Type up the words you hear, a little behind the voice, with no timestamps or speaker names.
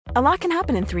A lot can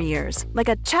happen in 3 years, like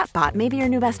a chatbot may be your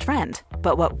new best friend.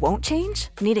 But what won't change?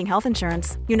 Needing health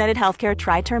insurance. United Healthcare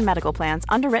Tri-Term Medical Plans,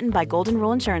 underwritten by Golden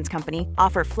Rule Insurance Company,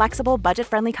 offer flexible,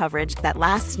 budget-friendly coverage that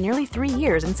lasts nearly 3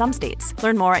 years in some states.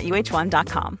 Learn more at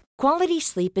uh1.com. Quality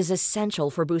sleep is essential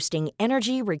for boosting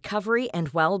energy, recovery, and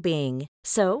well-being.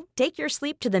 So, take your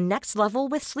sleep to the next level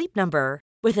with Sleep Number.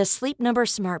 With a Sleep Number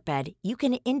smart bed, you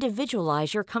can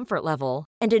individualize your comfort level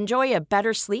and enjoy a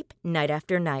better sleep night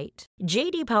after night.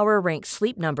 JD Power ranks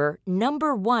Sleep Number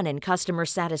 #1 in customer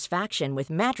satisfaction with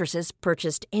mattresses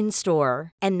purchased in-store.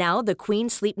 And now the Queen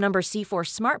Sleep Number C4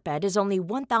 smart bed is only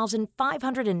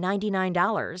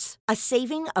 $1,599, a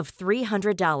saving of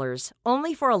 $300,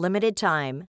 only for a limited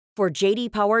time. For JD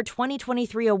Power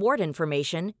 2023 award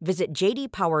information, visit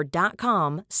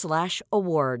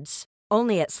jdpower.com/awards.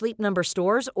 Only at Sleep Number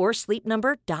stores or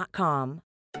sleepnumber.com.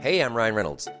 Hey, I'm Ryan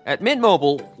Reynolds. At Mint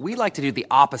Mobile, we like to do the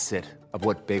opposite of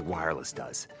what Big Wireless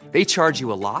does. They charge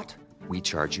you a lot, we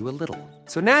charge you a little.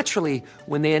 So naturally,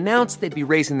 when they announced they'd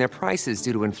be raising their prices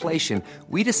due to inflation,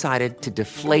 we decided to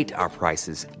deflate our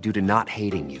prices due to not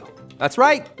hating you. That's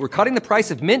right. We're cutting the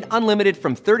price of Mint Unlimited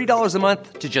from $30 a month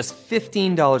to just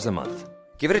 $15 a month.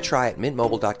 Give it a try at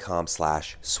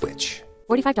mintmobile.com/switch.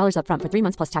 $45 up front for 3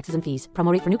 months plus taxes and fees.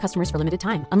 Promo rate for new customers for limited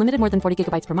time. Unlimited more than 40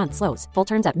 gigabytes per month. Slows full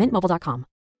terms at mintmobile.com.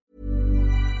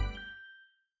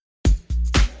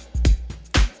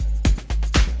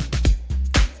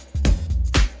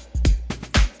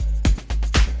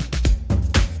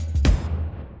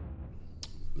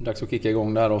 Dags att kicka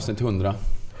igång det här avsnitt 100.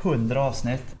 100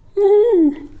 avsnitt.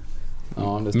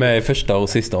 Ja, med i första och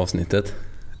sista avsnittet.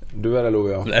 Du är det,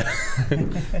 Love, ja.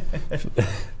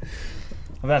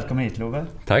 Välkommen hit, Love.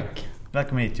 Tack.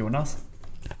 Välkommen hit, Jonas.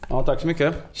 Ja, tack så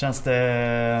mycket. Känns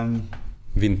det...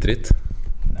 vintrigt?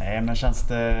 Nej, men känns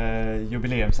det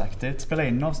jubileumsaktigt? Spela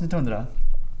in avsnitt 100?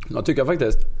 Jag tycker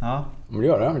faktiskt. Ja. Men det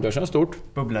gör det. Det känns stort.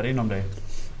 Bubblar det inom dig?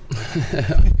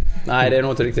 Nej, det är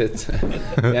nog inte riktigt.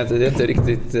 Det är inte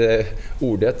riktigt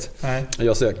ordet. Nej.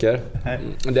 Jag söker. Nej.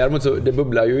 Däremot så det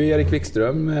bubblar ju Erik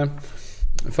Wikström,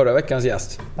 förra veckans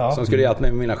gäst, som skulle hjälpa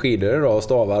mig med mina skidor idag och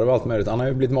stavar och allt möjligt. Han har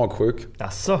ju blivit magsjuk.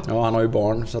 Asså? Ja, han har ju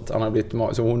barn så att han har blivit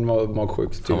så hon var magsjuk.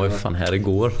 Han var ju fan här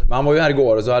igår. Men han var ju här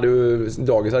igår och så hade ju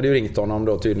Dagis hade ju ringt honom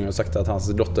då tydligen och sagt att hans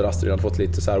dotter Astrid hade fått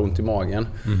lite så här ont i magen.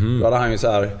 Då hade han ju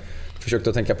så här försökt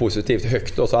att tänka positivt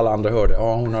högt och så alla andra hörde.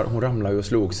 Ja, hon ramlade ju och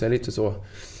slog sig lite så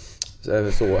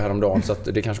häromdagen, så att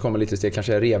det kanske kommer lite steg,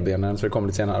 kanske är revbenen, så det kommer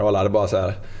lite senare. Och alla hade bara så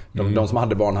här, de som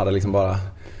hade barn hade liksom bara,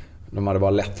 de hade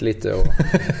bara lätt lite och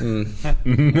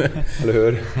eller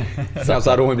hur? Sen så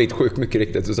hade hon blivit sjuk mycket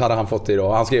riktigt, och så hade han fått det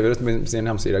idag. Han skrev ut på sin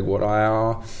hemsida igår.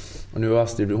 Ja, och nu har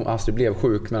Astrid blev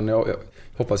sjuk, men jag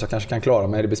hoppas jag kanske kan klara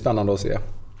mig. Det blir spännande att se.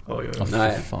 Oj.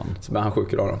 Nej, fan. Så blir han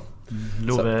sjuk idag då.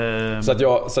 Så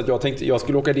att jag tänkte jag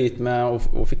skulle åka dit med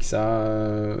och fixa,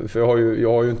 för jag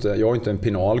har ju inte en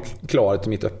penal klar till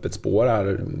mitt öppet spår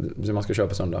här som man ska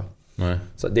köpa söndag. Nej.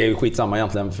 Så det är ju skitsamma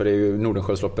egentligen, för det är ju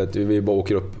Nordenskiöldsloppet, vi bara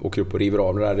åker upp och river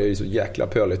av det där. Det är ju så jäkla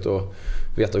pöligt att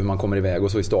veta hur man kommer iväg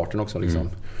och så i starten också liksom.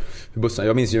 Bussen.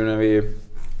 Jag minns ju när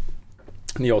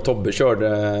jag och Tobbe körde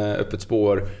öppet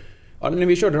spår. Ja, när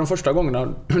vi körde de första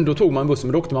gångerna, då tog man bussen,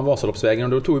 men då åkte man Vasaloppsvägen,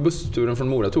 och då tog vi bussturen från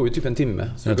Mora, tog ju typ en timme.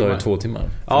 Så det tar ju 2 timmar.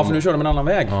 Ja, för nu körde man en annan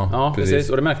väg. Ja, precis.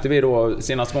 Och det märkte vi då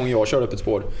senast gången jag körde upp ett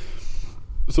spår.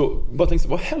 Så bara tänkte,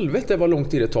 vad helvete vad lång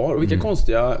tid det tar, och vilka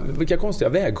konstiga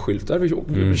vägskyltar.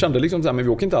 Vi kände liksom så här, men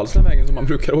vi åker inte alls den vägen som man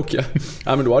brukar åka.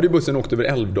 Ja, men då hade ju bussen åkt över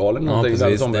Älvdalen. Ja, precis, det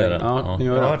är det.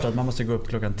 Jag har hört att man måste gå upp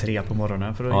klockan 3 på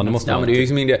morgonen för att men det är ju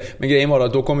liksom det. Men grejen var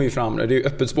att då kommer vi fram, det är ju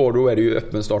öppet spår, då är det ju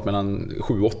öppen start mellan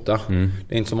 7-8.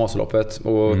 Det är inte som Vasaloppet.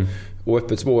 Och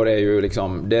öppet spår är ju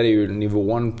liksom, där är ju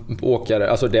nivån på åkare,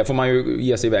 alltså där får man ju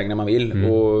ge sig iväg när man vill.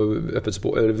 Och öppet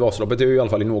spår, Vasaloppet är ju i alla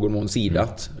fall i någon mån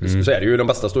sidat. Så är det ju, de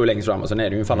bästa står ju längst fram, och sen är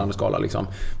det ju en fallande skala liksom.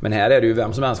 Men här är det ju,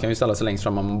 vem som helst kan ju ställa sig längst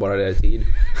fram om man bara är i tid.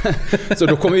 Så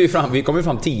då kommer vi kommer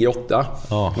fram 10-8.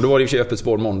 Och då var det ju öppet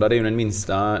spår måndag, det är ju den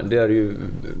minsta, det är ju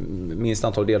minst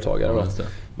antal deltagare då.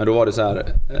 Men då var det så här,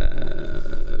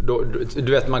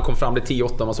 du vet, man kom fram till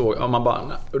 10-8, man såg, man bara,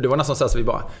 det var nästan så här så vi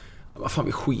bara, vad fan,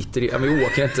 vi skiter i det. Vi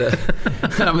åker inte.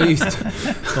 Ja, men just.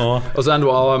 Ja. Och sen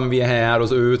då, men vi är här, och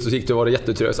så ut, så gick det, var det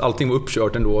jättetröst. Allting var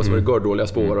uppkört ändå, och så var det gördåliga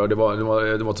spår, och det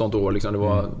var ett sånt år liksom.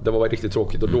 Det var riktigt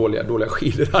tråkigt, och dåliga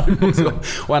skidor hade vi också.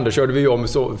 Och ändå körde vi om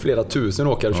så flera tusen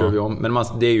åkare körde vi om. Men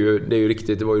det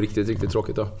var ju riktigt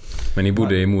tråkigt då. Men ni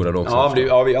bodde i Mora då också? Ja,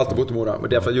 vi har alltid bott i Mora. Och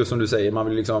därför, just som du säger, man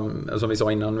vill liksom, som vi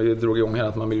sa innan vi drog igång här,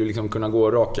 att man vill ju liksom kunna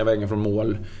gå raka vägen från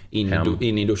mål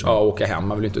in i duschen. Ja, åka hem.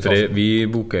 Man vill inte ta för det, vi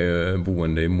bokar ju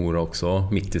boende i Mora också,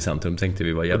 mitt i centrum, tänkte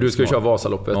vi var jävligt. Och du ska ju köra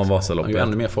Vasaloppet. Ja, Vasaloppet. Det är ju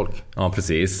ännu mer folk. Ja,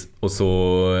 precis. Och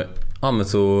så Ja, men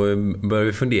så började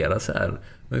vi fundera så här.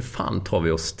 Men hur fan tar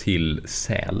vi oss till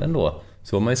Sälen då?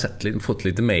 Så har man ju fått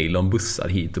lite mejl om bussar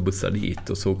hit och bussar dit.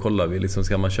 Och så kollar vi liksom,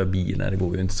 ska man köra bil? Nej, det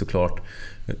går ju inte såklart.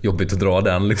 Jobbigt att dra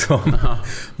den liksom.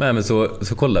 Men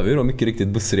så kollar vi då mycket riktigt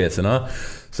bussresorna.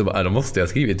 Så bara, då måste jag ha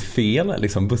skrivit fel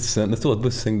liksom. Det står att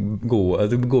bussen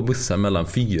går bussen mellan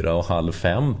 4 och halv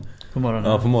 5 på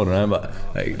morgonen. Ja, på morgonen. Jag bara,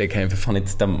 nej, det kan ju för fan inte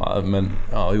stämma. Men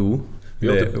ja, jo.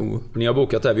 Ni har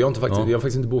bokat det. Vi har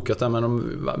faktiskt inte bokat det, men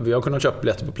vi har kunnat köpa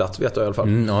biljetter på plats, vet jag i alla fall.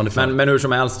 Men hur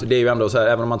som helst, det är ju ändå så här,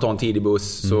 även om man tar en tidig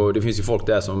buss så det finns ju folk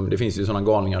där det finns ju sådana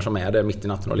galningar som är där mitt i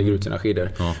natten och ligger ut sina skidor.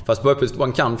 Fast på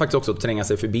man kan faktiskt också tränga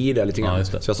sig förbi där lite grann.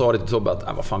 Så jag sa det till Tobbe att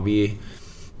vad fan,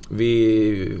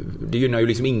 det gynnar ju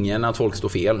liksom ingen att folk står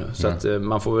fel. Så att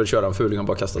man får väl köra en fuling och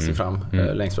bara kasta sig fram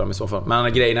längst fram i så fall.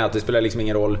 Men grejen är att det spelar liksom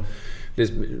ingen roll.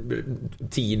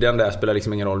 Tiden där spelar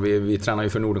liksom ingen roll. Vi tränar ju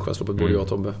för Nordensjöloppet både jag och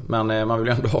Tobbe. Men man vill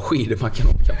ju ändå ha skidor man kan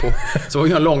åka på. Så var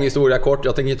ju en lång historia kort.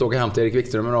 Jag tänker inte åka hem till Erik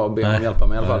Wikström idag och be honom hjälpa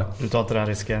mig i alla fall. Du tar inte den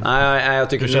risken. Nej, jag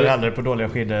tycker du kör hellre på dåliga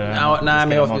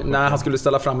skidor. Nej, han skulle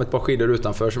ställa fram ett par skidor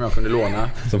utanför som jag kunde låna.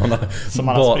 Som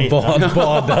han har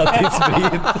badat i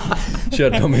sprit.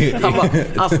 Kört dem i. Han bara,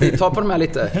 Astrid, ta på de här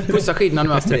lite. Pussa skidorna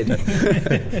nu, Astrid.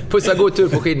 Pussa, god tur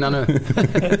på skidorna nu.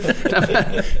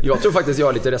 Jag tror faktiskt jag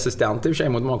är lite resistent i och för sig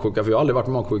mot magsjuka, för jag har aldrig varit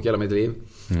magsjuk i hela mitt liv.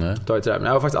 Nej. Jag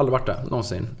har faktiskt aldrig varit det,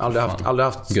 någonsin. Aldrig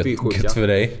haft spysjuka. Gött för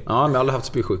dig. Ja, men jag har aldrig haft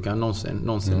spysjuka,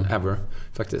 någonsin ever.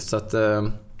 Faktiskt, så att...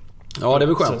 Ja, det är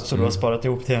väl skönt. Så du har sparat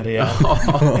ihop till en rejäl.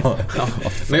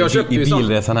 Men jag köpte ju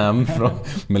bilresan hem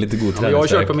med lite god träning. Jag har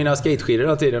kört på mina skateskidor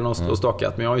hela tiden och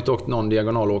stakat. Men jag har inte åkt någon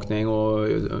diagonalåkning.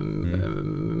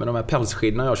 Men de här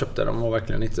pälsskidorna jag köpte, de var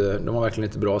verkligen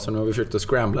inte bra. Så nu har vi försökt att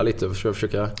scrambla lite och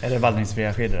försöka... Är det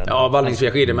vallningsfria skidor? Eller? Ja,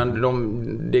 vallningsfria skidor.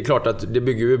 Men det är klart att det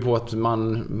bygger ju på att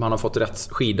man har fått rätt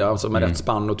skida, alltså med rätt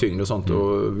spann och tyngd och sånt.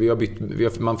 Och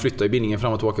man flyttar ju bindningen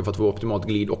fram och tillbaka för att få optimalt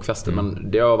glid och fäste.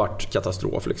 Men det har varit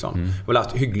katastrof liksom. Och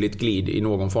haft hyggligt glid i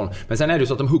någon form. Men sen är det ju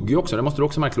så att de hugger ju också. Det måste du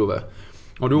också märka, Love.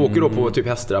 Och du åker då på typ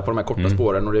hästar på de här korta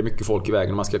spåren och det är mycket folk i vägen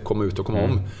och man ska komma ut och komma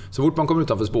om. Så fort man kommer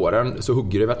utanför spåren så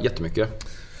hugger det jättemycket.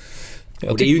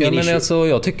 Jag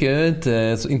tycker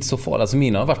inte så farligt. Alltså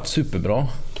mina har varit superbra.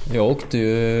 Jag åkte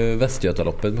ju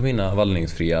Västgötaloppet på mina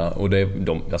vallningsfria. Och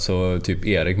alltså typ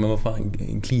Erik, men vad fan,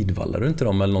 glidvallar du inte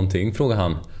dem eller någonting? Frågade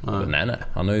han. Nej,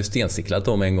 han har ju stensticklat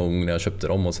dem en gång när jag köpte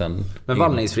dem och sen... Men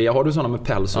vallningsfria, har du sådana med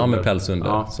päls under? Ja, med päls under.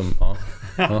 Ja.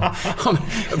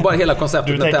 Bara hela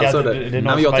konceptet med päls under. Det är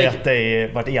någon som har gett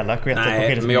dig varit elak och gett dig på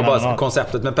skidor. Men jag bara,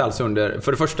 konceptet med päls under.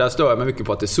 För det första stör jag mig mycket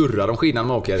på att det surrar om skidan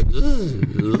man åker.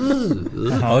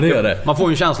 Ja, det gör det. Man får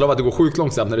ju en känsla av att det går sjukt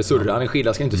långsamt när det surrar. En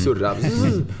skida ska inte surra.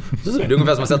 Det är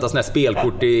ungefär som att sätta sån här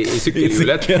spelkort i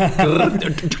cykelhjulet. Det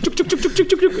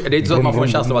är inte så att man får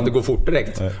en känsla av att det går fort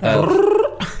direkt.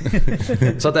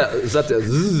 Så att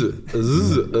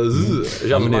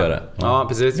ja, men det gör det. Ja,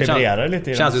 precis. Det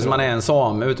känns ju som man är en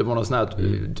same ute på något sånt här.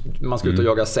 Man ska ut och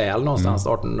jaga säl någonstans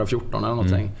 1814 eller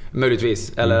någonting.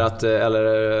 Möjligtvis. Ja,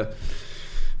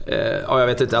 jag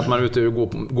vet inte, att man är ute och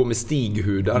går med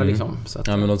stighudar liksom. Så att,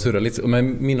 ja, men de surrar lite.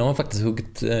 Men mina har faktiskt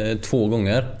huggit 2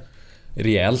 gånger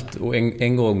rejält. Och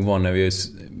en gång var när vi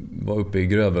var uppe i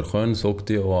Grövelsjön, så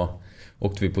åkte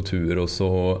vi på tur och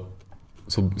så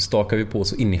stakade vi på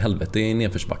så in i helvete i en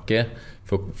nedförsbacke.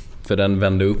 För den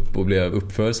vände upp och blev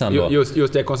uppför sen då.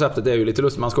 Just det konceptet är ju lite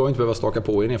lustigt. Man ska ju inte behöva staka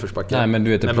på i nedförsbacke. Nej, men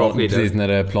du vet, precis när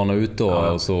det planar ut då.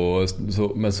 Ja. Och så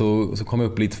kom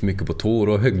jag upp lite för mycket på tår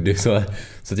och högde så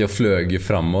att jag flög ju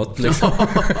framåt liksom.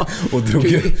 Och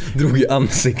drog i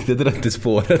ansiktet rätt i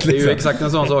spåret liksom. Det är ju exakt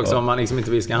en sån sak som man liksom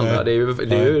inte vill ska handla. Det är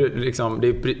ju liksom, det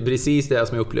är precis det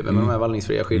som jag upplever med de här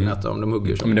vallningsfria skidorna, att de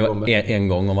hugger som. Men det var en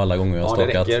gång av alla gånger jag har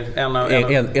stakat.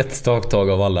 Ett staktag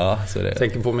av alla. Så det...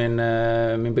 Tänker på min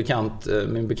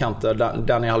bekanta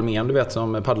Danny Halmén, du vet,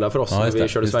 som paddlar för oss när vi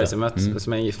körde Sverigesimmet,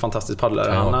 som är en fantastisk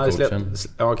paddlare.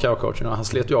 Han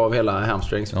slet ju av hela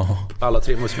hamstrings, alla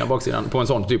 3 musklerna baksidan på en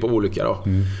sån typ av olycka då.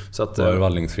 Så att var det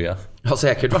vallningsfria? Ja,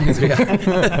 säkert vallningsfria.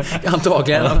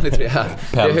 Antagligen vallningsfria.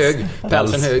 Det är hög,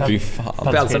 pälsen hög.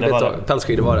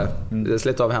 Pälsskidor var det. Det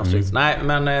slet av hamstrings. Nej,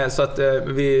 men så att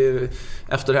vi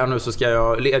efter det här nu så ska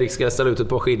Erik ska ställa ut ett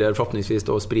par skidor förhoppningsvis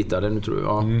då, och sprita det nu tror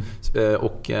jag.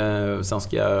 Och sen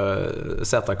ska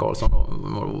Zäta Karlsson då,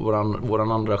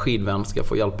 våran andra skidvän, ska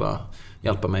få hjälpa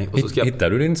hjälpa mig. Och så ska Hittar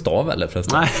du din stav eller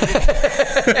förresten? Nej.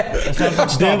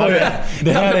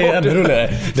 Det här är ännu roligare.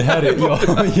 Det här är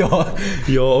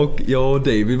jag och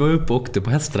David var uppe och åkte på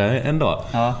hästar en dag.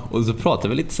 Ja. Och så pratade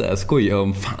vi lite så här, skoja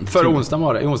om fan. Förra onsdagen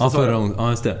var det. Ja,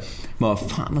 just det. Men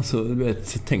fan alltså, du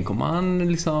vet, tänk om man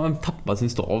liksom tappar sin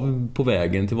stav på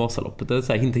vägen till Vasaloppet eller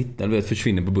så här, hitta, du vet,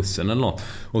 försvinner på bussen eller något.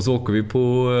 Och så åker vi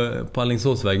på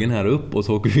Alingsåsvägen här upp och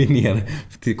så åker vi ner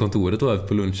till kontoret då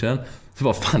på lunchen. Så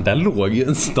bara, fan, där låg ju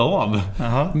en stav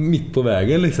mitt på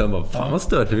vägen liksom. Bara, fan vad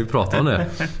stört vi pratar om det.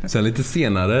 Sen lite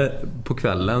senare på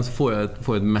kvällen så får jag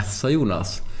ett messa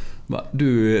Jonas. Bara,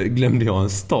 du, glömde jag en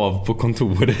stav på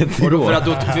kontoret. Och då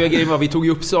för vi tog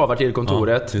ju upp stavar till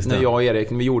kontoret när jag och Erik,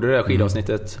 vi gjorde det där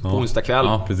skidavsnittet på onsdag kväll.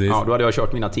 Då hade jag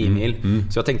kört mina 10 mil.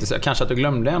 Så jag tänkte så här, kanske att jag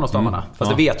glömde en av stavarna.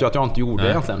 Fast det vet jag att jag inte gjorde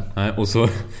egentligen. Nej, och så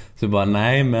bara,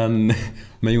 nej men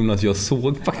Jonas, jag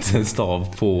såg faktiskt en stav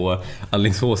på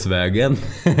Alingsåsvägen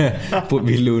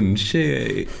vid lunch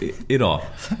idag.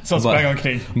 Så sprang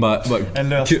omkring. En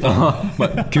lös stav.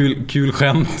 Kul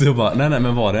skämt. Och bara, nej,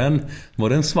 men var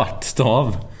det en svart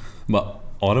stav? Bara,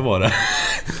 ja, det var det.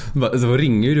 Så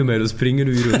ringer du mig och springer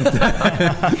du runt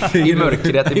i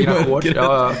mörkret i mina shorts.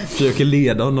 Jag försöker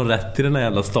leda honom rätt till den här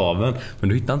jävla staven. Men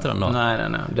du hittar inte den då? Nej.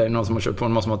 Det är någon som har kört på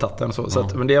någon som har tagit den. Så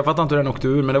att, men det, jag fattar inte hur den åkte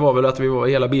ur. Men det var väl att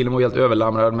hela bilen var helt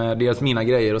överlamrad med dels mina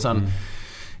grejer och sen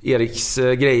Eriks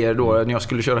grejer då när jag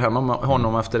skulle köra hem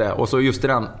honom efter det. Och så just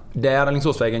den där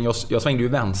Alingsåsvägen, jag svängde ju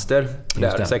vänster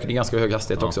där, säkert i ganska hög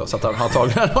hastighet också, så att han har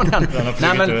tagit den.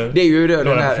 Nej, men det är ju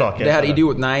det här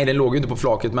idiot. Nej, den låg ju inte på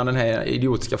flaket, men den här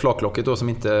idiotiska flaklocket då som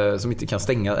inte kan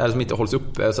stänga eller som inte hålls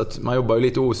uppe, så att man jobbar ju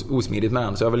lite osmidigt med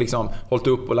den. Så jag har väl liksom hållit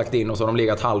upp och lagt in och så har de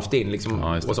legat halvt in liksom,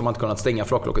 och så har man inte kunnat stänga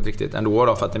flaklocket riktigt ändå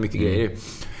då, för att det är mycket grejer.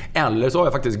 Eller så har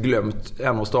jag faktiskt glömt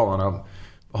en av stavarna.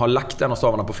 Har lagt en av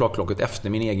stavarna på flaklocket efter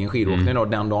min egen skidåkning då,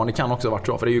 den dagen. Det kan också ha varit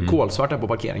så, för det är ju kolsvart där på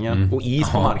parkeringen och is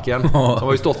på marken. Så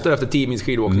har ju stått där efter 10 mils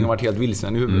skidåkning och varit helt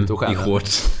vilsen i huvudet och själv. I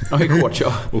shorts. Ja, i shorts,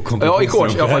 ja. Ja, i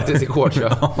shorts, ja, faktiskt i shorts,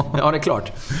 ja. Ja, det är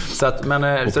klart. Så att,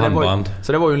 men så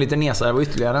det var ju en liten nesa, det var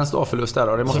ytterligare en stavförlust där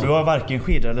då. Det måste... Så du har varken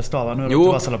skidor eller stavar nu till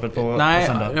Vasaloppet på söndag? Nej,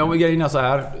 jag grejer så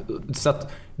här. Så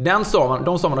att de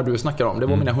stavarna du snackar om, det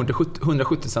var mina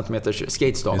 170 cm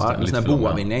skatestavar, en sån här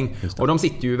boavinning. Och de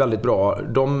sitter ju väldigt bra.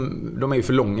 De är ju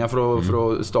för långa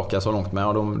för att staka så långt med,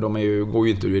 och de går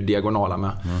ju inte ur diagonala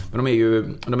med. Men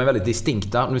de är väldigt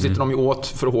distinkta. Nu sitter de ju åt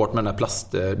för hårt med den här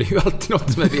plast. Det är ju alltid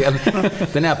något med fel.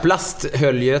 Den här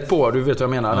plasthöljet på, du vet vad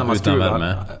jag menar, när man utan skruvar.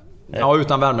 Värme. Ja,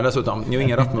 utan värme dessutom. Det är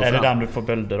ingen rattmuffla. Är det den du får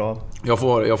bölder av?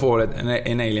 Jag får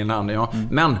en alien hand, ja.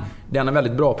 Men den är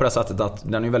väldigt bra på det sättet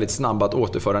att den är väldigt snabb att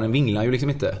återföra. Den vinglar ju liksom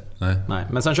inte. Nej.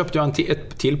 Men sen köpte jag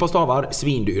ett till par stavar,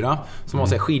 svindyra, som har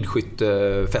så här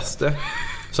skidskyttefäste.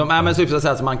 Som är men typ så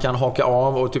att man kan haka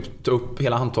av och typ ta upp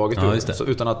hela handtaget så,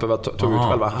 utan att behöva ta ut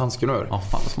själva handsken ur. Ja,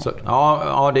 fan vad smart.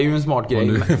 Ja, det är ju en smart grej.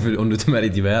 Om du tar med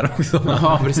ditt gevär också.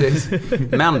 Ja, precis.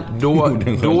 Men då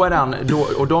är den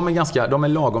och de är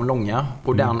lagom långa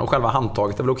och den och själva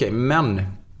handtaget är väl okej, men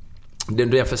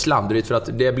det är för sladdrigt för att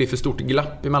det blir för stort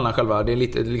glapp emellan själva. Det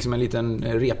är liksom en liten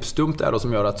repstump där då,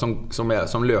 som gör att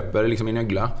som löper liksom i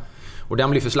nögla. Och den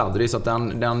blir för sladdrig så att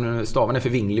den staven är för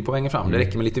vinglig på vägen fram. Det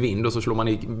räcker med lite vind och så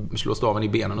slår staven i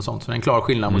benen och sånt. Så det är en klar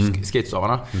skillnad mot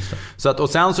skatestavarna. Så att, och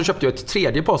sen så köpte jag ett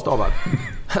tredje par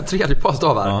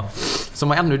stavar. Som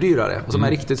var ännu dyrare och som är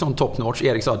riktigt sån top notch.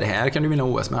 Erik sa, det här kan du vinna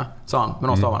OS med, sa han, med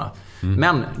de stavarna.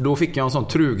 Men då fick jag en sån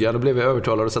truga. Då blev jag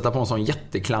övertalad att sätta på en sån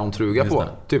jätteklown-truga på.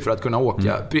 Typ för att kunna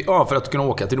åka för att kunna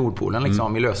åka till Nordpolen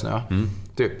liksom, i lösnö.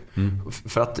 Typ.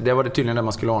 För att det var det tydligen det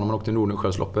man skulle ha när man åkte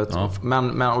Nordensjöloppet.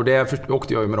 Men och det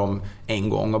åkte jag ju med dem en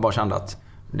gång och bara kände att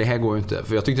det här går ju inte.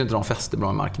 För jag tyckte inte de fäste bra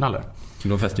i marken heller.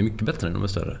 De fäste ju mycket bättre än de är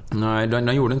större. Nej,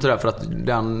 de gjorde inte det för att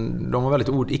de var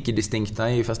väldigt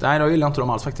icke-distinkta i fäste. Nej, jag gillade inte dem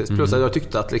alls faktiskt. Plus att jag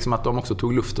tyckte att, liksom, att de också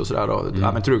tog luft och sådär.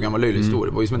 Ja, men trugan var löjligt stor.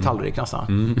 Det var ju som en tallrik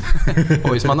nästan. Det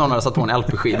var ju som att någon hade satt på en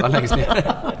LP-skiva längst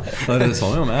ner. Ja, det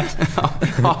sa jag med.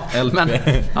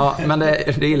 Men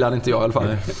det gillade inte jag i alla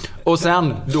fall. Och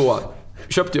sen då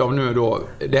köpte jag nu då,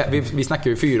 vi snackar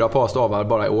ju 4 par stavar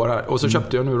bara i år här. Och så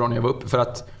köpte jag nu då när jag var uppe för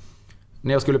att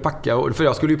när jag skulle packa, för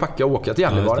jag skulle ju packa och åka till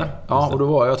Gällivare. Och då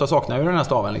var jag saknade ju den här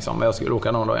staven liksom. Jag skulle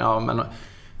åka någon dag.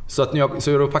 Så att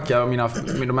så jag packade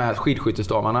de här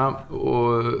skidskyttestavarna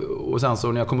och sen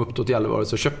så när jag kom upp till Gällivare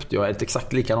så köpte jag ett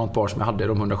exakt likadant par som jag hade,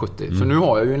 de 170. För nu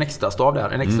har jag ju en extra stav där,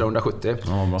 en extra 170.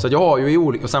 Så att jag har ju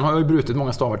och sen har jag ju brutit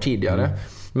många stavar tidigare.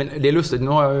 Men det är lustigt, nu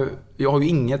har jag har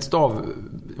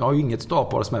ju inget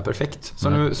stavpar som är perfekt.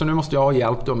 Så nu måste jag ha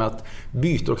hjälp då med att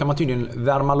byta. Då kan man tydligen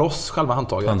värma loss själva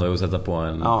handtaget. Handtaget och sätta på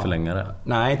en förlängare.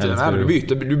 Nej,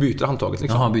 inte du byter handtaget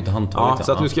liksom. Jaha, byter handtaget. Ja,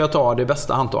 så att nu ska jag ta det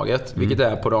bästa handtaget, vilket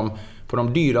är på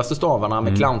de dyraste stavarna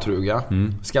med clowntruga.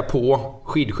 Ska på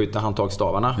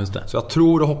skidskyttehandtagsstavarna. Så jag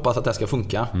tror och hoppas att det ska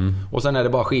funka. Och sen är det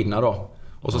bara skidorna då.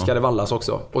 Och så ska det vallas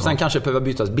också. Och sen kanske behöver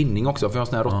bytas bindning också. För jag har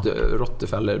sån här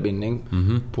rottefällerbindning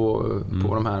på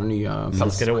de här nya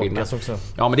pälsskidorna.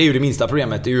 Ja, men det är ju det minsta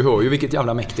problemet. Du hör ju vilket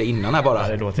jävla mäkt det är innan här bara.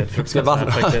 Ja, det låter helt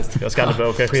fruktansvärt faktiskt. Jag ska aldrig börja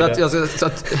åka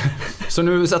skidor. Så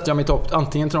nu sätter jag mitt hopp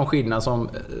antingen till de skidorna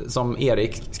som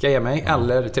Erik ska ge mig,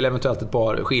 eller till eventuellt ett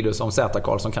par skidor som Z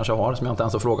Karlsson kanske har, som jag inte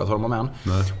ens har frågat honom om än.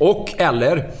 Och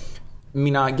eller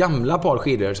mina gamla par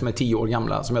skidor som är 10 år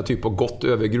gamla, som jag typ har gått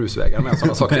över grusvägar med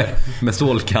sådana saker. Med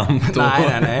stålkant och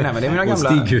nej, men det är mina gamla.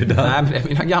 Nej,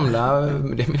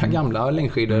 det är mina gamla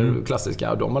längdskidor,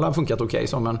 klassiska. De har funkat okej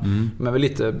så, men de är väl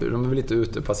lite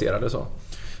utpasserade så.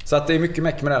 Så att det är mycket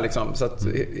meck med det liksom. Så att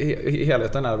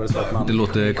helheten är väl så att man... Det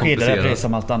låter komplicerat. Skidor är precis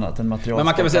som allt annat, en material. Men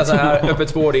man kan väl säga så här, öppet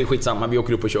spår, det är skitsamma. Vi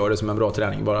åker upp och kör det som en bra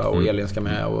träning bara. Och Elin ska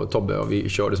med och Tobbe, och vi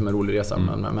kör det som en rolig resa.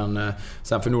 Men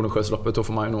sen för Nordensjöloppet då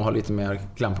får man ju nog ha lite mer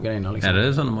kläm på grejerna liksom. Är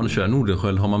det så när man kör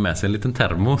Nordensjö, har man med sig en liten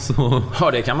termos? Och...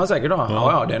 Ja, det kan man säkert ha.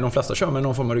 Ja, det är de flesta kör med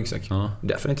någon form av ryggsäck.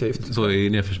 Definitivt. Så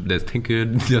det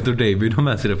tänker jag tror David har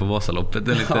med sig det på Vasaloppet.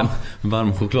 En liten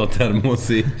varm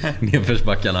chokladtermos i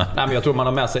nedförsbackarna. Nej, men jag tror man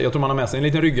har med sig en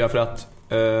liten rygga för att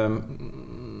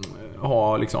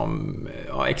ha liksom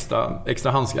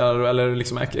extra handskar eller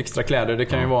liksom extra kläder. Det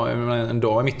kan ju vara en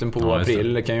dag i mitten på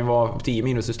april. Det kan ju vara 10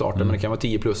 minus i starten, men det kan vara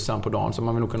 10 plus sen på dagen, så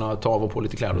man vill nog kunna ta av och på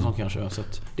lite kläder och sånt kanske. Så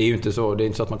att det är ju inte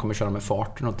så att man kommer köra med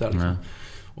fart något där liksom.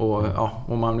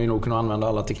 Och man vill nog kunna använda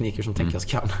alla tekniker som tänkas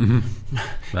kan.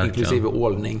 Inklusive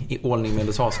ålning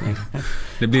med hasning.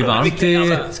 Det blir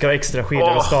varmt. Ska ha extra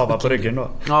skidor och stavar på ryggen då?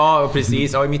 Ja,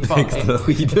 precis. Ja, i mitt fall extra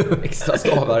skidor, extra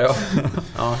stavar,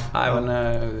 nej, men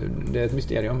det är ett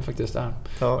mysterium faktiskt det här.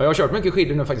 Ja. Och jag har kört mycket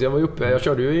skidor nu faktiskt. Jag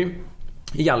körde ju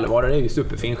i Gällivare, det är ju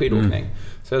superfin skidåkning.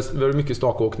 Så det var mycket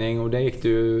stakåkning, och det gick det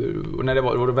ju, och när det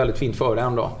var väldigt fint före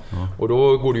en dag. Och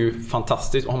då går det ju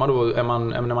fantastiskt. Har man då,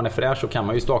 när man är fräsch, så kan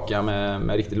man ju staka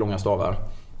med riktigt långa stavar.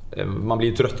 Man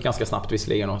blir trött ganska snabbt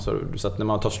visserligen, så att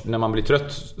när man blir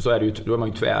trött så är det ju, då är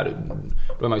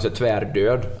man ju så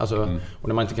tvärdöd. Alltså, och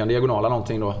när man inte kan diagonala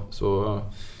någonting då, så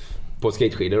på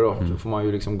skateskidor då, så får man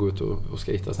ju liksom gå ut och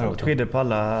skata. Har du åkt skidor på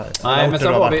alla Nej,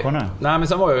 men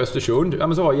sen var jag i Östersund. Ja,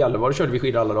 men så var jag i Gällivare, körde vi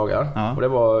skidor alla dagar. Och det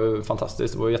var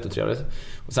fantastiskt, det var jättetrevligt.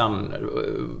 Och sen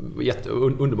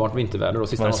underbart vinterväder då,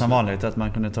 sista. Var det som vanligt att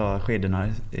man kunde ta skidorna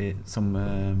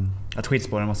att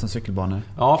skidspåren var som cykelbanor?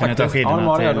 Ja, kan faktiskt. Ta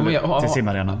skidorna till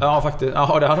simarenan? Ja, faktiskt.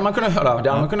 Ja, det hade man kunnat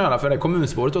göra. För det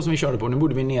kommunspåret då som vi körde på, nu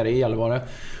bodde vi nere i Gällivare.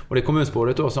 Och det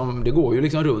kommunspåret då, som det går ju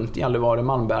liksom runt Gällivare,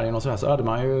 Malmbergen och så hade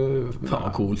man ju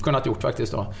kunnat gjort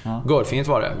faktiskt då. Görfint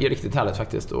var det. Det är riktigt härligt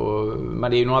faktiskt.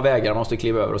 Men det är ju några vägar man måste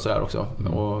kliva över och sådär också.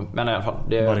 Men i alla fall,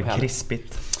 var det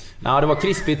krispigt? Ja, det var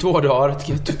krispigt 2 dagar.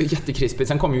 Jättekrispigt.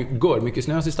 Sen kom ju mycket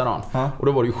snö sista dagen. Och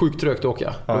då var det ju sjukt trögt att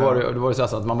åka. Då var det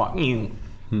så att man bara...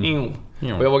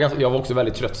 Och jag var också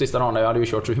väldigt trött sista dagen. Jag hade ju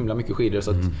kört så himla mycket skidor,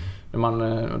 så att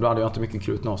då hade jag inte mycket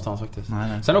krut någonstans faktiskt.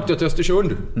 Nej. Sen åkte jag till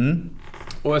Östersund.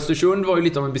 Och Östersund var ju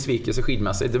lite av en besvikelse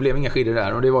skidmässigt. Det blev inga skidor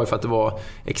där, och det var ju för att det var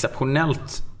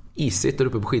exceptionellt isigt där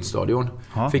uppe på skidstadion.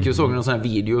 Fick ju såg någon sån här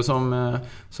video som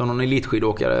någon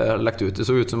elitskidåkare lagt ut. Det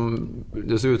såg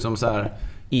ut som så här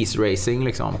isracing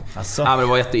liksom. Alltså. Ja, men det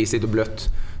var jätteisigt och blött.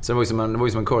 Så det var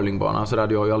ju som en curlingbana, så där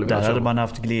hade jag ju aldrig där hade man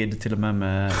haft glid till och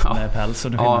med päls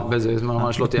och ja, precis, man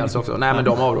har slått ihjäl sig också. Nej, men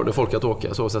de avrådde folk att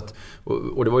åka så att,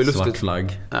 och det var ju lustigt. Svart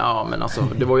flagg. Ja, men alltså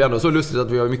det var ju ändå så lustigt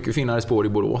att vi har mycket finare spår i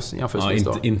Borås jämfört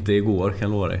med inte igår, kan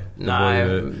jag lova dig.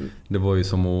 Nej. Det var ju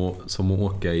som att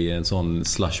åka i en sån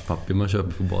slushpuppy man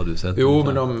köper på badhuset. Jo,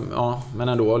 men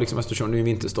ändå liksom Östersund är ju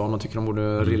vinterstad, man tycker de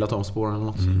borde rillat om spåren eller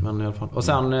något. Men i alla fall. Och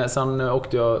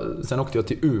sen åkte jag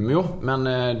till Umeå, men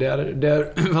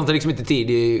där fanns det liksom inte tid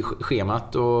i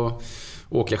schemat och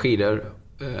åka skidor,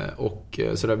 och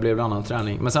så det blev en annan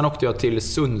träning. Men sen åkte jag till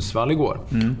Sundsvall igår,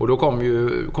 och då kom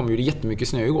ju det jättemycket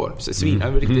snö igår, så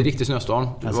riktigt snöstorm.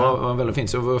 Det var väldigt fint,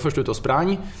 så jag var först ute och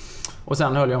sprang. Och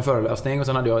sen höll jag en föreläsning och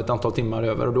sen hade jag ett antal timmar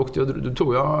över. Och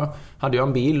då hade jag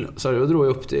en bil, så då drog jag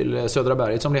upp till Södra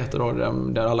berget som det heter då,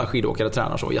 där alla skidåkare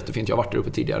tränar så. Jättefint, jag har varit där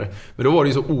uppe tidigare. Men då var det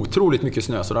ju så otroligt mycket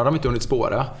snö så där hade de inte hunnit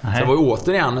spåra. Så det var ju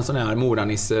återigen en sån här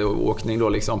Moranisse-åkning då,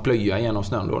 liksom plöja genom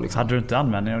snön då liksom. Hade du inte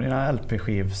användning av dina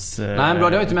LP-skivs? Nej, men då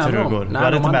hade jag inte med dem.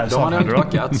 Nej, de hade inte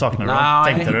plockat. Saknar du dem?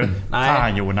 Tänkte du? Nej.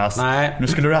 Fan Jonas, nu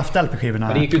skulle du haft LP-skivorna.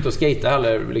 Men det gick ju inte att skata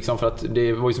heller liksom, för att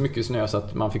det var ju så mycket snö så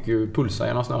att man fick ju pulsa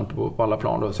genom snön på alla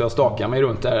plan då. Så jag stakade mig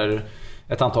runt där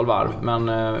ett antal varv, men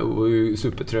det var ju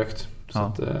supertrögt.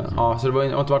 Så så det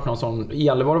har inte varit någon sån. I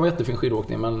Gällivare var jättefin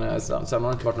skidåkning, men sen har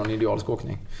det inte varit någon idealisk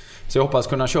åkning. Så jag hoppas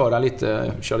kunna köra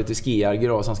lite skijärger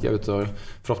då, sen ska jag ut och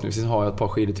förhoppningsvis har jag ett par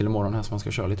skidor till imorgon här som man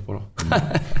ska köra lite på då.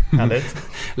 Härligt.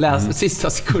 Läs sista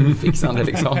sekundfixande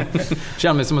liksom.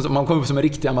 Känner mig som man kommer upp som en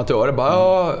riktig amatör.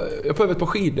 Bara, jag behöver ett par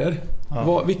skidor.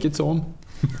 Vilket som.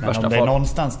 Men om det är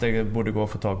någonstans det borde gå att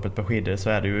få tag på ett par skidor så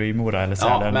är det ju i Mora eller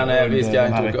Sälen. Ja, men vi ska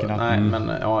inte åka. Nej,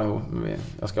 men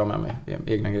jag ska ha med mig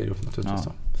egna grejer upp naturligtvis.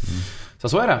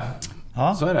 Så är det.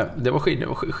 Ja. Så är det. Det var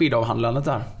skidavhandlandet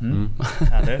där.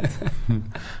 Härligt.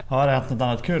 Har det hänt något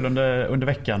annat kul under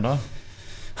veckan då?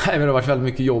 Nej, men det har varit väldigt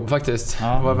mycket jobb faktiskt.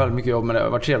 Det var väldigt mycket jobb, men det har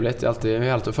varit trevligt. Det är alltid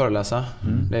helt att föreläsa.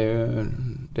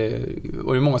 Det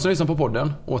är många som lyssnar på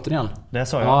podden, återigen. Det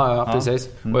sa jag. Ja, precis.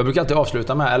 Och jag brukar alltid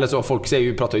avsluta med, eller så,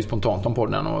 folk pratar ju spontant om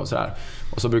podden och sådär.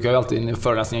 Och så brukar jag alltid, när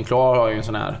föreläsningen är klar, har jag ju en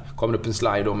sån här, kommer upp en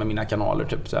slide då med mina kanaler,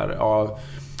 typ så här,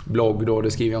 blogg då,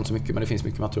 det skriver jag inte så mycket, men det finns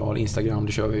mycket material. Instagram,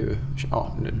 det kör vi ju,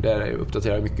 där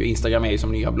uppdaterar jag mycket. Instagram är ju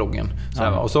som nya bloggen.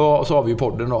 Och så har vi ju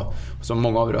podden då, som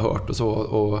många av er har hört och så,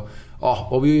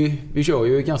 och vi kör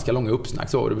ju ganska långa uppsnack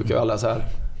så, det brukar ju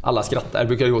alla skrattar, det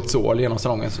brukar ju gå ett sål genom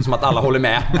salongen som att alla håller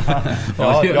med.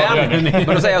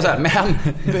 Men då säger jag så här, men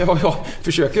jag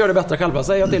försöker göra det bättre själva,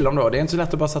 säger jag till dem då. Det är inte så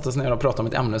lätt att bara sätta sig ner och prata om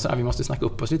ett ämne så här, vi måste snacka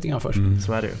upp oss lite grann först.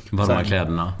 Så är det ju. Varma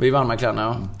kläderna. Vi varma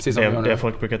kläderna, precis som det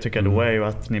folk brukar tycka då är ju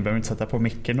att ni behöver inte sätta på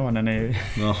micken då när ni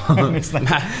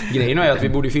Nej, grejen är att vi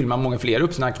borde filma många fler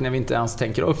uppsnack när vi inte ens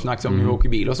tänker uppsnack som vi åker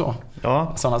bil och så.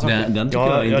 Ja, sådana saker. Den jag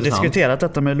har diskuterat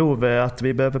detta med Love, att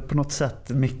vi behöver på något sätt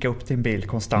micka upp din bil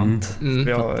konstant.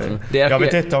 Jag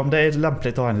vet inte om det är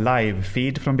lämpligt att ha en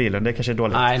live-feed från bilen. Det är kanske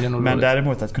dåligt. Nej, det är nog men dåligt.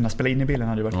 Däremot att kunna spela in i bilen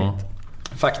hade varit fint.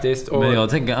 Faktiskt. Men jag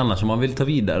tänker annars om man vill ta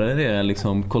vidare det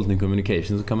liksom Colton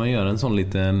Communication, så kan man göra en sån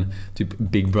liten typ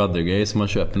Big Brother-grej, så man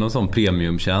köper någon sån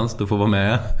premiumtjänst och får vara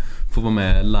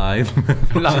med live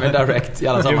direct i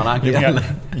alla sammanhang.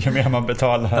 Ju mer man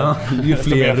betalar, ju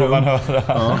fler får man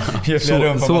höra. Ju fler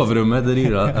rum sovrummet är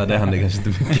dyra. Det händer kanske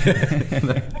inte mycket.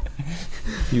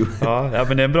 Ja,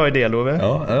 men det är en bra idé, Love.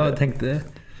 Ja, jag tänkte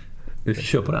vi ska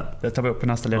köpa den. Det tar vi upp på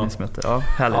nästa ledningsmöte. Ja,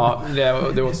 härligt. Ja,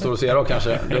 det återstår att se då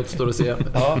kanske. Det återstår att se.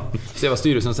 Se vad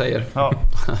styrelsen säger.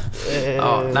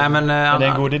 Nej, men det är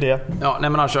en god idé. Ja, nej,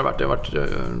 men annars har det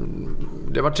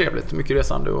har varit trevligt. Mycket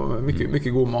resande och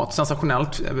mycket god mat.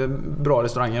 Sensationellt bra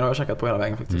restauranger har jag käkat på hela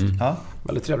vägen faktiskt.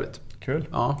 Väldigt trevligt. Kul.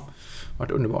 Ja.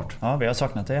 Varit underbart. Ja, vi har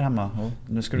saknat er hemma och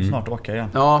nu ska du snart åka igen.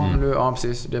 Ja,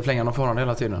 precis. Det är flängande förhållande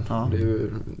hela tiden.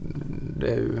 Det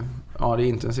är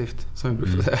intensivt, som vi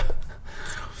brukar säga.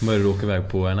 Vad är det du åker iväg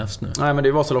på NS nu? Nej, men det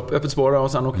är Vasalopp, öppet spår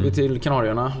och sen åker vi till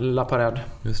Kanarierna, La Parade.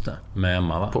 Just det, med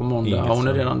Emma va? På måndag, hon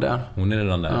är redan där.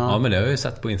 Ja, men det har jag ju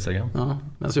sett på Instagram. Ja,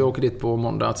 men så jag åker dit på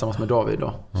måndag tillsammans med David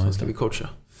då. Så ska vi coacha.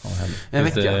 En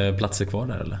vecka. Finns det platser kvar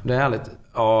där eller? Det är härligt.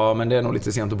 Ja, men det är nog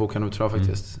lite sent att boka nu tror jag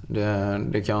faktiskt. Det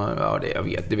vet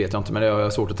jag inte, men det är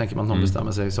svårt att tänka mig att någon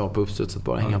bestämmer sig så på uppstuds att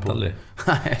bara hänga på.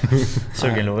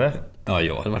 Sugen, Love? Ja,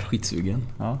 jag hade varit skitsugen.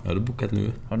 Jag hade bokat nu.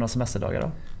 Har du några semesterdagar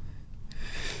då?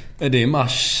 Det är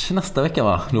mars nästa vecka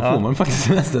va? Då får man faktiskt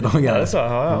semesterdagar. Ja, det är så.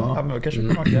 Ja, men då kanske du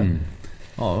kan åka.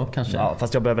 Ja, kanske. Ja,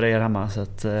 fast jag behöver er hemma så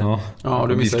att,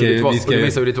 du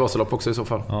missar ju ditt Vasalopp också i så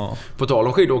fall. På tal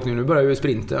om skidåkning, nu börjar ju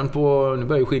sprinten nu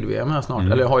börjar ju skid-VM här snart.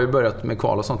 Eller har ju börjat med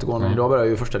kval och sånt igår, men idag börjar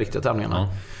ju första riktiga tävlingarna.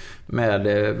 Med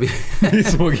vi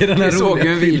såg ju den här såg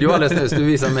ju en video alldeles nyss du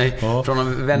visade mig från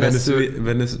en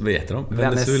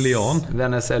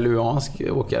venezuelansk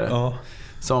åkare.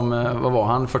 Som, vad var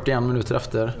han? 41 minuter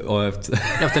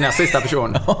efter nästa sista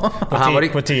person.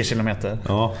 På 10 kilometer.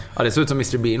 Ja, det såg ut som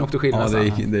Mr. Bean åkte skidor.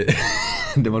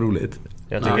 Det var roligt.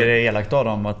 Jag tycker det är elakt av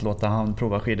dem att låta han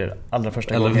prova skidor allra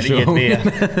första gången i ett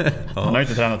VM. Han har ju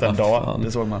inte tränat en dag,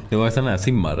 det såg man. Det var ju den här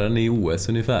simmaren i OS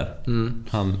ungefär.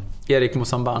 Erik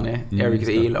Mosambani, Eric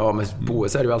Il. Ja, men på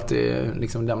OS är det ju alltid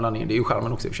liksom den blandningen. Det är ju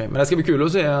charmen också i och för sig. Men det ska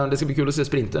bli kul att se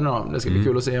sprinten då. Det ska bli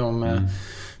kul att se om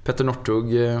Petter Northug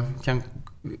kan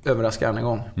överraska en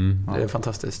gång. Det är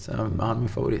fantastiskt. Han är min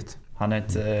favorit.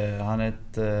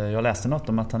 Jag läste något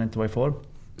om att han inte var i form.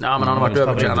 Ja, men han har varit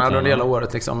övertränad under hela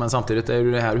året liksom, men samtidigt är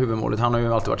ju det här huvudmålet. Han har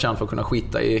ju alltid varit känd för att kunna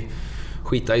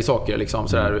skita i saker liksom,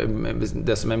 sådär,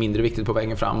 det som är mindre viktigt på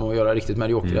vägen fram och göra riktigt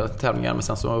mediokra tävlingar, men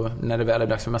sen så när det väl är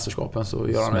dags för mästerskapen så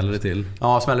gör han smäller det till.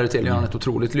 Ja, smäller det till, gör han ett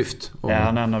otroligt lyft. Är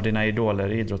han en av dina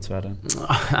idoler i idrottsvärlden?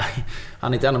 Nej,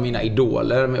 han är inte en av mina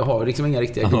idoler, men jag har liksom inga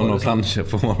riktiga idoler. Han har nog planscher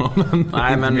på honom.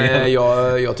 Nej, men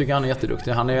jag tycker han är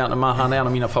jätteduktig. Han är en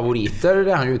av mina favoriter,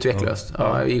 det är han ju tveklöst.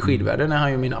 Ja, i skidvärlden är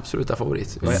han ju min absoluta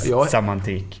favorit.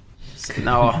 Samantik.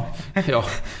 Ja,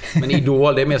 men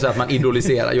idol, det är mer så att man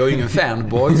idoliserar. Jag är ju ingen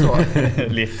fanboy så.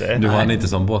 Lite. Du har han inte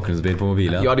som bakgrundsbild på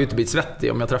mobilen. Jag hade ju inte blivit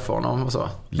svettig om jag träffade honom och så.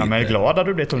 Ja, men jag är glad att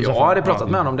du blivit honom. Jag hade pratat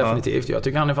med honom definitivt. Jag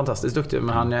tycker han är fantastiskt duktig,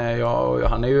 men han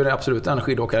är ju absolut en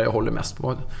skidåkare jag håller mest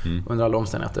på under alla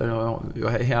omständigheter.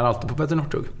 Jag är alltid på Petter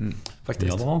Northug.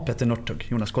 Faktiskt. Ja, Petter Northug,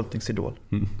 Jonas Koltings idol.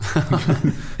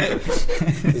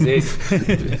 Precis.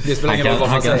 Det spelar ingen roll vad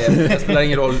man säger. Det spelar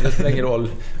ingen roll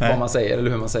vad man säger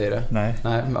eller hur man säger det.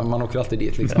 Nej, man åker alltid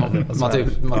dit liksom.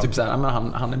 Man typ säger,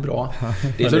 men han är bra.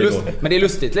 Det är så men det är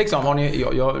lustigt liksom.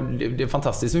 Det är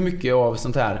fantastiskt hur mycket av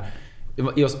sånt här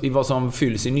i vad som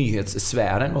fylls i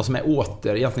nyhetssfären, vad som är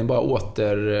egentligen bara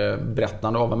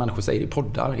återberättande av vad människor säger i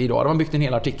poddar. Idag har man byggt en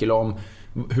hel artikel om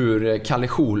hur Kalle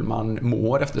Schulman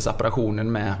mår efter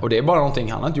separationen med, och det är bara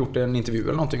någonting, han har inte gjort en intervju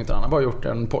eller någonting, utan han har bara gjort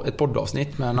ett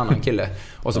poddavsnitt med en annan kille,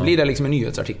 och så blir det liksom en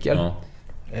nyhetsartikel.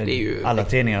 Det är ju alla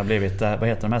tidningar har blivit, vad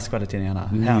heter de här skvallertidningarna?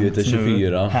 Nyheter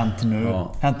 24. Hänt nu.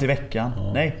 Hänt i veckan.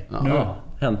 Nej, nu.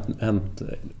 Hänt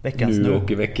veckans nu nu.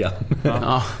 Och i veckan.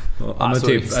 Men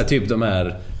typ de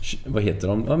här, vad heter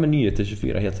de? Ja, men Nyheter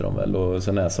 24 heter de väl, och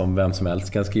sen är som vem som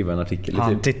helst kan skriva en artikel.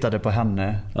 Han typ. tittade på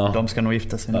henne. De ska nog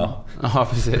gifta sig nu. Ja,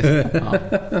 precis.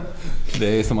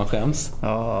 Det är som man skäms.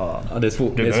 Ja, det är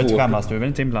svårt. Du behöver inte skämmas, du är väl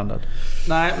inte inblandad?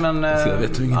 Nej, men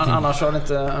annars har det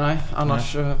inte.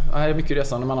 Annars är det mycket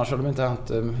resande, men annars har det inte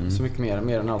hänt så mycket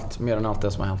mer än allt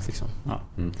det som har hänt liksom.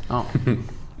 Ja.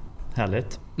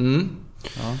 Härligt.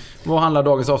 Vad handlar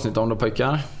dagens avsnitt om då,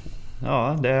 pojkar?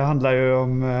 Ja, det handlar ju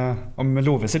om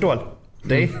Loves idol.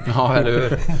 Dig. Ja, eller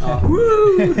hur? Ja.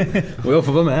 Och jag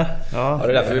får vara med. Ja, det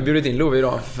är därför vi bjudit in Love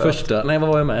idag. Vad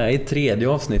var jag med i? 3:e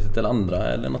avsnittet eller andra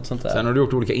eller något sånt där. Sen har du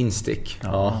gjort olika instick.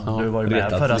 Du var ju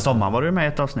med förra sommaren, var du med i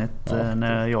ett avsnitt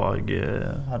när jag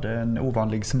hade en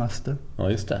ovanlig semester. Ja,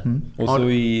 just det. Och så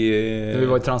vi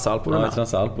var i Transalp och i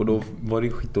Transalp, och då var det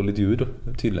skitdåligt ljud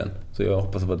tydligen. Så jag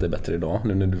hoppas på att det är bättre idag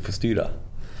nu när du får styra.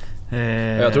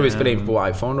 Jag tror vi spelade in på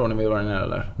iPhone då när vi var där,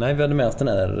 eller? Nej, vi hade med oss den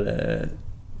här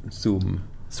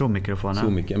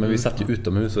Zoom-mikrofonen. Men vi satt ju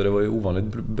utomhus och det var ju ovanligt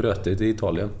brötigt i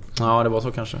Italien. Ja, det var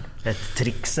så kanske. Ett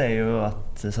trix är ju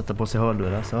att sätta på sig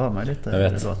hörlurar, så hör man lite.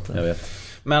 Jag vet.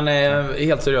 Men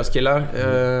helt seriöst killar,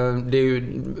 det är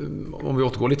ju, om vi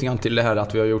återgår lite grann till det här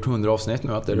att vi har gjort 100 avsnitt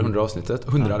nu, att det är det 100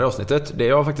 avsnittet. Det är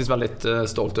jag faktiskt väldigt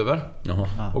stolt över.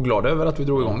 Och glad över att vi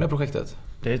drog igång det projektet.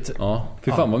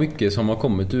 För fan vad mycket som har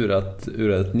kommit ur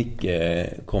att Nicke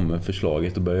kom med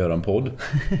förslaget och började göra en podd.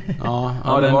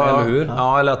 Eller hur?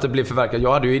 Ja, eller att det blev förverkligat.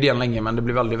 Jag hade ju idén länge, men det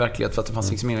blev aldrig verklighet för att det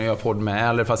fanns liksom inget att göra podd med,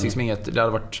 eller det fanns liksom inget, det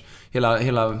hade varit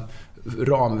hela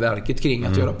ramverket kring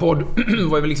att göra podd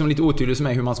var ju liksom lite otydligt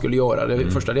med hur man skulle göra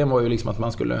det. Första delen var ju liksom att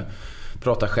man skulle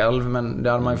prata själv, men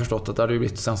där hade man ju förstått att det hade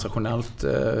blivit sensationellt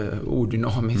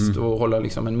odynamiskt och hålla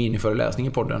liksom en miniföreläsning i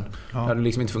podden. Det hade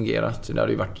liksom inte fungerat. Det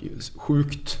hade ju varit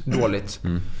sjukt dåligt.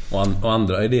 Och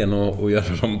andra idén att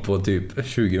göra dem på typ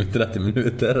 20-30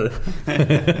 minuter.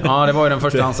 Ja, det var ju den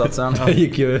första ansatsen.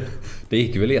 Det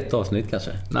gick väl i ett avsnitt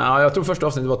kanske? Nej, jag tror första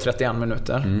avsnittet var 31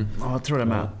 minuter. Ja, jag tror det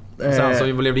med. Sen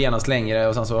så blev det genast längre,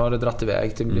 och sen så har det dratt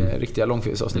iväg till riktiga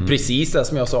långfilmsavsnitt. Precis det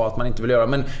som jag sa att man inte vill göra.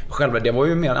 Men själva det var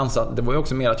ju mer ansatt. Det var ju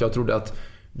också mer att jag trodde att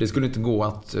det skulle inte gå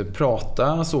att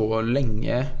prata så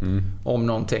länge om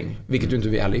någonting, vilket ju inte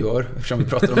vi heller gör, eftersom vi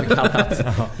pratar om mycket annat.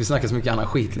 Vi snackar så mycket annan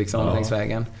skit liksom längs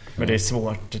vägen. Men det är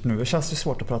svårt. Nu känns det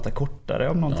svårt att prata kortare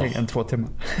om någonting än 2 timmar.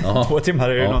 2 timmar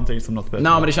är ju någonting som något bättre.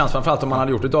 Nej, men det känns framförallt om man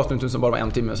hade gjort ett avsnitt som bara var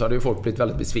 1 timme, så hade ju folk blivit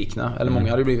väldigt besvikna. Eller många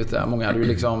hade ju blivit det. Många hade ju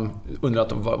liksom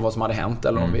undrat vad som hade hänt,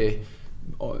 eller om vi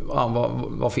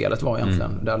vad felet var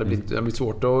egentligen. Det hade blivit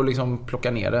svårt att liksom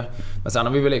plocka ner det. Men sen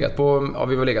har vi väl legat på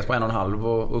 1,5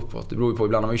 och uppåt. Det beror ju på,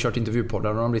 ibland har vi kört intervjupoddar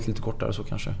och de har blivit lite kortare så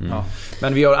kanske.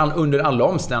 Men vi har under alla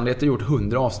omständigheter gjort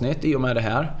 100 avsnitt i och med det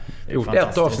här. Gjort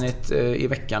ett avsnitt i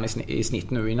veckan i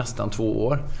snitt nu i nästan 2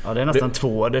 år. Ja, det är nästan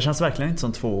 2 år. Det känns verkligen inte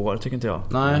som 2 år, tycker inte jag.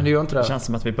 Nej, det gör inte det. Det känns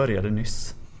som att vi började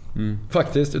nyss.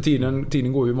 Faktiskt,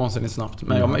 tiden går ju vansinnigt snabbt.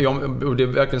 Men det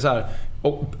är verkligen så här.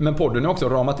 Men podden är också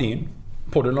ramat in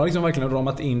podden har liksom verkligen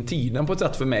ramat in tiden på ett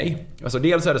sätt för mig. Alltså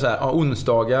dels är det så här,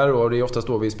 onsdagar och det är oftast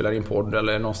då vi spelar in podd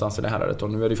eller någonstans i det här. Och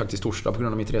nu är det faktiskt torsdag på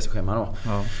grund av mitt reseschema då.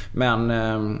 Ja. Men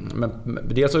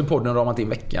dels har ju podden ramat in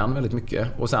veckan väldigt mycket.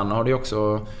 Och sen har det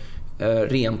också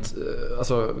rent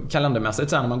alltså kalendermässigt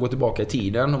sen när man går tillbaka i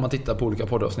tiden och man tittar på olika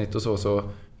poddavsnitt och så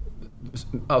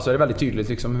alltså är det väldigt tydligt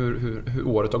liksom hur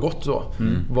året har gått så.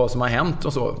 Vad som har hänt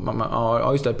och så.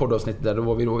 Ja just det, poddavsnitt där då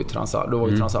var vi i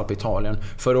Transalp i Italien.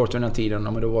 Förra året vid den tiden,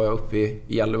 men då var jag uppe i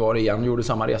Gällivare igen och gjorde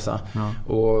samma resa.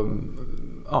 Och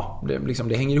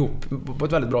det hänger ihop på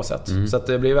ett väldigt bra sätt. Så att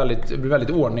det blir väldigt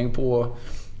ordning på.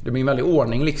 Det blir en väldig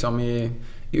ordning liksom i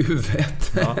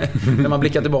huvudet. När man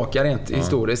blickar tillbaka rent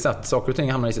historiskt sett. Saker och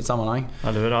ting hamnar i sitt sammanhang.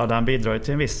 Ja, den bidrar ju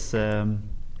till en viss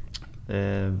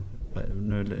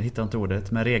nu hittar jag inte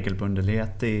ordet, men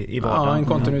regelbundenhet i vardagen. Ja, en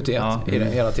kontinuitet i det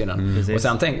hela tiden.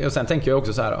 Och sen tänker jag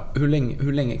också så här,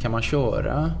 hur länge kan man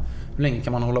köra? Hur länge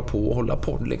kan man hålla på och hålla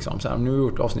podd liksom? Så här, nu har vi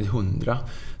gjort avsnitt 100.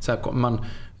 Så här, man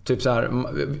typ så här,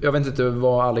 jag vet inte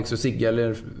vad Alex och Sigge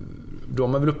eller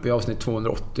de är väl uppe i avsnitt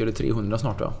 280 eller 300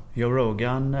 snart då. Joe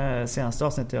Rogan, senaste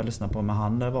avsnittet jag lyssnade på med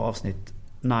han var avsnitt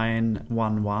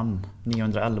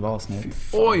 911 avsnitt.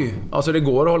 Oj, alltså det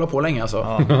går att hålla på länge alltså.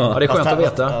 Ja, det är skönt att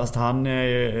veta. Han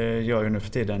gör ju nu för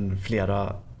tiden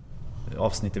flera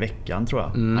avsnitt i veckan tror jag.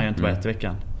 Han gör inte bara ett i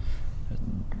veckan.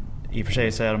 I och för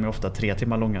sig så är de ju ofta 3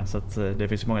 timmar långa, så att det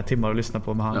finns ju många timmar att lyssna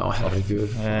på med han. Ja, herregud.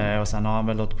 Och sen har han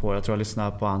väl låtit på, jag tror jag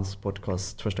lyssnade på hans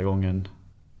podcast första gången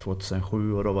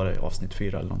 2007 och då var det avsnitt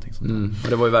 4 eller någonting sånt. Och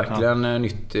det var ju verkligen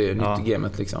nytt i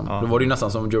gamet liksom. Då var det ju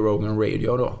nästan som Joe Rogan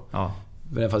Radio då. Ja.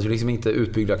 Men det fanns ju liksom inte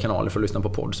utbyggda kanaler för att lyssna på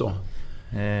podd så.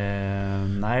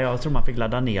 Nej, jag tror man fick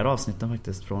ladda ner avsnitten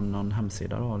faktiskt från någon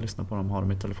hemsida och lyssna på dem, har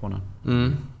dem i telefonen.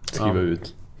 Skriva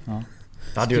ut. Ja.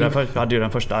 Jag hade ju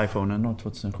den första iPhonen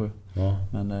 2007. Ja.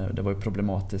 Men det var ju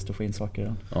problematiskt att få in saker i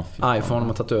den. iPhone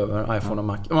har tagit över, iPhone och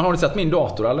Mac. Men har ni sett min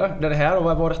dator eller? Det här och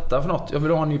vad var detta för något? Jag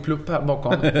vill ha en ny plupp här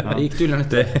bakom. Det gick tydligen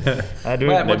inte.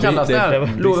 Vad kallas det här?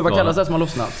 Lover, vad kallas det som har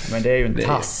lossnat? Men det är ju en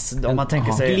tass. Om man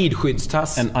tänker sig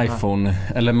glidskyddstass. En iPhone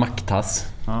eller Mac-tass.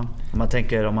 Ja. Om man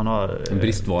tänker om man har en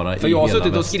bristvara. För jag har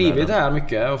suttit och skrivit här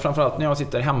mycket. Och framförallt när jag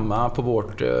sitter hemma på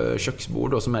vårt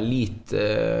köksbord då, som är lite,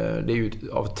 det är ju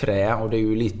av trä och det är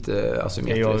ju lite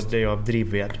asymmetriskt. Det är ju av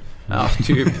drivved. Ja,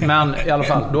 typ. Men i alla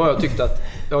fall, då har jag tyckt att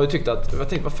jag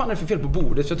tänkte, vad fan är det för fel på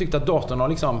bordet? Så jag tyckte att datorn har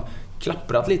liksom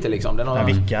klapprat lite liksom. Den har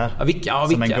vickar.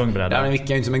 Som en gungbräda. Den vickar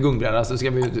ju inte som en gungbräda, så ska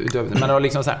vi men det har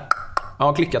liksom så här. Jag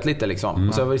har klickat lite liksom.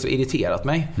 Och så har det så irriterat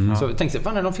mig. Så jag tänkte,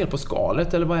 fan är det fel på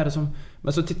skalet eller vad är det som...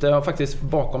 Men så tittade jag faktiskt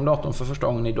bakom datorn för första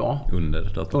gången idag.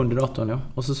 Under datorn, ja.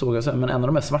 Och så såg jag så här, men en av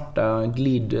de här svarta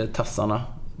glidtassarna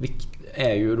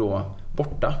är ju då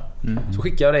borta. Så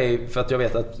skickar jag dig, för att jag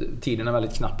vet att tiden är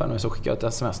väldigt knapp här nu, så skickar jag ett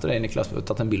sms till dig, Niklas, för att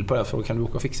ta en bild på det, för då kan du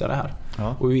åka och fixa det här.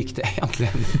 Ja. Och hur gick det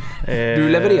egentligen? Du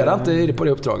levererar inte på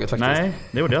det uppdraget faktiskt. Nej,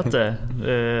 det gjorde jag inte.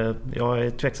 Jag är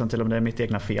tveksam till om det är mitt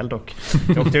egna fel dock.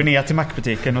 Jag åkte ju ner till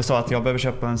Mac-butiken och sa att jag behöver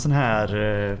köpa en sån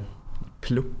här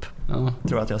plupp, tror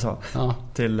jag att jag sa,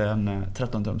 till en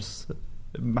 13-tums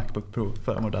MacBook Pro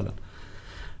förra modellen.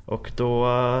 Och då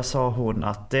sa hon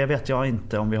att det vet jag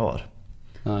inte om vi har.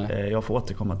 Nej. Jag får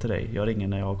återkomma till dig. Jag ringer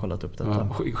när jag har kollat upp detta.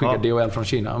 Skickar DHL från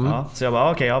Kina. Ja, så jag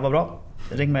bara, okej, vad bra.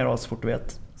 Ring mig då så fort du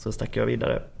vet. Så stack jag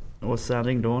vidare. Och sen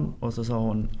ringde hon och så sa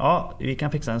hon, vi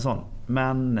kan fixa en sån,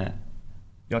 men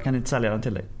jag kan inte sälja den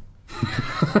till dig.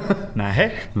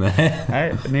 Nej,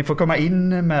 ni får komma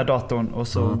in med datorn och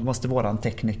så måste våran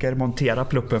tekniker montera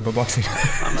pluppen på baksidan.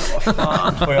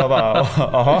 Och jag bara,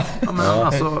 jaha.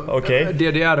 Okej.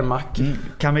 DDR-Mac.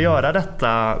 Kan vi göra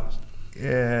detta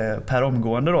per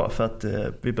omgående då, för att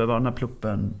vi behöver ha den här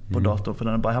pluppen på datorn, för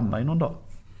den är bara hemma i någon dag.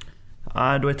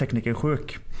 Nej, då är tekniken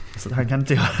sjuk. Så han kan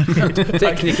inte göra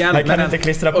det. Han kan inte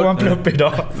klistra på en plupp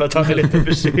idag för att han är lite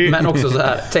förkyld. Men också så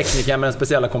här, tekniken med den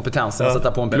speciella kompetensen att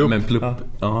sätta på en plupp. Men plupp.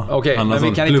 Ja. Okej, men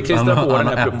vi kan inte klistra på den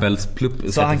här Apples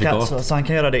plupp-certifikat. Så han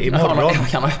kan göra det imorgon.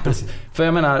 För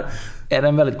jag menar, är det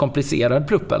en väldigt komplicerad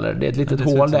plupp eller? Det är ett litet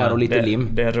hål där och lite lim.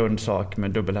 Det är en rund sak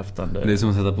med dubbelhäftande. Det är som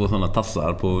att sätta på sådana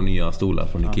tassar på nya stolar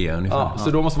från Ikea ungefär. Ja, så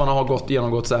då måste man ha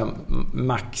genomgått så här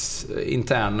Max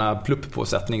interna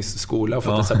plupppåsättningsskola och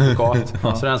fått ett certifikat.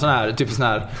 Så det är en sån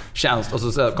här tjänst, och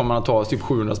så kommer man att ta typ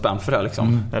 700 spänn för det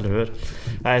liksom. Eller hur?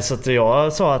 Nej, så att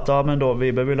jag sa att men då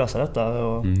vi behöver lösa detta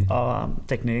och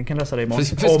tekniken kan lösa det imorgon.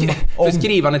 För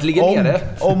skrivandet ligger nere.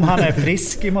 Om han är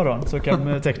frisk imorgon så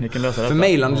kan tekniken lösa detta. För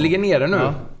mejlandet ligger nere nu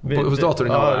hos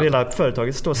datorn. Hela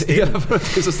företaget står still.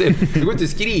 Det går inte att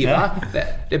skriva.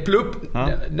 Det är plupp.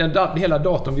 Hela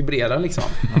datorn vibrerar liksom.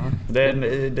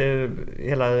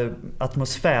 Hela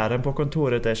atmosfären på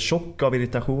kontoret är tjock av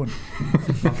irritation.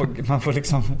 Man får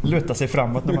liksom luta sig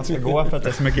framåt när man ska gå för att det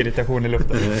är så mycket irritation i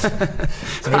luften.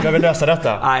 Så vi behöver lösa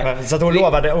detta. Så att hon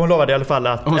lovade i alla fall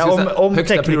att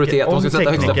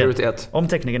om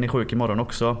tekniken är sjuk imorgon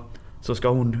också, så ska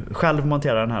hon själv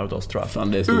montera den här åt oss, tror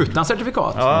jag. Utan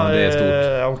certifikat? Ja, det är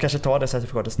stort. Hon kanske tar det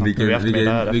certifikatet snabbt nu i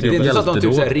eftermiddag. Det är inte så att de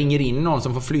typ så här ringer in någon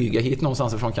som får flyga hit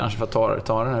någonstans ifrån kanske för att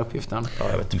ta den här uppgiften. Ja,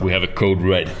 jag vet. We have a code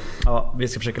red. Ja, vi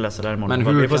ska försöka läsa det här imorgon.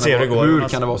 Men hur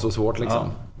kan det vara så svårt liksom? Ja.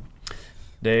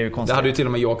 Det är ju konstigt. Det hade ju till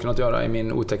och med jag kunnat göra i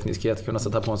min otekniskhet, kunna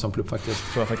sätta på en sån plupp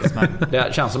faktiskt. Tror jag faktiskt med.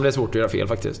 Det känns som det är svårt att göra fel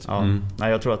faktiskt. Ja.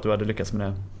 Nej, jag tror att du hade lyckats med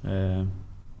det.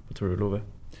 Vad tror du, Love?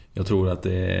 Jag tror att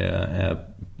det är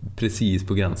precis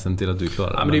på gränsen till att du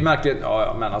klarar det. Ja, men det är märkligt.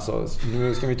 Ja, men alltså,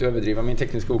 nu ska vi inte överdriva min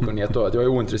tekniska okunnighet då. Att jag är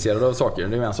ointresserad av saker,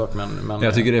 det är en sak, men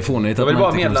jag tycker det är fånigt att man inte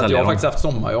kan sälja. Jag vill bara meddela att jag har dem. faktiskt haft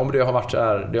sommarjobb. Det har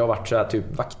varit så här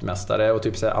typ vaktmästare och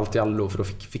typ så här allt i allo för att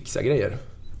fixa grejer.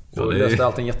 Ja, och löste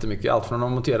allting jättemycket. Allt från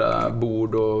att montera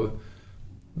bord och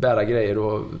bära grejer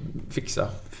och fixa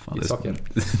saker.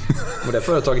 Och det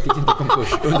företaget gick inte i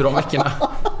konkurs under de veckorna.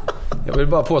 Jag vill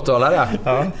bara påtala det.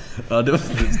 Ja, det var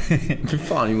för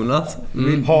fan, Jonas.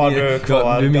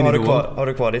 Har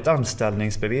du kvar ditt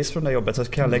anställningsbevis från det jobbet, så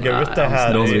kan jag lägga ut det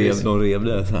här. De rev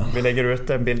det. Så. Vi lägger ut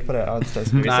en bild på det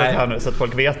anställningsbeviset här nu så att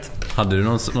folk vet. Hade du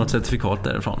något certifikat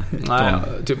därifrån? Nej,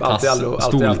 typ allt i allo.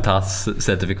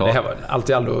 Stoltass-certifikat. Allt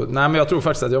i allo. Nej, men jag tror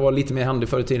faktiskt att jag var lite mer handig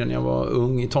förr i tiden när jag var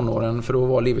ung i tonåren, för då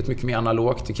var livet mycket mer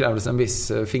analogt. Det krävdes en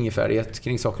viss fingerfärdighet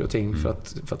kring saker och ting för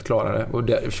att klara det. Och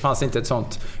det fanns inte ett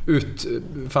sånt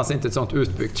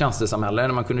utbyggt tjänstesamhälle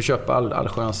när man kunde köpa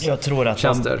allsköns Jag tror att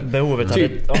tjänster.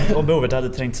 Om behovet hade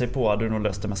trängt sig på, hade du nog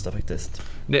löst det mesta faktiskt.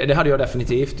 Det hade jag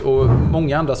definitivt. Och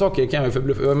många andra saker kan jag ju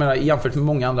förbluffa. Jag menar, jämfört med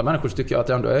många andra människor så tycker jag att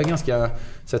det ändå är ganska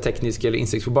så här, teknisk eller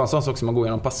insiktsfull. Sån sak som man går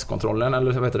igenom passkontrollen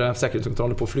eller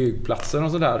säkerhetskontroller på flygplatser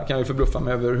och sådär, kan jag ju förbluffa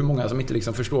mig över hur många som inte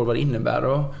liksom förstår vad det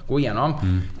innebär att gå igenom.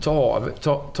 Ta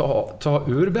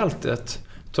ur bältet,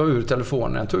 ta ur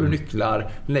telefonen, ta ur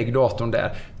nycklar, lägg datorn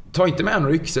där. Ta inte med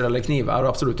några yxor eller knivar och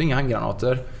absolut inga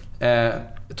handgranater.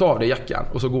 Ta av dig jackan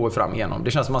och så går vi fram igenom.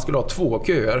 Det känns som man skulle ha 2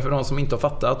 köer för de som inte har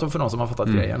fattat och för de som har fattat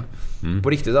grejen. På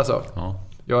riktigt alltså. Ja.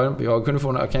 Jag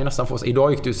kan ju nästan få.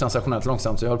 Idag gick det ju sensationellt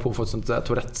långsamt, så jag höll på att få ett sånt där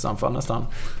Tourette's-anfall nästan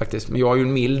faktiskt. Men jag är ju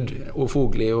en mild och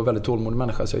foglig och väldigt tålmodig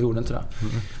människa, så jag gjorde inte det.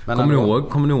 Men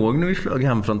kommer ni ihåg när vi flög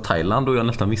hem från Thailand och jag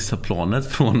nästan missade planet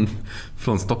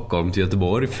från Stockholm till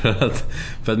Göteborg för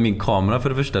att min kamera för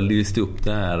det första lyste upp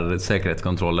den här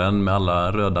säkerhetskontrollen med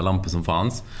alla röda lampor som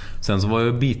fanns. Sen så var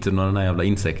jag biten av den här jävla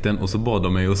insekten och så bad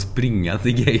de mig att springa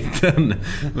till gaten.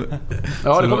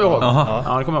 Ja, det kommer jag ihåg.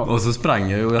 Ja, det kommer jag ihåg. Och så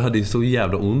sprang jag och jag hade så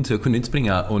jävla ont så jag kunde inte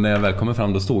springa. Och när jag väl kommer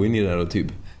fram, då står ju ni där och typ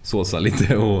såsar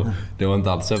lite och det var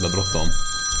inte alls så jävla bråttom.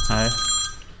 Nej.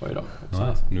 Oj då.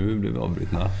 Ja, nu blev vi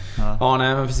avbrytna. Ja,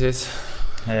 nej men precis.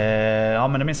 Ja,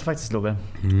 men det minns jag faktiskt, Love.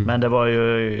 Men det var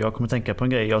ju, jag kommer tänka på en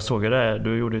grej. Jag såg ju det,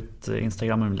 du gjorde ett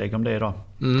Instagram-inlägg om det idag.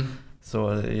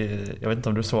 Så jag vet inte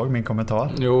om du såg min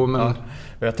kommentar. Jo, men ja.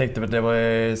 Jag tänkte att det var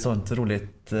ett sånt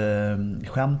roligt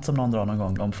skämt som någon drar någon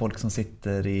gång om folk som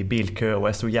sitter i bilkö och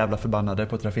är så jävla förbannade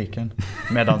på trafiken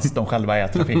medan de själva är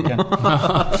trafiken.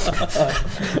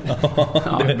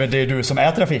 Men det är du som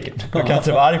är trafiken. Du kan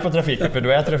inte vara arg på trafiken för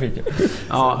du är trafiken.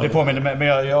 Ja. Det påminner mig,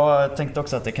 men jag tänkte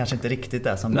också att det kanske inte riktigt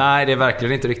är som det. Nej, det är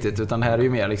verkligen inte riktigt, utan här är ju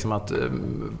mer liksom att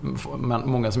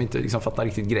många som inte liksom fattar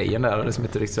riktigt grejen där, eller som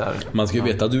inte riktigt så här. Man ska ju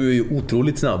veta att du är ju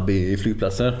otroligt snabb i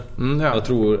flygplatser. Ja.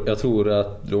 Jag tror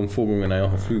att de få gångerna jag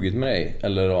har flugit med dig,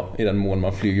 eller ja, i den mån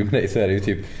man flyger med dig, så är det ju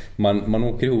typ man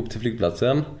åker ihop till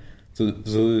flygplatsen, så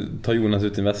tar Jonas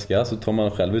ut sin väska, så tar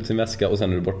man själv ut sin väska och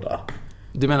sen är du borta.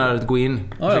 Du menar att gå in?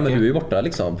 Ja, men du är borta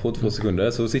liksom på 2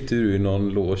 sekunder, så sitter du i någon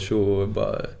loge och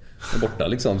bara är borta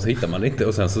liksom, så hittar man det inte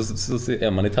och sen så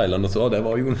är man i Thailand och så det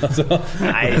var Jonas.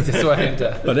 Nej, så är det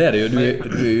inte. Ja, det är det ju. Du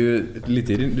är ju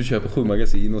lite, du köper 7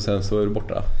 magasin och sen så är du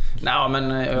borta. Nej,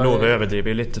 men Love överdriver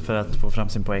ju lite för att få fram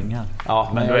sin poäng här.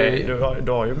 Ja, men du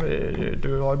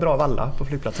har ju bra valla på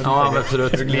flygplatsen. Ja,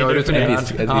 absolut. Ett visst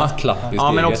klapp i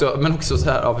steget. Men också så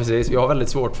här, ja precis. Jag har väldigt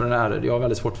svårt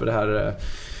för det här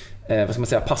vad ska man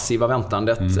säga, passiva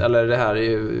väntandet eller det här,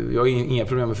 jag har inga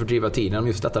problem med att fördriva tiden,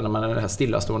 just detta när man är det här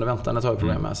stillastående väntandet har jag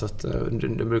problem med, så att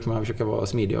det brukar man försöka vara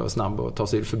smidig och snabb och ta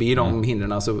sig förbi de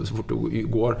hindren så fort det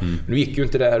går. Nu gick ju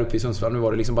inte det här uppe i Sundsvall, nu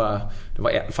var det liksom bara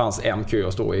fanns en kö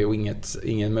att stå i och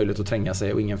ingen möjlighet att tränga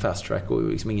sig och ingen fast track och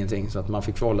liksom ingenting, så att man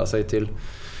fick förhålla sig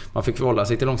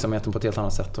till långsamheten på ett helt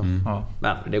annat sätt.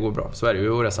 Men det går bra, så är det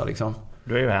ju att resa liksom.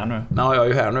 Du är ju här nu. Ja, jag är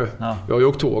ju här nu. Ja. Jag har ju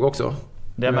åkt tåg också.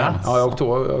 Det är med. Ja, jag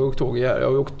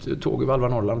har åkt tåg i Valva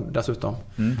Norrland dessutom.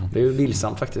 Det är ju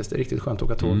vilsamt faktiskt. Det är riktigt skönt att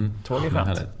åka tåg. Tåg är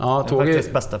skönt. Ja, tåg är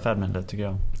faktiskt bästa färdmedlet tycker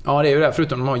jag. Ja, det är ju det.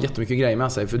 Förutom att de har jättemycket grejer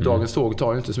med sig. För dagens tåg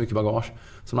tar ju inte så mycket bagage.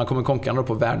 Så man kommer konkande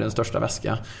på världens största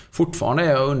väska. Fortfarande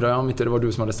jag undrar om inte det var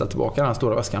du som hade ställt tillbaka den här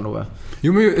stora väskan då.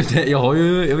 Jo, men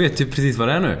jag vet ju precis vad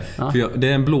det är nu. Ja. För det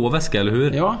är en blå väska, eller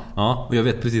hur? Ja. Ja, och jag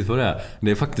vet precis vad det är.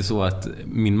 Det är faktiskt så att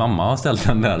min mamma har ställt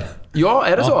den där. Ja,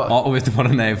 är det så? Ja, och vet du var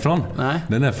den är ifrån? Nej.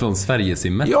 Den är från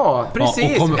Sverigesimmet. Ja,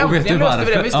 precis. Ja, och vet du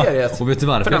varför? Det mysteriet. Och vet du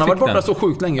varför? För den har varit borta så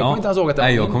sjukt länge. Jag kommer inte ens ihåg att den.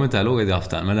 Nej, jag kommer inte ihåg att jag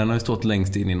haft den. Men den har ju stått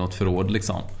längst in i något förråd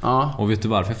liksom. Ja. Och vet du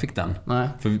varför jag fick den? Nej.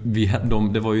 För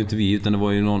det var ju inte vi, utan det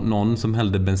var ju någon som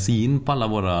hällde bensin på alla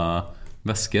våra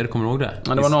väskor, kommer du ihåg det?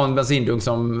 Ja, det var någon bensindunk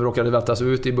som råkade vältas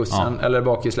ut i bussen eller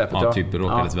bak i släpet. Ja, typ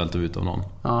råkades välta ut av någon.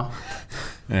 Ja.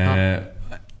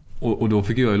 Och då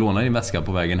fick jag ju låna din väska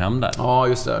på vägen hem där. Ja,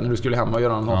 just det. När du skulle hem och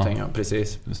göra någonting. Ja.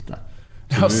 Precis. Just det.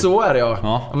 Ja, så är det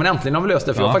ja. Men äntligen har vi löst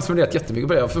det. För jag har faktiskt funderat jättemycket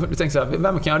på det. Jag tänkte så här,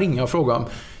 vem kan jag ringa och fråga om?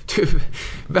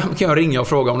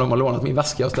 Om de har lånat min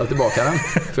väska och ställt tillbaka den?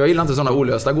 För jag gillar inte sådana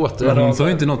olösta gåtor. Hon sa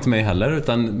ju inte något till mig heller,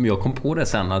 utan jag kom på det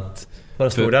sen att...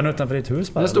 Stod den utanför ditt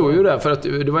hus? Den stod ju där, för att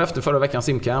det var efter förra veckans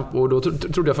simcamp. Och då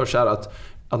trodde jag först så här att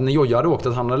när Jojja hade åkt,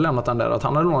 att han hade lämnat den där, att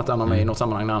han hade lånat den av mig i något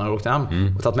sammanhang när han hade åkt hem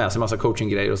och tagit med sig en massa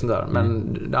coachinggrejer och sånt där.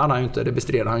 Men det hade han ju inte, det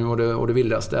bestred han ju och det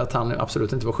vildaste, att han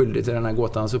absolut inte var skyldig till den här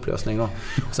gåtans upplösning då.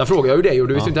 Sen frågade jag ju det, och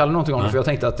du visste inte heller någonting om det, för jag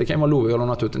tänkte att det kan ju vara Love jag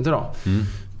lånat ut den till då.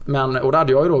 Men, och det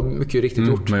hade jag ju då mycket riktigt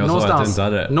gjort.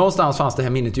 Någonstans fanns det här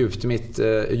minnet djupt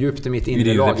i mitt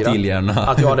inre lagrat,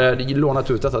 att jag hade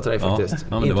lånat ut detta till dig faktiskt.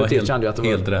 Intuitivt kände jag att det var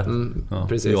helt rätt.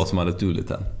 Precis. Jag som hade stulit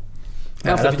den.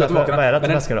 Vad är det för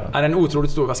väska då? Den är en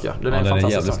otroligt stor väska. Den är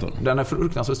fantastiskt stor. Den är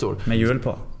fruktansvärt stor. Med hjul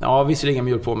på? Ja, visserligen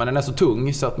med hjul på, men den är så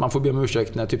tung så att man får be om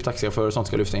ursäkt när typ taxichaufförer och sånt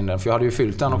ska lyfta in den. För jag hade ju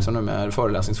fyllt den också nu med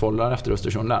föreläsningsfolder efter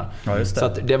Östersund där. Ja, just det. Så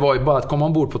att det var ju bara att komma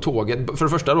ombord på tåget. För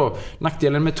det första då,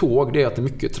 nackdelen med tåg, det är att det är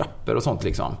mycket trappor och sånt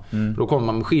liksom. Då kommer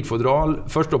man med skidfodral,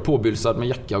 först då påbylsad med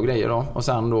jacka och grejer då, och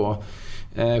sen då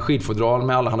skidfodral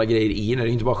med alla andra grejer i. Det är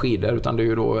inte bara skidor, utan det är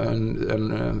ju då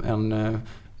en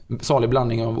salig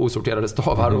blandning av osorterade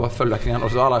stavar och följaktligen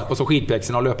och så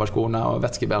skidpjäxorna och löparskorna och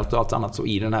vätskebält och allt annat så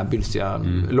i den här bylsiga,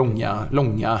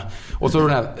 långa och så den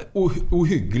här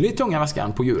ohyggligt tunga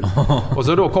väskan på hjul. Och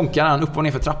så då konkar den upp och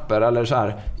ner för trappor eller så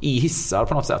här i hissar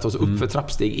på något sätt, och så upp för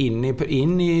trappsteg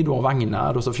in i då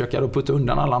vagnar, och så försöker jag då putta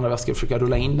undan alla andra väskor och försöka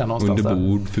rulla in den någonstans under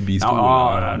bord förbi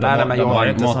skolan. Men jag har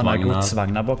inte sådana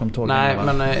godsvagnar bakom tågen. Nej,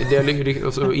 men det ligger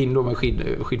och så in då med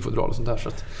skidfodral och sånt där, så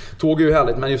att tåg är ju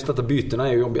härligt, men just detta bytena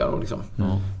är ju jobbiga då, liksom.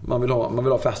 Man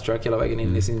vill ha fast track hela vägen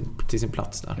in till sin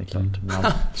plats där. Det är klart.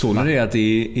 Så när det är att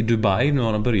i Dubai nu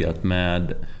har de börjat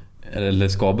med, eller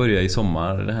ska börja i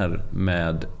sommar, det här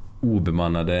med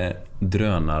obemannade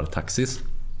drönartaxis.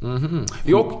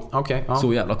 Jo, okej.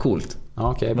 Så jävla coolt.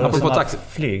 Okej. Men apropå taxi,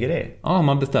 flyger det? Ja,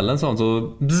 man beställer en sån,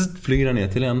 så flyger den ner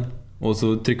till en, och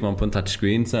så trycker man på en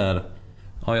touchscreen så här: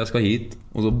 ja, jag ska hit,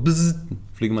 och så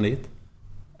flyger man dit.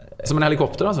 Som en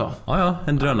helikopter alltså? Ja,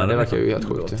 en drönare. Det verkar ju helt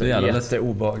sjukt. Det är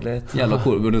jätteobehagligt. Jävla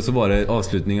cool. Och så var det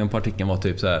avslutningen på artikeln var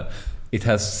typ så här: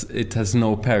 It has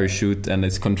no parachute and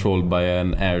it's controlled by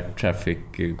an air traffic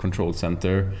control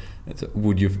center.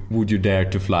 Would you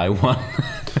dare to fly one?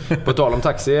 På tal om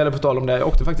taxi, eller på tal om det, jag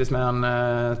åkte faktiskt med en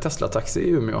Tesla-taxi i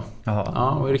Umeå.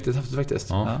 Ja, det var riktigt häftigt faktiskt.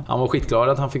 Ja. Han var skitglad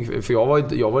att han fick, för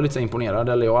jag var lite så imponerad,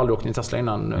 eller jag har aldrig åkt i en Tesla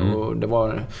innan, och det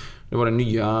var den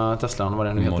nya Teslan, vad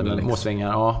den nu heter, måsvingar.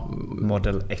 Ja.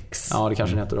 Model X. Ja, det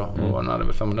kanske den heter då. Och den hade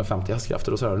väl 550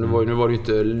 hästkrafter och sådär. Nu var det ju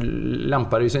inte,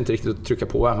 lämpade ju sig inte riktigt att trycka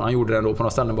på, men han gjorde den då på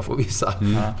några ställen bara för att visa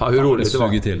hur roligt det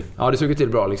var. Till. Ja, det suger till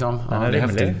bra liksom. Den är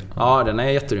häftig. Ja, den är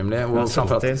jätterymlig. Och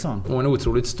framförallt och en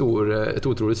ett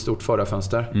otroligt stort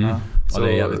förarfönster. Så, ja,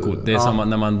 det är jävligt coolt. Det är samma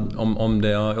när man, om det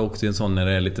är också en sån när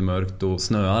det är lite mörkt och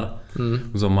snöar.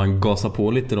 Och så om man gasar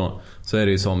på lite då, så är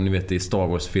det ju som ni vet i Star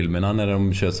Wars-filmerna när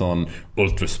de kör sån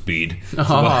ultra speed.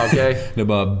 Det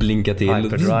bara blinkar till.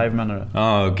 Hyperdrive menar du?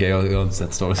 Ja, okej. Jag har inte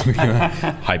sett Star Wars mycket.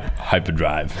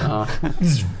 Hyperdrive. Ja,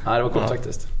 det var coolt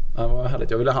faktiskt. Det var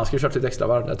härligt. Jag ville att han skulle kört lite extra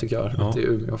varv där, tycker jag. Till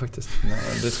Umeå faktiskt.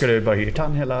 Du skulle ju bara hyrt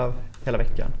han hela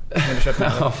veckan.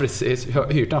 Ja, precis. Jag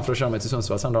har hyrt han för att köra mig till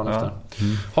Sundsvall sen dagen efter.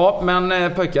 Ja,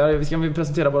 men pojkar, vi ska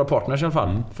presentera våra partners i alla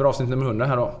fall. För avsnitt nummer 100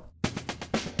 här då.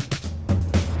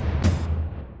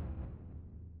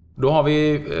 Då har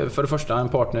vi för det första en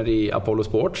partner i Apollo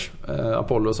Sports.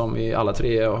 Apollo som vi alla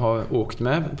tre har åkt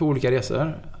med på olika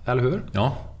resor, eller hur?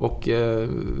 Ja. Och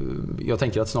jag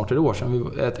tänker att snart är det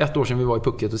ett år sedan vi var i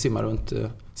Phuket och simmade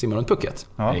runt Phuket.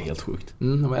 Ja. Det är helt sjukt.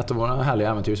 Det var ett av våra härliga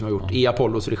äventyr som vi har gjort i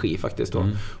Apollos regi faktiskt då.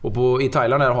 Och i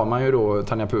Thailand där har man ju då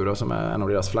Thanyapura som är en av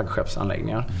deras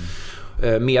flaggskeppsanläggningar.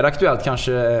 Mer aktuellt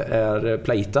kanske är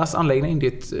Playitas anläggning.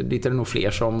 Dit är det nog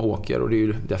fler som åker och det är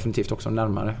ju definitivt också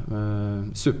närmare.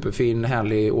 Superfin,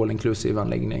 härlig all-inclusive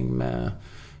anläggning med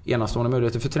enastående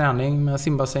möjligheter för träning med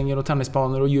simbassänger och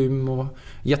tennisbanor och gym och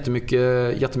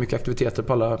jättemycket aktiviteter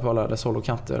på alla dess håll och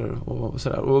kanter och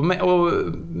sådär. Och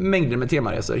mängder med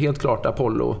temaresor. Helt klart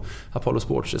Apollo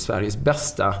Sports är Sveriges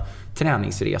bästa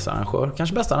träningsresearrangör.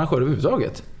 Kanske bästa arrangör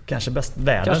överhuvudtaget. Kanske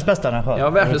världens bästa arrangör. Ja,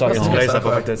 världens bästa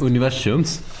arrangör.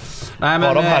 Universums. Nej, men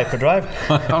har de Hyperdrive?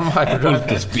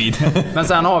 Hyperdrive. Men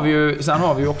sen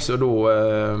har vi ju också då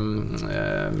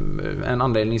en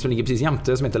anläggning som ligger precis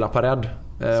jämte som heter La Parade.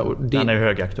 Den är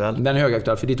högaktuell. Den är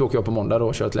högaktuell för dit åker jag på måndag då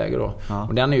och kör ett läger då. Ja.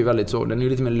 Och den är ju väldigt så, den är ju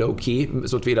lite mer low key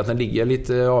så att att den ligger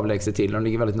lite avlägset till och den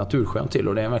ligger väldigt naturskönt till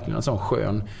och det är verkligen en sån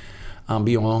skön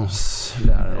ambiance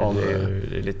där.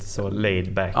 Det är lite så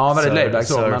laid back. Ja, väldigt laid back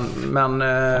så, men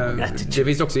det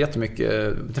finns också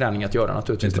jättemycket träning att göra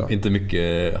naturligtvis. Inte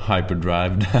mycket hyperdrive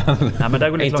där. Nej, men där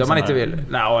går inte om man inte vill.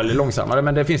 Nej, eller långsammare,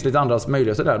 men det finns lite andra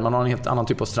möjligheter där. Man har en helt annan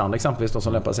typ av strand exempelvis då,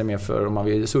 som lämpar sig mer för om man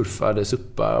vill surfa eller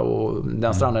suppa och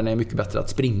den stranden är mycket bättre att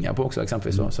springa på också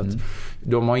exempelvis så att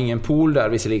de har ingen pool där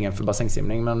visserligen för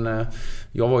bassängsimning, men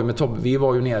jag var ju med Tobbe, vi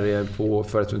var ju nere på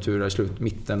Fuerteventura i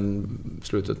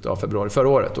slutet av februari förra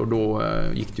året och då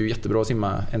gick det ju jättebra att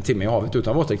simma en timme i havet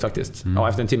utan våtdräkt faktiskt. Ja,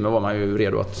 efter en timme var man ju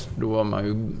redo att då var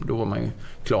man ju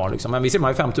klar liksom. Men vi simmar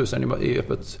ju 5000 i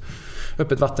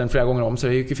öppet vatten flera gånger om så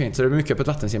det gick ju fint. Så det är mycket öppet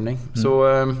vattensimning. Så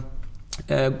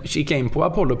kika in på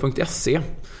apollo.se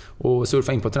och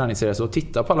surfa in på träningsresor och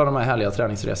titta på alla de här härliga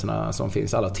träningsresorna som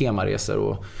finns, alla temaresor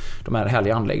och de här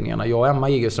härliga anläggningarna. Jag och Emma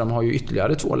Gigerström har ju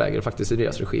ytterligare 2 läger faktiskt i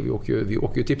deras regi. Vi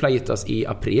åker ju till Playitas i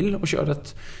april och kör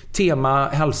ett tema,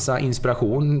 hälsa,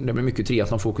 inspiration. Det blir mycket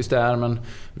triathlonfokus där, men det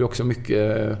blir också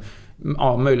mycket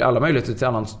alla möjligheter till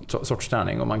annan sorts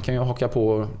träning och man kan ju haka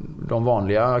på de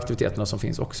vanliga aktiviteterna som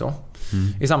finns också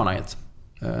i sammanhanget.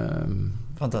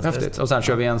 Fantastiskt. Häftigt. Och sen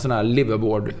kör vi en sån här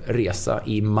liveaboard-resa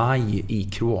i maj i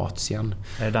Kroatien.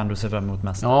 Är det den du ser fram emot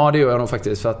mest? Ja, det gör jag nog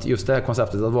faktiskt. För att just det här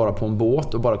konceptet att vara på en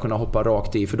båt och bara kunna hoppa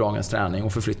rakt i för dagens träning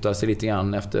och förflytta sig lite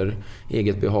grann efter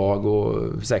eget behag och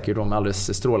säkert om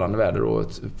alldeles strålande väder och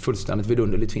ett fullständigt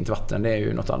vidunderligt fint vatten. Det är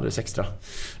ju något alldeles extra.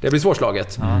 Det blir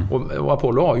svårslaget. Och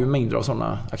Apollo har ju mängder av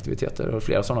sådana aktiviteter och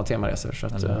flera sådana temaresor. Så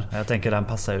att, jag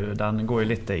tänker den går ju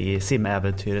lite i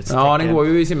simäventyrets tecken. Ja, den går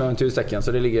ju i simäventyrets tecken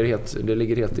så det ligger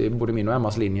helt i både min och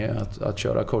Emmas linje att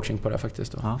köra coaching på det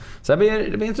faktiskt. Då. Ja. Så det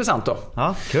blir intressant då.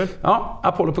 Ja, kul. Ja,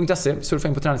 apollo.se, surfa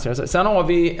in på träningsresor. Sen har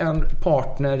vi en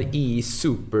partner i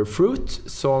Superfruit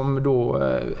som då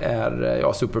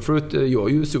är, Superfruit gör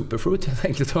ju Superfruit helt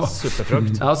enkelt. Då.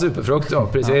 Superfrukt. Ja, Superfrukt, ja,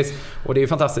 precis. Och det är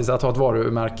fantastiskt att ha ett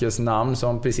varumärkesnamn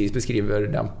som precis beskriver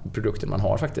den produkten man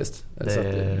har faktiskt. Så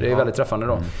det är väldigt träffande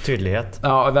då. Tydlighet.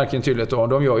 Ja, verkligen tydligt då.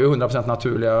 De gör ju 100%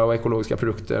 naturliga och ekologiska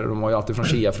produkter. De har ju alltid från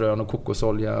chiafrön och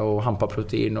kokosolja och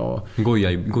hampaprotein och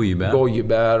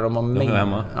gojibär.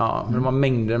 De har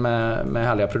mängder med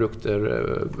härliga produkter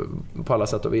på alla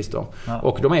sätt och vis då. Ja.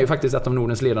 Och de är ju faktiskt ett av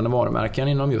Nordens ledande varumärken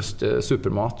inom just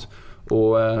supermat.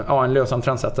 Och en lönsam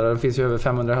trendsättare. Det finns ju över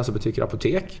 500 hälsobutiker,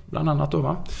 apotek bland annat då,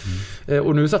 va?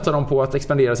 Och nu satsar de på att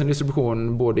expandera sin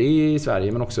distribution både i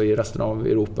Sverige men också i resten av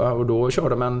Europa och då kör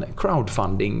de en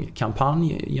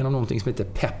crowdfunding-kampanj genom någonting som heter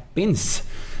Peppins.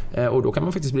 Och då kan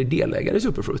man faktiskt bli delägare i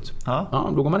Superfruit. Ja,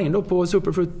 då går man in då på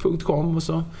superfruit.com och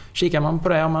så kikar man på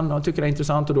det om man tycker det är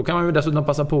intressant. Och då kan man ju dessutom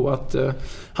passa på att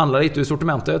handla lite ur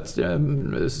sortimentet.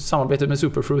 Samarbetet med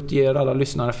Superfruit ger alla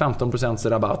lyssnare 15%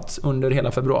 rabatt under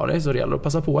hela februari. Så det gäller att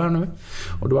passa på här nu.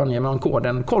 Och då anger man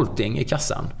koden KOLTING i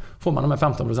kassan. Får man de här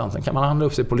 15% kan man handla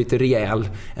upp sig på lite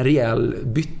rejäl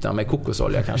bytta med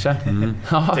kokosolja kanske.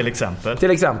 Ja,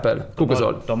 till exempel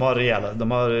kokosolja. De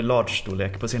har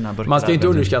large-storlek på sina burkar. Man ska inte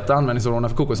underskatta användningsområdena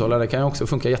för kokosolja. Det kan ju också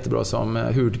funka jättebra som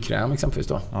hudkräm exempelvis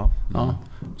då. Ja.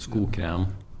 Skokräm.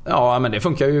 Ja, men det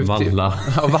funkar ju.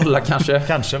 Valla kanske.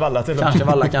 Kanske valla till och med. Kanske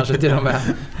valla kanske till och med.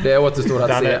 Det återstår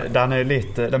att se.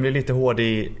 Den blir lite hård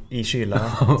i kyla.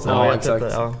 Ja, exakt.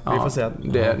 Vi får se.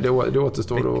 Det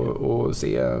återstår att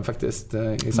se faktiskt i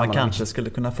sammanhang. Man kanske skulle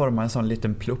kunna forma en sån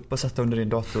liten plupp och sätta under din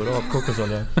dator av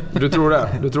kokosolja. Du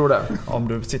tror det? Om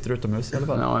du sitter utomhus i alla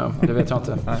fall. Ja, det vet jag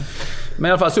inte. Men i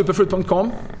alla fall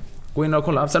superfruit.com. Gå in och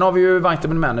kolla. Sen har vi ju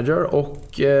Vitamin Manager och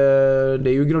det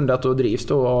är ju grundat och drivs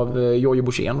då av Jojje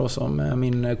Borssén då, som är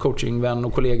min coachingvän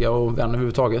och kollega och vän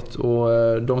överhuvudtaget. Och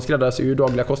de skräddarsar ju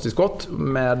dagliga kosttillskott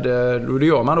och det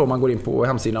gör man då om man går in på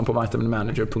hemsidan på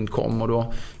vitaminmanager.com och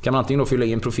då kan man antingen då fylla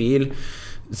i en profil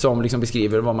som liksom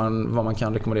beskriver vad man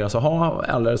kan rekommenderas att ha,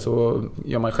 eller så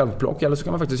gör man självplock, eller så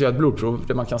kan man faktiskt göra ett blodprov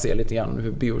där man kan se lite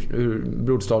grann hur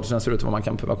blodstatusen ser ut och vad man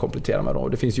kan behöva komplettera med då.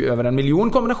 Det finns ju över 1 miljon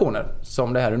kombinationer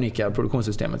som det här unika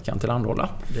produktionssystemet kan tillhandahålla.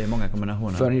 Det är många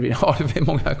kombinationer. Ja, det är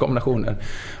många kombinationer.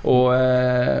 Och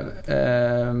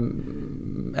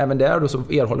även där då så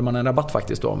erhåller man en rabatt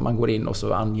faktiskt då. Man går in och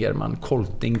så anger man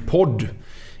Colting-podd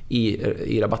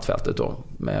i rabattfältet då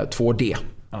med 2D.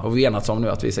 Ja. Och vi enats om nu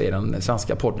att vi säger den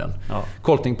svenska podden. Ja.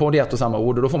 Colting-podd är ett och samma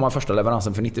ord, och då får man första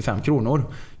leveransen för 95 kronor.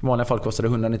 I vanliga fall kostar det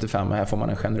 195, och här får man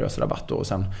en generös rabatt då. Och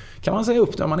sen kan man säga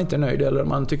upp det om man inte är nöjd eller om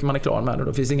man tycker man är klar med det.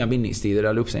 Då finns inga bindningstider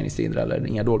eller uppsägningstider eller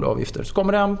inga dåliga avgifter. Så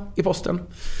kommer det i posten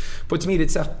på ett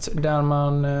smidigt sätt där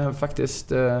man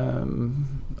faktiskt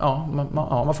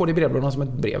man får det i brevlådan som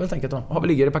ett brev helt enkelt. Vi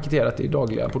ligger det paketerat i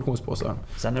dagliga portionspåsar.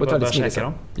 Sen är det bara att käka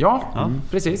dem. Ja,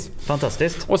 precis.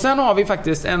 Fantastiskt. Och sen har vi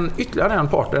faktiskt ytterligare en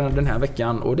partner den här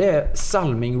veckan, och det är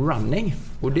Salming Running.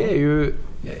 Och det är ju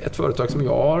ett företag som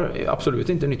jag har, absolut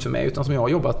inte nytt för mig, utan som jag har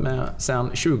jobbat med sedan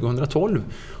 2012.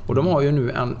 Och de har ju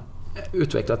nu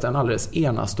utvecklat en alldeles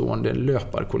enastående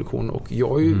löparkollektion, och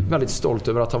jag är ju väldigt stolt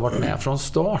över att ha varit med från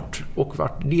start och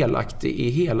varit delaktig i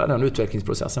hela den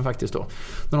utvecklingsprocessen faktiskt då.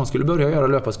 När de skulle börja göra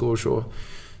löparskor så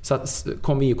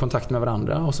kom vi i kontakt med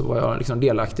varandra, och så var jag liksom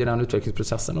delaktig i den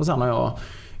utvecklingsprocessen, och sen har jag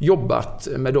jobbat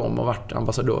med dem och varit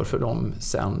ambassadör för dem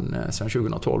sedan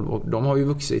 2012, och de har ju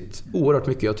vuxit oerhört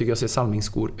mycket. Jag tycker jag ser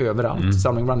Salming-skor överallt.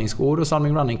 Salming Running-skor och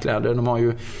Salming Running-kläder. De har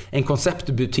ju en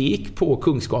konceptbutik på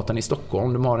Kungsgatan i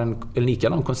Stockholm. De har en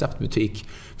likadan konceptbutik,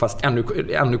 fast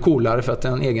ännu coolare, för att det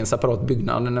är en egen separat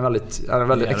byggnad. Den är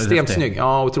väldigt extremt snygg.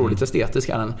 Ja, otroligt estetisk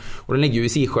är den. Och den ligger ju i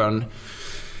Sisjön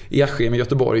i Askim i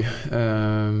Göteborg.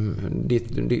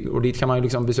 Dit kan man ju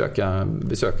liksom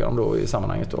besöka dem då i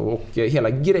sammanhanget. Och hela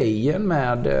grejen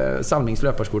med Salmings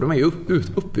löparskor, de är ju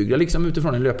uppbyggda liksom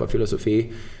utifrån en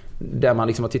löparfilosofi där man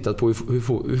liksom har tittat på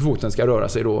hur foten ska röra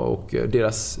sig då,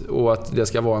 och att det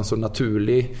ska vara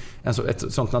ett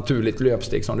sånt naturligt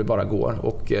löpsteg som det bara går.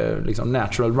 Och liksom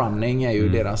natural running är ju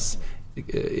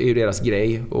deras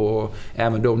grej, och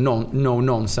även då no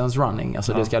nonsense running.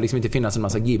 Alltså det ska liksom inte finnas en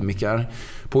massa gimmickar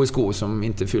på en sko som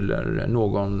inte fyller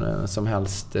någon som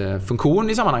helst funktion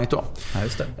i sammanhanget då. Ja,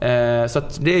 just det. Så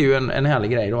att det är ju en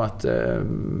härlig grej då, att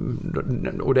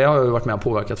och det har jag varit med och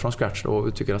påverkat från scratch då,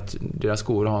 och tycker att deras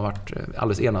skor har varit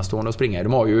alldeles enastående att springa i.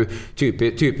 De har ju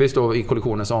typiskt då i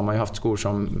kollektionen så har man ju haft skor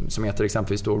som heter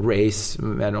exempelvis då Race,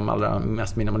 med de allra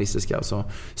mest minimalistiska, och så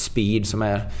Speed som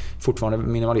är fortfarande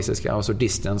minimalistiska, och så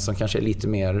Distance som kanske är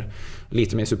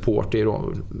lite mer support i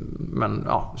då. Men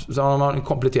ja, så har man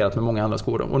kompletterat med många andra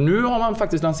skor. Och nu har man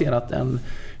faktiskt lanserat en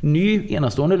ny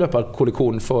enastående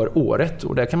löparkollektion för året,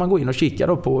 och där kan man gå in och kika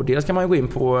då på, dels kan man ju gå in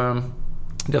på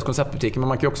deras konceptbutiker, men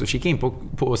man kan ju också kika in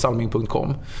på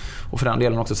salming.com, och för den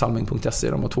delen också salming.se.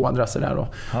 De har 2 adresser där då.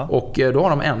 Ha. Och då har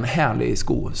de en härlig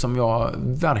sko som jag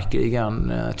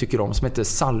verkligen tycker om, som heter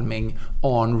Salming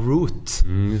En Route.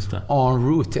 Just det. En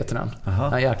Route heter den. Det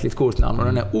är ett jäkligt coolt namn, och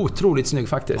den är otroligt snygg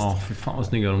faktiskt. Ja, för fan vad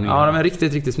snygga de är. Ja, de är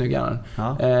riktigt, riktigt snygga.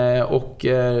 Och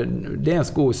det är en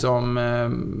sko som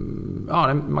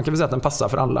man kan väl säga att den passar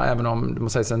för alla, även om man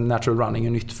säger att natural running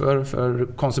är nytt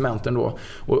för konsumenten då.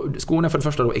 Och skon är för det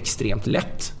första då extremt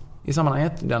lätt i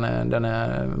sammanhanget.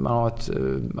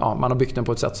 Man har byggt den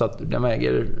på ett sätt så att den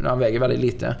väger väldigt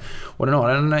lite, och den har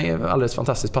en alldeles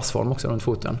fantastisk passform också runt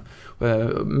foten.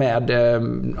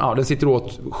 Den sitter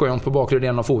åt skönt på bakre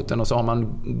delen av foten, och så har man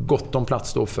gott om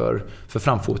plats då för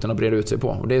framfoten att breda ut sig på.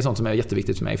 Och det är sånt som är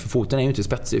jätteviktigt för mig, för foten är ju inte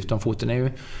spetsig, utan foten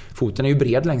är ju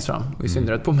bred längst fram, och i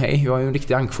synnerhet på mig. Jag har ju en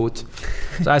riktig ankfot.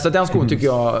 Så den skon tycker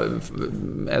jag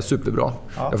är superbra.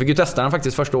 Ja. Jag fick ju testa den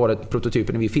faktiskt första året,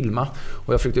 prototypen, när vi filmade,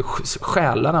 och jag försökte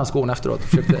stjäla den skon efteråt.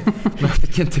 Men jag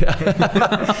fick inte det.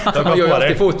 Man gör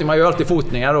ju alltid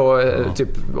fotningar då, typ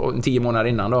 10 månader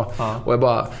innan då. Ja. Och jag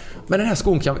bara, men den här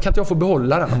skon kan inte jag få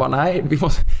behålla den? Och bara, nej,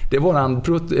 det var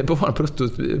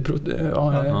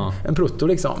en proto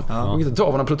liksom. Ja. Man kan inte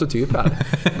ta någon prototyp här.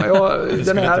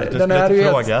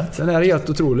 Den är helt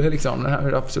otrolig liksom. Den här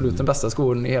är absolut den bästa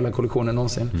skon i hela kollektionen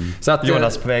någonsin. Så att,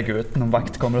 Jonas på väg ut, någon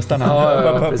vakt kommer att stanna.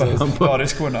 Ja, i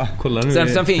skorna.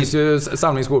 Sen finns ju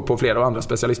samlingsskor på flera andra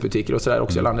specialistbutiker och sådär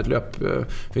också i landet.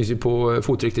 Finns ju på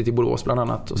Fotriktigt i Borås bland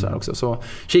annat och sådär också. Så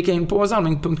kika in på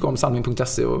salming.com,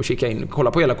 salming.se, och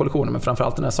kolla på hela kollektionen, men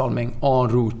framförallt den här Salming En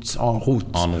Route.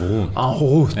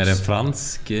 Är det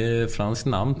fransk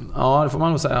namn? Ja, det får man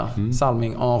nog säga.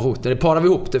 Salming En Route. Det parar vi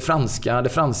ihop det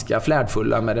franska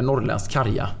flärdfulla med det norrländskt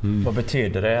karga. Vad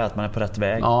betyder det? Att man är på rätt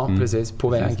väg? Ja, precis. På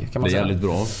väg kan man säga. Det är jävligt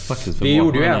bra faktiskt. Vi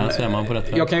gjorde ju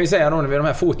jag kan ju säga då, när vi de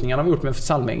här fotningarna vi gjort med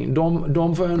Salming,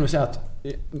 de får jag nog säga att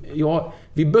Ja,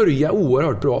 vi började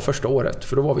oerhört bra första året,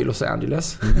 för då var vi i Los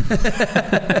Angeles.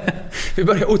 Vi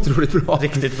började otroligt bra.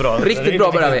 Riktigt bra. Riktigt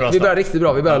bra började vi. Vi började riktigt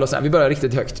bra. Vi började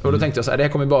riktigt högt. Och då tänkte jag så här, det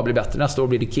här kommer bara bli bättre. Nästa år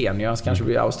blir det Kenya, så kanske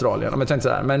blir det Australien. Men jag tänkte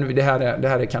så här, men det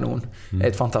här är kanon. Det är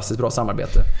ett fantastiskt bra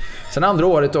samarbete. Sen andra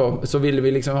året då, så ville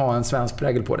vi liksom ha en svensk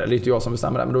prägel på det. Lite jag som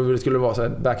bestämde det, men då skulle det vara så här,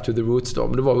 back to the roots då.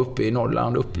 Men det var uppe i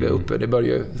Norrland, uppe. Det började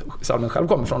ju Salmen själv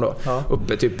kommer från då. Ja.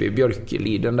 Uppe typ i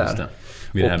Björkliden där.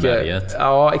 Vid det här berget.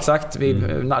 Ja, exakt.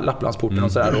 Vid Lapplandsporten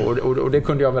och sådär. Och det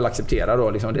kunde jag väl acceptera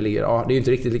då. Liksom, det är ju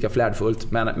inte riktigt lika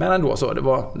flärdfullt. Men ändå så.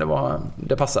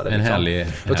 Det passade. En liksom. härlig...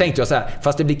 Då tänkte jag så här,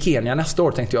 fast det blir Kenya nästa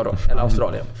år, tänkte jag då. Eller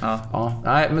Australien. Ja.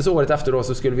 Nej, men så året efter då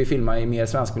så skulle vi filma i mer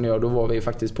svensk miljö. Då var vi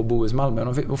faktiskt på Bohus Malmö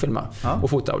och filma och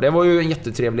fota. Och det var ju en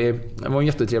jättetrevlig...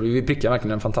 Vi prickade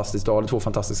verkligen en fantastisk dag. 2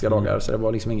 fantastiska dagar. Så det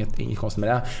var liksom inget konstigt med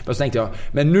det. Men så tänkte jag,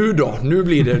 men nu då? Nu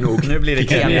blir det nog... Nu blir det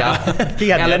Kenya.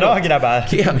 Kenya då, grabbar.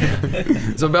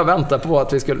 Så jag vänta på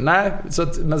att vi skulle så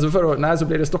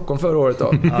blev det Stockholm förra året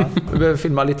då. Vi började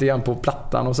filma lite grann på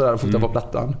plattan och sådär och fota på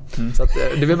plattan. Så att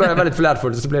det började väldigt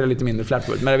flärdfullt, så blev det lite mindre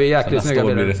flärdfullt, men det är jäkligt snygga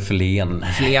bilder. Blir det Flen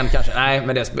kanske. Nej,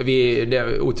 men det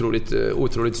är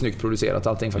otroligt snyggt producerat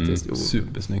allting faktiskt.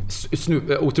 Supersnyggt.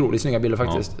 Otroligt snygga bilder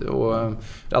faktiskt. Och det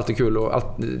är alltid kul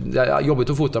det är jobbigt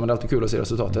att fota, men det är alltid kul att se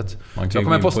resultatet. Man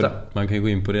kan ju gå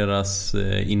in på deras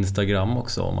Instagram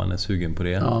också om man är sugen på det.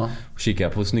 Ja. Kika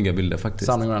på snygga bilder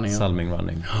faktiskt. Salming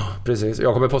running. Precis.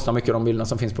 Jag kommer posta mycket av de bilderna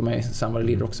som finns på mig sen vad det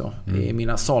lider också. I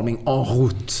mina Salming en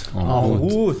route. Ja,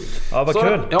 vad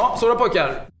kul. Ja, så då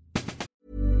pojkar.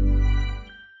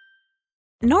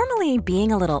 Normally,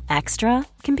 being a little extra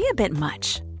can be a bit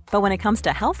much. But when it comes to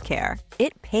healthcare,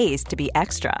 it pays to be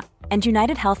extra. And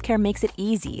United Healthcare makes it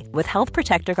easy with Health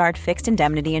Protector Guard fixed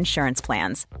indemnity insurance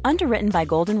plans. Underwritten by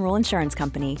Golden Rule Insurance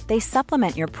Company, they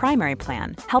supplement your primary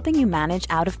plan, helping you manage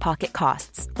out-of-pocket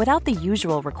costs without the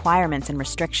usual requirements and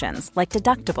restrictions like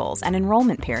deductibles and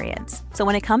enrollment periods. So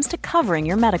when it comes to covering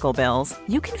your medical bills,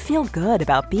 you can feel good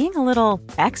about being a little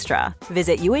extra.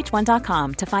 Visit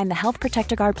uh1.com to find the Health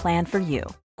Protector Guard plan for you.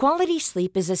 Quality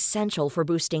sleep is essential for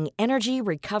boosting energy,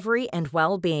 recovery, and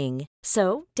well-being.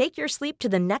 So, take your sleep to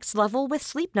the next level with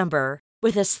Sleep Number.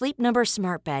 With a Sleep Number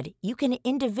smart bed, you can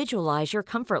individualize your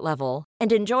comfort level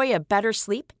and enjoy a better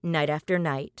sleep night after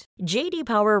night. JD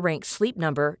Power ranks Sleep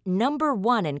Number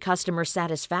 #1 in customer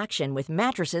satisfaction with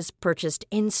mattresses purchased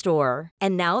in-store.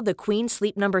 And now the Queen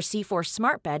Sleep Number C4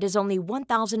 smart bed is only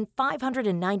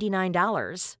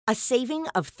 $1,599. A saving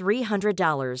of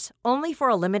 $300, only for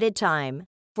a limited time.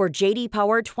 For JD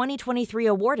Power 2023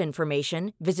 award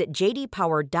information, visit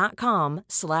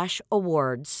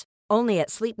jdpower.com/awards. Only at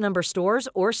Sleep Number stores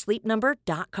or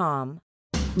sleepnumber.com.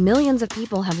 Millions of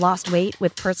people have lost weight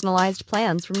with personalized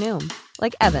plans from Noom.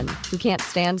 Like Evan, who can't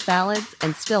stand salads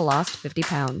and still lost 50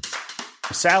 pounds.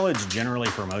 Salads generally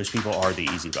for most people are the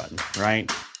easy button,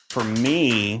 right? For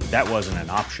me, that wasn't an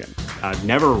option. I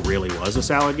never really was a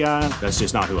salad guy. That's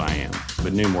just not who I am.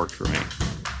 But Noom worked for me.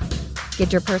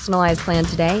 Get your personalized plan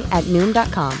today at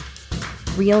Noom.com.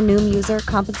 Real Noom user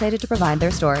compensated to provide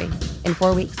their story. In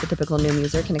 4 weeks, the typical Noom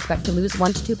user can expect to lose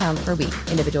 1 to 2 pounds per week.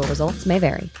 Individual results may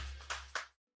vary.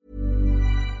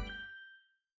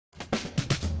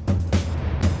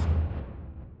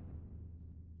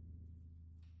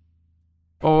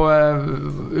 Och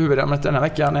huvudämnet den här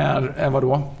veckan är vad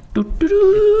då?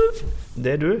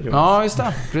 Det är du, Jonas. Ja, just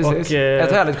det. Precis. Och,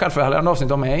 ett härligt självförhärligande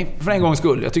avsnitt om mig. För en gångs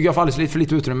skull. Jag tycker jag får alldeles för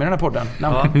lite utrymme i den här podden.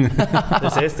 Ja,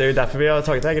 precis. Det är ju därför vi har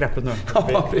tagit det här greppet nu.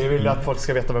 Vi vill ju att folk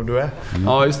ska veta vem du är.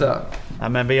 Ja, just det. Ja,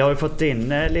 men vi har ju fått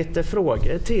in lite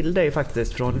frågor till dig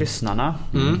faktiskt från lyssnarna.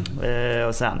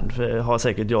 Och sen har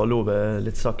säkert jag och Love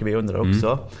lite saker vi undrar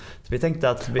också. Så vi tänkte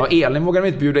att Ja, Elin vågar vi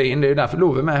inte bjuda in. Det är ju därför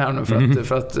Love är med här nu.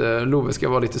 För att Love ska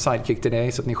vara lite sidekick till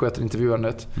dig så att ni sköter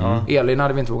intervjuandet. Elin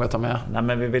hade vi inte vågat ta med. Nej,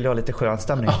 men vi vill ha lite skön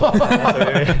stämning.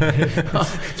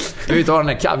 Vi vill inte ha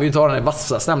den här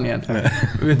vassa stämningen.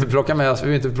 Vi vill inte plocka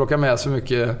med så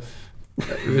mycket.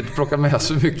 Vi vill inte plocka med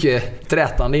så mycket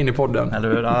trätande in i podden.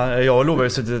 Eller, jag och Love har ju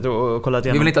suttit och kollat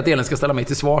igenom. Vi vill inte att Elin ska ställa mig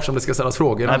till svar som det ska ställas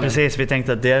frågor. Nej, precis. Vi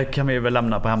tänkte att det kan vi väl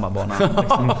lämna på hemmabanan.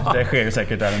 Det sker ju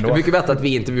säkert där ändå. Det är mycket bättre att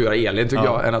vi intervjuar Elin, tycker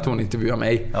jag, än att hon intervjuar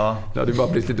mig. Ja. Det hade ju bara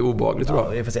blivit lite obehagligt, tror jag.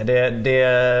 Vi får se.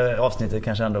 Det avsnittet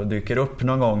kanske ändå dyker upp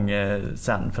någon gång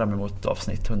sen fram emot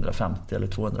avsnitt 150 eller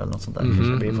 200 eller något sånt där.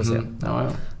 Vi får se.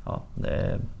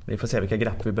 Vi får se vilka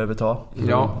grepp vi behöver ta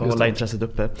och hålla intresset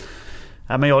uppe.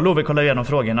 Ja, men jag och Love kollar igenom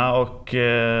frågorna och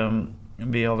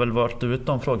vi har väl varit ut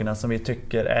de frågorna som vi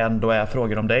tycker ändå är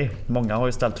frågor om dig. Många har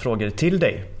ju ställt frågor till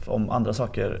dig om andra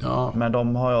saker, men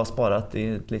de har jag sparat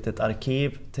i ett litet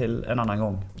arkiv till en annan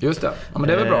gång. Just det, ja, men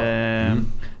det är väl bra.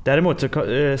 Däremot så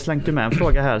slängde du med en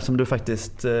fråga här som du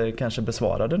faktiskt kanske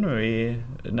besvarade nu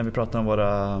när vi pratade om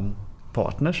våra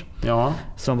partners. Ja.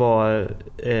 Som var,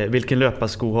 vilken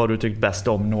löparsko har du tyckt bäst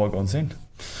om någonsin?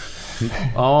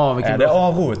 Ja, vilken är det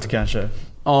en route kanske?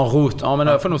 En route, ja men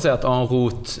jag får nog säga att en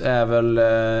route är väl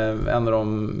en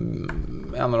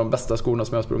av de bästa skorna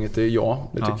som jag har sprungit i,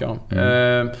 det tycker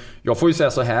jag. Jag får ju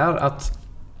säga så här att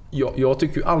jag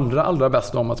tycker ju allra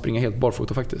bäst om att springa helt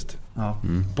barfota faktiskt.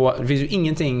 Det finns ju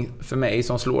ingenting för mig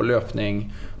som slår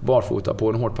löpning barfota på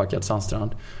en hårdpackad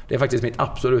sandstrand. Det är faktiskt mitt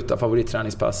absoluta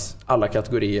favoritträningspass, alla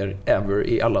kategorier ever,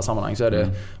 i alla sammanhang. Så är det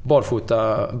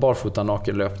barfota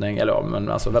nakenlöpning, eller men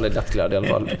alltså väldigt lättklädd i alla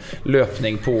fall,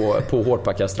 löpning på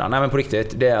hårdpackad strand. Nej men på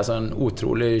riktigt, det är alltså en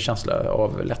otrolig känsla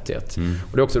av lätthet.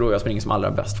 Och det är också då jag springer som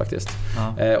allra bäst faktiskt.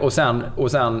 Och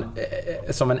sen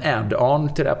som en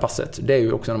add-on till det här passet, det är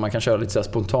ju också när man kan köra lite så här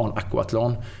spontan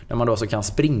aquathlon, när man då så kan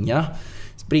springa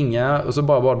och så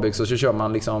bara badbyx, och så kör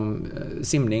man liksom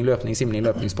simning, löpning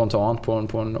spontant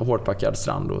på en hårdpackad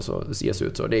strand, och så ses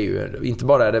ut så. Det är ju inte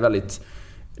bara är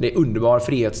det är underbar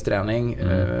frihetsträning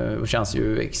och känns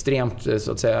ju extremt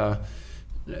så att säga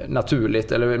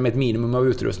naturligt, eller med ett minimum av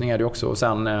utrustning är det också. Och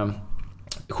sen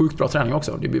sjukt bra träning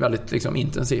också. Det blir väldigt liksom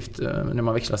intensivt när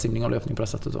man växlar simning och löpning på det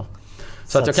sättet då.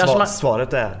 Så att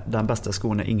svaret är den bästa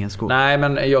skon är ingen sko. Nej,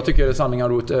 men jag tycker Salming en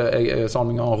route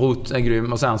är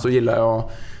grym, och sen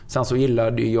så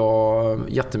gillade jag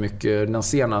jättemycket den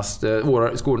senaste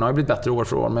skorna har blivit bättre år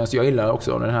för år, men jag gillar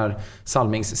också den här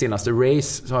Salmings senaste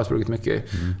Race, så har jag sprungit mycket.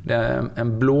 Det är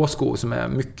en blå sko som är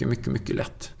mycket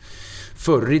lätt.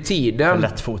 Förr i tiden... För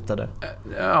lättfotade.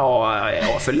 Ja,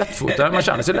 för lättfotade. Man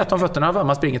känner sig lätt om fötterna,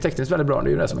 man springer tekniskt väldigt bra. Det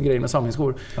är ju det som är grejen med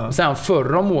samlingsskor. Och sen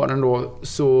förr om åren då,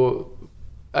 så...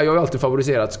 Jag har alltid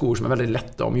favoriserat skor som är väldigt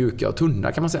lätta och mjuka och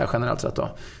tunna, kan man säga generellt sett då.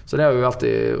 Så det har jag ju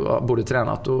alltid både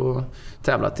tränat och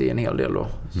tävlat i en hel del då.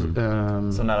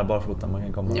 Så nära barfota man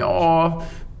kan komma?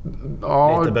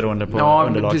 Ja, lite beroende på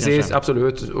underlag precis, kanske.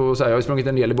 Absolut. Och så här, jag har ju sprungit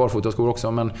en del i barfotaskor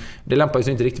också, men det lämpar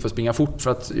sig inte riktigt för att springa fort,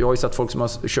 för att jag har ju sett folk som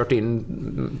har kört in,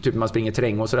 typ man springer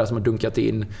terräng och sådär, som har dunkat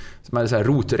in som är så här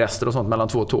rotrester och sånt mellan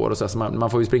två tår och så man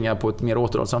får ju springa på ett mer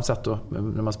återhållsamt sätt då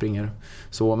när man springer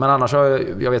så. Men annars har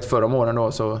jag vet förra om åren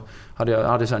då, så hade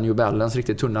jag så här New Balance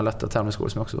riktigt tunna lätta tävlingsskor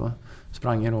som jag också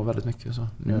sprang i då väldigt mycket så.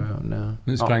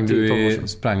 Nu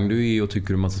sprang du i och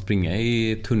tycker du man ska springa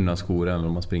i tunna skor eller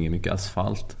om man springer mycket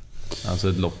asfalt? Alltså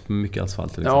ett lopp med mycket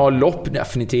asfalt liksom. Ja, lopp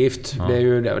definitivt. Det är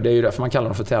ju därför man kallar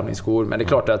dem för tävlingsskor. Men det är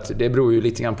klart att det beror ju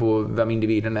lite grann på vem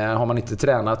individen är. Har man inte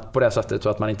tränat på det sättet så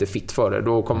att man inte är fit för det,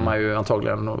 då kommer man ju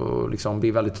antagligen att liksom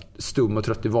bli väldigt stum och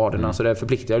trött i vaderna. Så det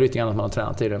förpliktar lite grann att man har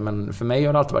tränat i det. Men för mig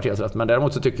har det alltid varit helt rätt. Men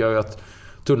däremot så tycker jag ju att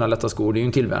tunna lätta skor, det är ju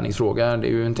en tillvänjningsfråga. Det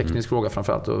är ju en teknisk fråga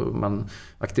framförallt, och man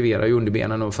aktiverar ju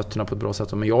underbenen och fötterna på ett bra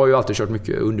sätt. Men jag har ju alltid kört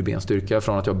mycket underbenstyrka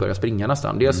från att jag började springa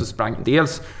nästan.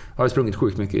 Dels har jag sprungit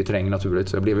sjukt mycket i terräng naturligt,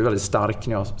 så jag blev ju väldigt stark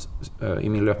när jag, i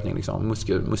min löpning liksom,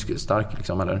 muskelstark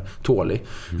liksom, eller tålig.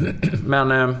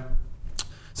 Men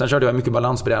sen körde jag mycket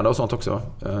balansbräda och sånt också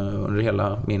under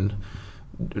hela min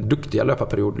duktiga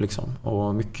löparperiod liksom,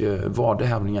 och mycket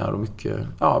vadehävningar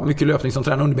och mycket löpning som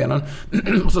tränar underbenen.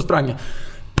 Och så sprang jag.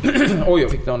 Oj,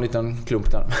 jag fick en liten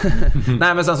klump där.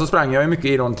 Nej, men sen så sprang jag ju mycket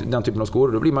i den typen av skor,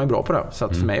 och då blir man ju bra på det. Så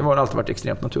att för mig har det alltid varit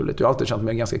extremt naturligt. Jag har alltid känt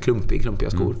mig ganska klumpiga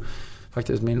skor.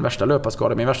 Faktiskt min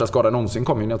värsta skada någonsin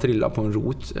kom ju när jag trillade på en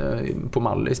rot på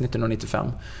Mallis 1995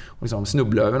 och liksom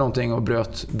snubblade över någonting och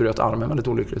bröt armen väldigt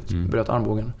olyckligt. Bröt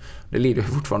armbågen. Det lider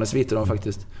fortfarande sviter av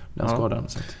faktiskt, den skadan.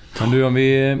 Så. Men du, om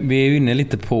vi är ju inne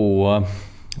lite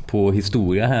på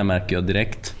historia här, märker jag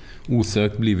direkt.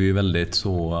 Osökt blir vi ju väldigt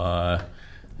så...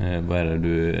 vad är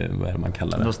det man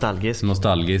kallar det?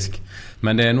 Nostalgisk.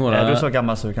 Men det är några... Är du så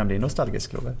gammal så du kan bli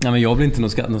nostalgisk, Love? Ja, men jag blir inte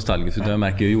nostalgisk, utan jag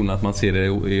märker ju, Jonas, att man ser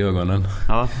det i ögonen.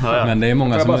 Ja. Men det är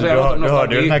många som... Du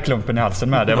hörde ju den här klumpen i halsen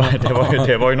med.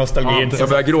 Det var ju nostalgin. Ja, jag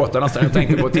började gråta nästan. Jag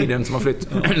tänkte på tiden som har flytt.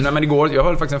 Nej, men igår, jag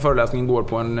höll faktiskt en föreläsning igår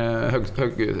på en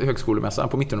högskolemässa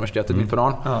på Mittuniversitetet mitt på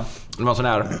dagen. Ja. Det var en sån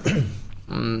här...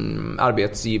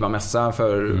 arbetsgivarmässa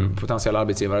för potentiella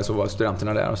arbetsgivare, så var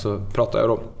studenterna där, och så pratade jag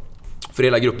då för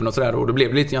hela gruppen och sådär, och då blev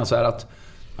det lite grann så här att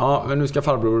ja, men nu ska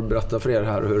farbror berätta för er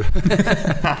här hur.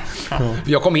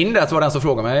 Jag kom in där, så var den som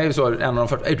frågade mig, så en av de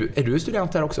första, är du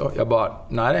student här också? Jag bara,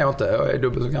 nej det är jag inte, jag är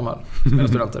dubbelt så gammal som mina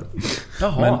studenter.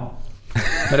 Jaha.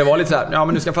 Men det var lite så här, ja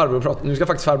men nu ska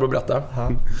faktiskt farbror berätta.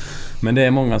 Men det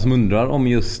är många som undrar om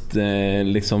just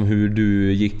liksom hur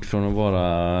du gick från att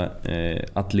vara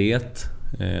atlet,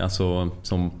 alltså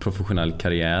som professionell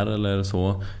karriär eller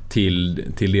så,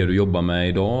 till det du jobbar med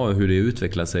idag, hur det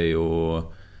utvecklar sig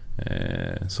och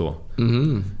Så.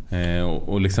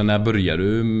 Och liksom när började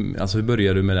du, alltså hur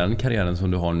började du med den karriären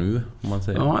som du har nu, om man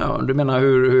säger? Ja, du menar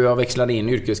hur jag växlade in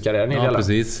yrkeskarriären i det hela?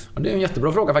 Precis. Ja, det är en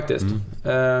jättebra fråga faktiskt.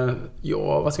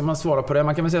 Vad ska man svara på det?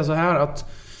 Man kan väl säga så här att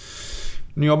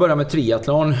när jag började med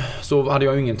triathlon så hade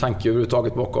jag ju ingen tanke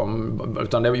överhuvudtaget bakom,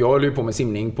 utan jag höll ju på med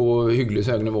simning på hyggligt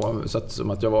hög nivå, så att,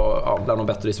 som att jag var bland de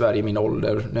bättre i Sverige i min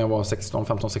ålder när jag var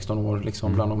 15-16 år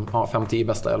liksom, bland de 5-10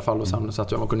 bästa i alla fall, och sen så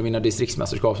att jag kunde vinna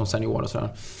distriktsmästerskap som senior och sådär.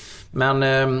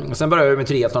 Men sen började jag med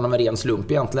triathlon med ren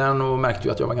slump egentligen och märkte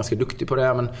ju att jag var ganska duktig på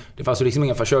det, men det fanns ju liksom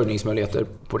inga försörjningsmöjligheter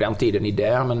på den tiden i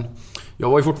det, men jag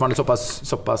var ju fortfarande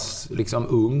så pass liksom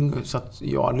ung, så att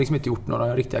jag hade liksom inte gjort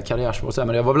några riktiga karriärsmål,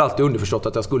 men jag var väl alltid underförstått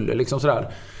att jag skulle liksom sådär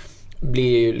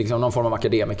bli liksom någon form av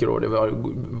akademiker då. Det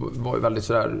var ju väldigt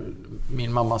sådär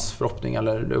min mammas förhoppning,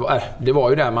 eller det var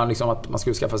ju där man liksom, att man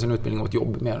skulle skaffa sin utbildning och ett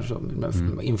jobb mer,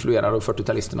 så influerade av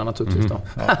 40-talisterna naturligtvis då.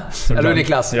 Eller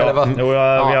Niklas, ja. Eller vad? Jo,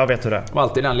 jag vet hur det är. Och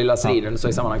alltid den lilla striden så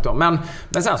i sammanhanget då. Men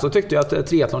sen så tyckte jag att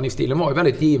triathlon-stilen var ju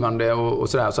väldigt givande och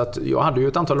sådär, så att jag hade ju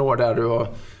ett antal år där och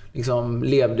liksom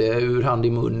levde ur hand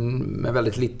i mun med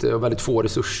väldigt lite och väldigt få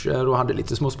resurser och hade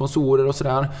lite små sponsorer och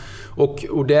sådär.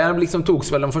 Och där liksom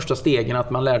togs väl de första stegen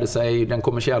att man lärde sig den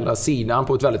kommersiella sidan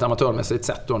på ett väldigt amatörmässigt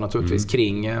sätt då naturligtvis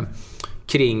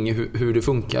kring hur det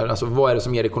funkar. Alltså vad är det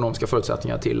som ger ekonomiska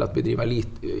förutsättningar till att bedriva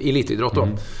elitidrott då?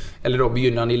 Eller då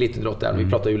begynnande elitidrott där. Vi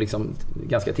pratar ju liksom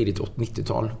ganska tidigt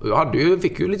 80-90-tal. Och jag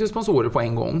fick ju lite sponsorer på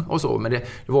en gång och så, men det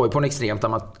var ju på en extremt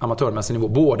amatörmässig nivå,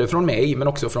 både från mig men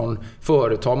också från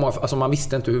företag. Alltså man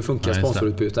visste inte hur funkar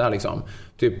sponsorutbyte här liksom.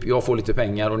 Typ jag får lite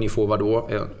pengar och ni får vad då?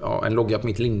 Ja, en logga på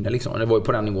mitt linne liksom. Det var ju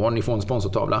på den nivån, ni får en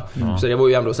sponsortavla. Så det var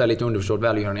ju ändå så här lite underförstådd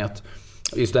välgörenhet.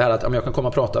 Just det här att jag kan komma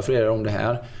och prata för er om det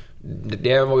här.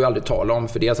 Det var ju aldrig tal om,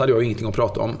 för dels hade jag ju ingenting att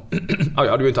prata om. Jag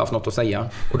hade ju inte haft något att säga,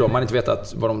 och de hade inte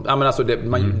vetat vad de... men alltså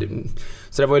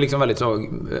så det var ju liksom väldigt så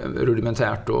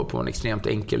rudimentärt och på en extremt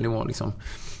enkel nivå liksom.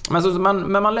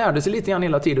 Men man lärde sig lite grann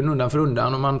hela tiden undan för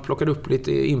undan, och man plockade upp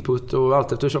lite input, och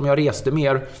allt eftersom jag reste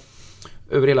mer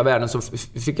över hela världen så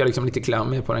fick jag liksom lite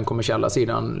kläm på den kommersiella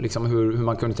sidan liksom, hur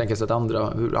man kunde tänka sig att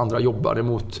hur andra jobbade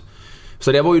mot.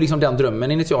 Så det var ju liksom den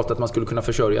drömmen initialt, att man skulle kunna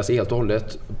försörja sig helt och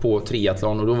hållet på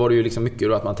triathlon, och då var det ju liksom mycket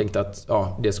då att man tänkte att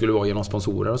det skulle vara genom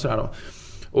sponsorer och sådär då.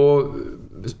 Och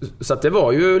så att det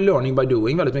var ju learning by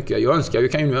doing väldigt mycket.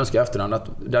 Jag kan ju nu önska efterhand att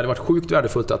det hade varit sjukt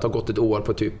värdefullt att ha gått ett år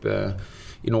på typ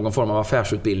i någon form av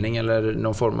affärsutbildning eller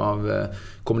någon form av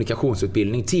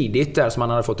kommunikationsutbildning tidigt där, så man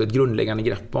hade fått ett grundläggande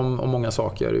grepp om många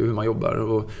saker, hur man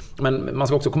jobbar. Men man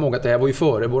ska också komma ihåg att det här var ju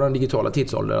före vår digitala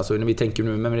tidsålder. Alltså när vi tänker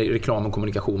nu med reklam och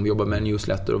kommunikation, vi jobbar med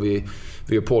newsletter och vi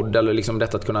gör podd, eller liksom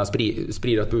detta att kunna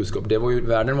sprida ett budskap.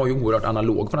 Världen var ju oerhört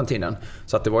analog på den tiden.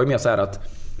 Så att det var ju mer så här att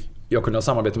jag kunde ha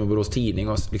samarbete med Borås Tidning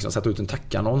och liksom sätta ut en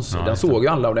tackannons. Den såg ju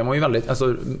alla, och den var ju väldigt...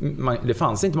 Alltså, det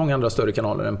fanns inte många andra större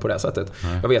kanaler än på det sättet.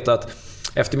 Nej. Jag vet att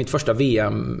efter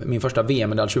min första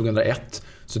VM-medalj 2001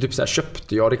 så typ så här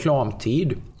köpte jag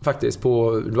reklamtid faktiskt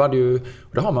på...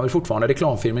 Det har man väl fortfarande,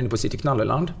 reklamfilmen på City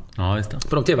Knalleland. Ja, just det.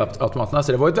 På de tv-automaterna.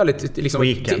 Så det var ett väldigt... Liksom, på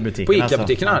ICA-butikerna. På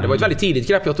ICA-butikerna. Det var ett väldigt tidigt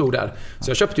grepp jag tog där. Så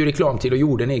jag köpte ju reklamtid och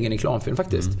gjorde en egen reklamfilm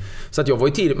faktiskt. Så att jag var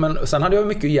ju tidigt... Men sen hade jag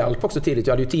mycket hjälp också tidigt.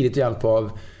 Jag hade ju tidigt hjälp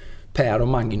av Per och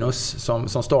Magnus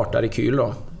som startade i Kyl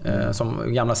då,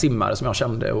 som gamla simmare som jag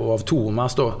kände, och av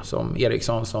Thomas då, som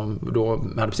Eriksson, som då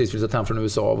hade precis flyttat hem från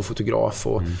USA och fotograf,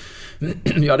 och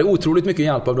jag hade otroligt mycket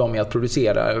hjälp av dem i att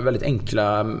producera väldigt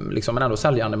enkla liksom, men ändå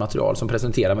säljande material som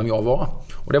presenterade vem jag var,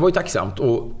 och det var ju tacksamt.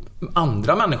 Och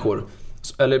andra människor,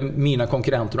 eller mina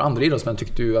konkurrenter och andra idrottsmän,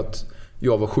 tyckte ju att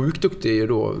jag var sjukt duktig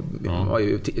då. Jag var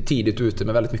ju tidigt ute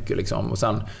med väldigt mycket liksom, och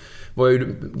sen var jag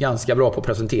ju ganska bra på att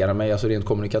presentera mig, alltså rent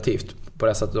kommunikativt på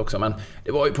det sättet också, men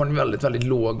det var ju på en väldigt, väldigt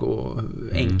låg och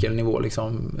enkel nivå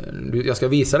liksom. Jag ska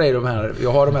visa dig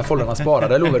jag har de här folderna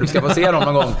sparade, Love, du ska få se dem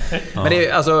någon gång.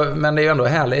 Men det är ju ändå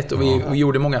härligt, och vi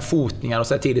gjorde många fotningar och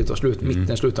så här tidigt och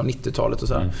slutet av 90-talet och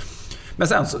så här. Men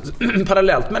sen så,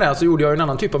 parallellt med det så gjorde jag en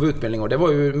annan typ av utbildning, och det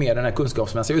var ju mer den här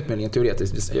kunskapsmässiga utbildningen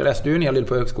teoretiskt. Jag läste ju en hel del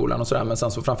på högskolan och sådär, men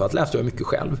sen så framförallt läste jag mycket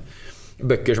själv.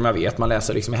 Böcker som jag vet, man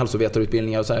läser liksom i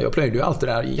hälsovetarutbildningar och så här. Jag plöjde ju allt det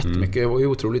där jättemycket. Jag var ju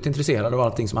otroligt intresserad av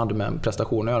allting som hade med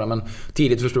prestation att göra, men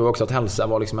tidigt förstod jag också att hälsa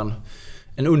var liksom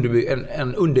en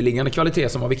underliggande kvalitet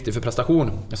som var viktig för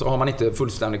prestation. Så har man inte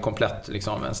fullständigt komplett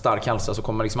liksom, en stark hälsa, så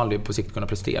kommer man liksom aldrig på sikt kunna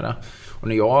prestera. Och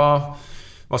när jag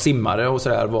var simmare och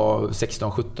sådär, var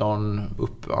 16, 17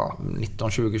 upp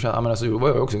 19, 20, men alltså, var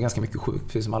jag också ganska mycket sjuk,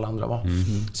 precis som alla andra var.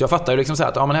 Så jag fattade ju liksom så här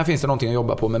att men här finns det någonting att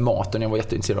jobba på med maten. Jag var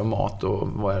jätteintresserad av mat och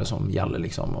vad är det som gäller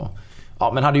liksom, och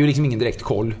Ja, men hade ju liksom ingen direkt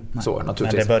koll. Så,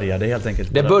 naturligtvis. Men det började helt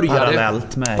enkelt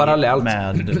parallellt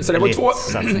med så det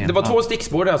var två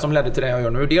stickspår där som ledde till det jag gör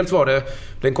nu. Dels var det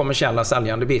den kommersiella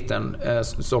säljande biten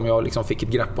som jag liksom fick ett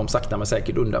grepp om sakta men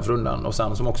säkert undan för undan, och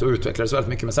sen som också utvecklades väldigt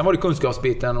mycket. Men sen var det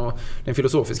kunskapsbiten och den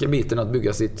filosofiska biten, att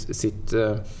bygga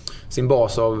sin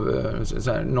bas av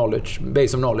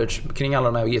base of knowledge kring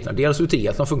alla de här grejerna. Dels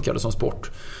triathlon funkade som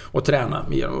sport och träna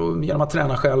genom att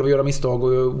träna själv och göra misstag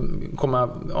och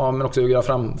men också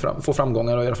få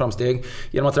framgångar och göra framsteg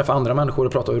genom att träffa andra människor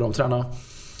och prata hur de tränar.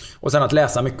 Och sen att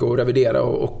läsa mycket och revidera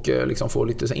och liksom få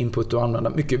lite så input och använda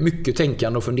mycket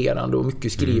tänkande och funderande och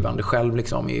mycket skrivande själv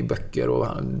liksom i böcker och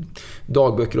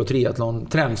dagböcker och triathlon,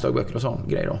 träningsdagböcker och sån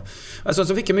grejer då. Alltså,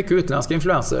 så fick jag mycket utländska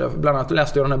influenser. Bland annat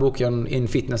läste jag den här boken In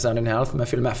Fitness and in Health med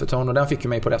Phil Maffetone, och den fick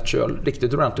mig på rätt köl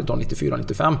riktigt ordentligt då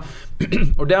 94-95.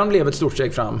 Och den blev ett stort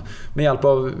steg fram. Med hjälp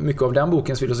av mycket av den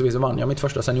bokens filosofi så vann jag mitt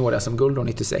första senior-SM-guld då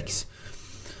 96.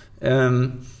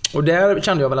 Och där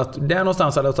kände jag väl att där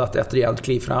någonstans hade jag tagit ett rejält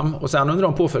kliv fram. Och sen under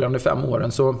de påföljande 5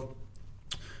 åren så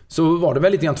var det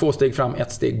väl lite grann 2 steg fram,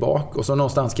 1 steg bak. Och så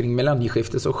någonstans kring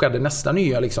millennieskiftet så skedde nästa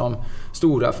nya liksom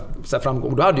stora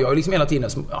framgång. Då hade jag liksom hela tiden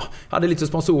hade lite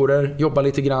sponsorer, jobbade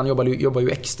lite grann, jobbade ju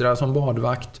extra som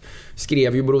badvakt,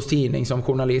 skrev ju Borås Tidning som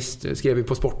journalist, skrev ju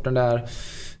på sporten där.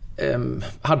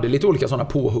 Hade lite olika sådana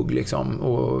påhugg liksom,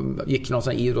 och gick någon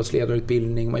sån här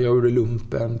idrottsledarutbildning, man gjorde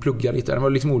lumpen, pluggade lite, det var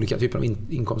liksom olika typer av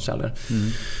inkomstkällor.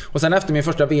 Och sen efter min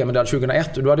första VM-medalj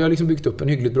 2001, då hade jag liksom byggt upp en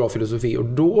hyggligt bra filosofi, och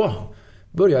då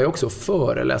började jag också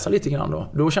föreläsa lite grann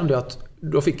då kände jag att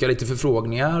då fick jag lite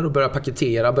förfrågningar och började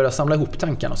paketera, började samla ihop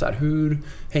tankarna så här, hur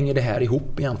hänger det här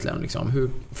ihop egentligen liksom, hur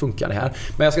funkar det här?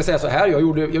 Men jag ska säga så här, jag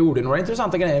gjorde några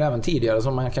intressanta grejer även tidigare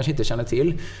som man kanske inte känner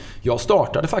till. Jag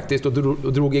startade faktiskt och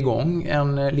drog igång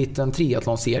en liten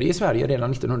triathlonserie i Sverige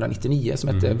redan 1999 som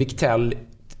hette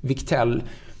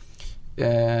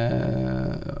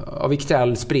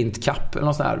Victel Sprint Cup eller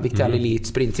något sånt här, Victel Elite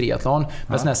Sprint Triathlon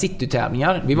med såna här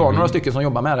citytävlingar. Vi var några stycken som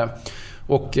jobbade med det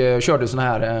och körde såna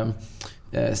här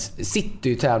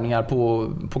citytävlingar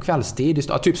på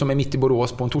kvällstid, typ som är mitt i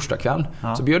Borås på en torsdagkväll.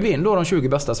 Så bjöd vi in då de 20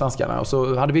 bästa svenskarna, och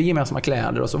så hade vi gemensamma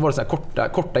kläder, och så var det så här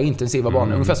korta intensiva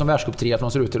banor, ungefär som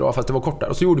världscuptriathlon ser ut idag, fast det var kortare.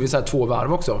 Och så gjorde vi så här 2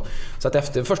 varv också, så att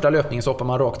efter första löpningen så hoppar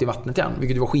man rakt i vattnet igen,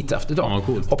 vilket var skithäftigt då.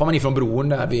 Hoppar man ifrån bron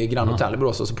där vid Grand Hotel i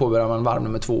Borås, och så påbörjar man varv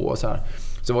nummer 2 och så här.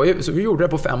 Så vi gjorde det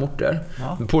på 5 orter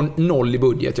på 0 i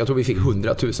budget. Jag tror vi fick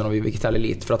 100 000 av Victel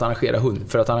Elite för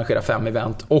att arrangera 5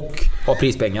 event och ha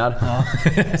prispengar.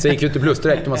 Så det gick ju inte plus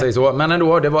direkt om man säger så. Men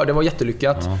ändå, det var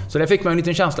jättelyckat. Så där fick man en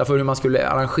liten känsla för hur man skulle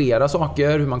arrangera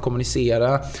saker, hur man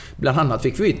kommunicerar. Bland annat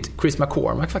fick vi ut Chris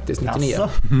McCormack faktiskt 99.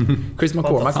 Chris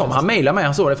McCormack kom, han mejlade mig,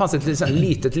 han såg det fanns ett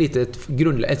litet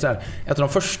grundläggande, ett av de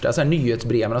första så här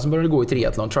nyhetsbreven som började gå i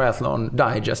Triathlon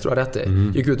Digest tror jag det hette.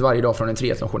 Gick ut varje dag från en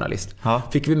triathlonjournalist.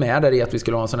 Fick vi med där i att vi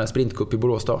skulle ha en sån här sprintcup i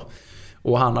Borås då.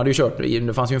 Och han hade ju kört,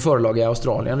 det fanns ju en förlag i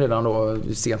Australien redan då,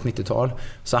 sent 90-tal.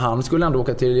 Så han skulle ändå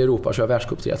åka till Europa och köra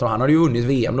världscuptriathlon. Han hade ju vunnit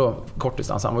VM då,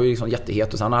 kortdistans. Han var ju liksom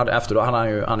jättehet. Och sen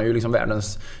han är ju liksom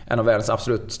en av världens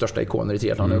absolut största ikoner i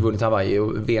triathlon. Han har vunnit Hawaii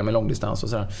och VM i långdistans och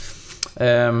sådär.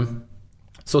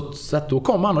 Så att då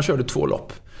kom han och körde 2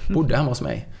 lopp. Bodde hemma hos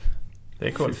mig. Det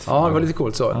är coolt. Ja, det var lite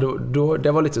coolt så.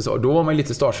 Det var lite så. Då var man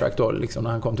lite starstruck då liksom,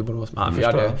 när han kom till Borås. Vi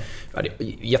hade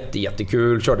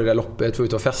jättekul, körde det loppet, var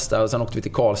ute och festa, och sen åkte vi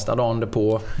till Karlstad dagen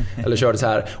på eller körde så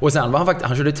här. Och sen var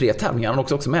han körde 3 tävlingar, han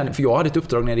också med, för jag hade ett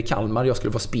uppdrag nere i Kalmar, jag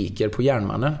skulle vara speaker på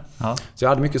Järnmannen. Så jag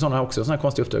hade mycket sådana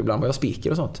konstiga uppdrag, ibland var jag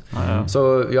speaker och sånt.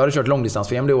 Så jag hade kört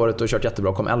långdistans-VM det året och kört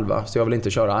jättebra, kom 11, så jag ville inte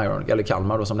köra Iron eller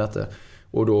Kalmar då som det hette.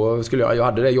 Och då skulle jag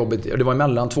hade det jobbet, det var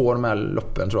emellan 2 av de här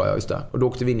loppen tror jag, just det. Och då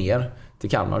åkte vi ner till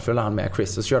Kalmar, följde han med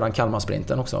Chris, och så körde han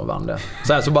Kalmar-sprinten också och vann det.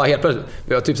 Så bara helt plötsligt,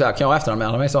 jag typ så här, kan jag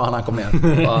efteranmäla mig, sa han kom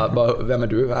ner. Bara, vem är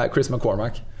du? Chris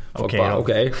McCormack.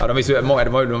 Okej. Ja, de visste ju, många, det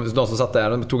var ju de som satt där,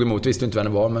 de tog emot, visste inte vem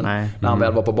det var, men när han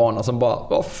väl var på banan så bara,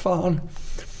 vad fan.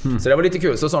 Så det var lite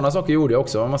kul, så sådana saker gjorde jag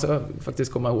också. Man ska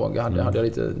faktiskt komma ihåg, hade jag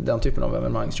lite den typen av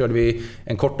evenemang. Så körde vi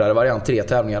en kortare variant, 3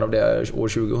 tävlingar av det år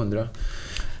 2000.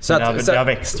 Så det har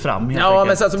växt fram. Ja,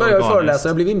 men sen så började jag föreläsa.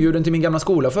 Jag blev inbjuden till min gamla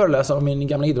skola och föreläsa av min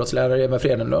gamla idrottslärare Eva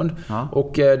Fredenlund.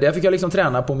 Och där fick jag liksom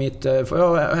träna på mitt... Får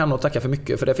jag henne att tacka för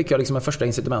mycket, för där fick jag liksom en första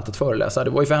incitament att föreläsa. Det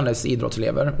var ju för hennes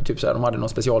idrottselever. Typ så här, de hade någon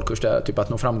specialkurs där, typ att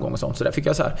nå framgång och sånt. Så där fick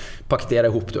jag så här paketera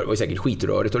ihop. Det var ju säkert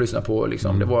skitrörigt att lyssna på.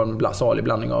 Liksom. Det var en salig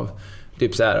blandning av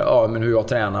typ så här, men hur jag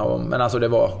tränar. Men alltså det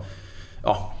var...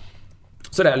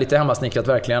 Så det är lite hemmasnickrat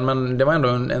verkligen, men det var ändå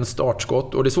en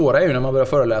startskott. Och det svåra är ju när man börjar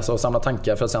föreläsa och samla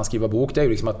tankar för att sen skriva bok, det är ju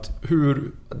liksom att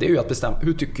det är ju att bestämma,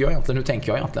 hur tycker jag egentligen, hur tänker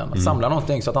jag egentligen, att samla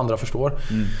någonting så att andra förstår.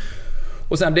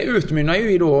 Och sen det utmynnar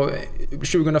ju i då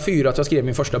 2004 att jag skrev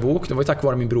min första bok. Det var ju tack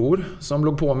vare min bror som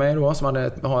låg på mig då, som hade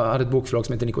ett bokförlag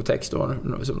som heter Nicotex då,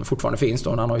 som fortfarande finns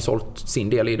då. Han har ju sålt sin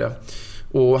del i det.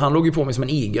 Och han låg ju på mig som en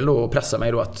igel då och pressade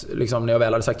mig då att liksom, när jag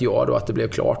väl hade sagt ja då, att det blev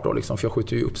klart då liksom, för jag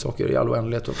skjuter ju upp saker i all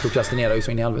oändlighet och prokrastinerar ju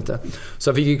så in i helvete. Så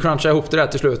jag fick ju cruncha ihop det där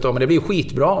till slut då, men det blev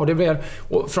skitbra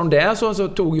och från det så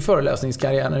tog ju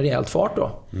föreläsningskarriären rejält fart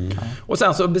då. Och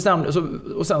sen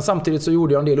så samtidigt så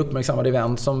gjorde jag en del uppmärksammade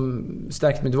event som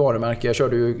stärkte mitt varumärke. Jag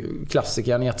körde ju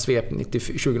klassikern i ett svep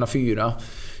 2004.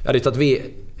 Jag hade tagit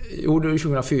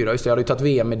 2004, just det, jag hade tagit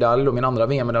VM-medalj och min andra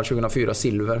VM-medalj 2004,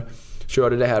 silver.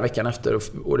 Körde det här veckan efter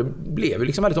och det blev ju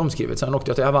liksom väldigt omskrivet. Sen åkte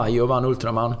jag till Hawaii och vann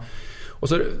Ultraman. Och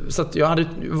så att jag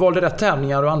valde rätt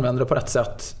tävlingar och använde det på rätt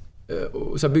sätt.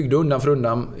 Så jag byggde undan för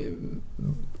undan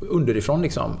underifrån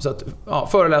liksom. Så att, ja,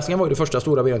 föreläsningen var ju det första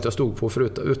stora benet jag stod på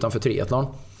utanför triathlon.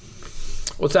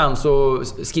 Och sen så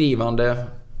skrivande.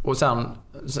 Och sen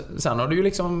har det ju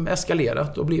liksom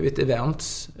eskalerat och blivit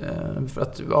events. För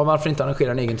att, ja, varför inte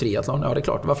arrangera en egen triathlon? Ja, det är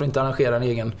klart. Varför inte arrangera en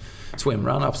egen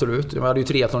swimrun? Absolut. Jag hade ju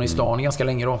triathlon i stan ganska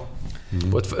länge då.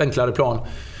 På ett enklare plan.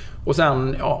 Och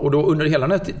sen, ja, och då under hela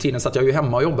den här tiden satt jag ju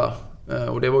hemma och jobbade.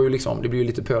 Och det var ju liksom, det blev ju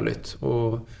lite pöligt.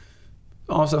 Och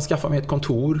ja, sen skaffade jag ett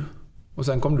kontor. Och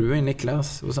sen kom du in,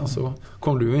 Niklas. Och sen så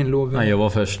kom du in, Love. Nej, jag var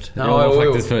först. Jag var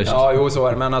faktiskt först. Ja, jo, så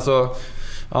är det. Men alltså...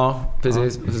 Ja,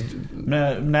 precis.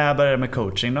 Ja. När började med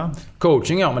coaching då?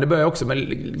 Coaching, ja, men det började också med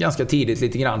ganska tidigt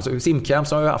lite grann. Så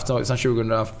simcamps har jag haft sedan 2000.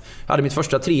 Jag hade mitt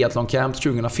första triathloncamp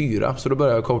 2004, så då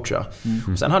började jag coacha.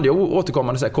 Sen hade jag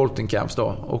återkommande så här Colton-camps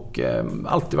då. Och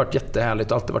alltid varit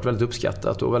jättehärligt, alltid varit väldigt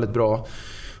uppskattat och väldigt bra.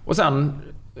 Och sen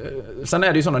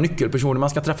är det ju sådana nyckelpersoner man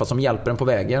ska träffa som hjälper en på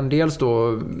vägen. Dels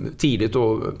då tidigt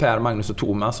då Per, Magnus och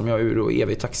Thomas som jag är då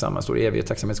evigt tacksam, står evigt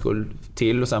tacksamhetsskuld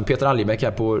till. Och sen Peter Algebäck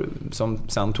här som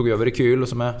sen tog över Rekyl och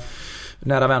som är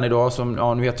nära vän idag, som,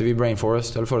 ja, nu heter vi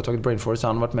Brainforest, eller företaget Brainforest.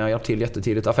 Han har varit med och hjälpt till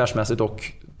jättetidigt, affärsmässigt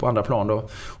och på andra plan då.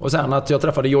 Och sen att jag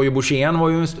träffade Jojo Borssén var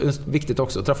ju viktigt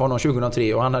också. Jag träffade honom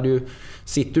 2003 och han hade ju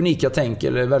sitt unika tänk,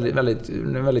 eller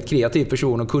väldigt kreativ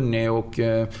person och kunnig och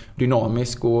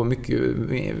dynamisk och mycket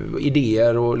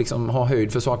idéer och liksom ha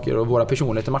höjd för saker, och våra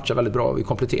personligheter matchar väldigt bra. Vi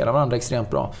kompletterar varandra extremt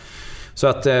bra. Så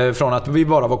att från att vi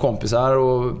bara var kompisar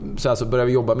och så började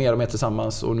vi jobba mer och mer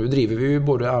tillsammans, och nu driver vi ju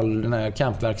både all den här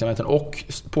campverksamheten och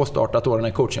påstartat då den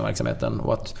här coachingverksamheten,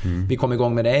 och att vi kom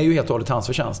igång med det är ju helt och hållet hans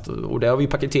förtjänst, och det har vi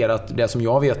paketerat det som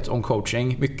jag vet om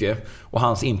coaching mycket och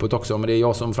hans input också, men det är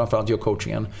jag som framförallt gör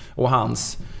coachingen och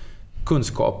hans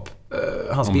kunskap,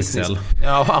 hans om business. Excel.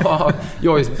 Ja,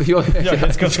 jag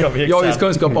har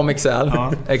kunskap om Excel.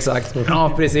 Ja. Exakt.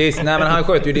 Ja, precis. Nej, men han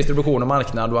sköter ju distribution och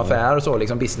marknad och affär och så,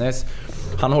 liksom business.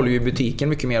 Han håller ju butiken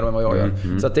mycket mer än vad jag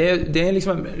gör. Så att det är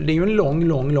liksom, det är ju en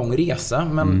lång resa,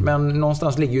 men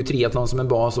någonstans ligger ju triathlon som en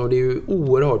bas, och det är ju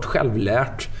oerhört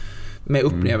självlärt med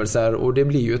upplevelser, och det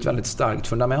blir ju ett väldigt starkt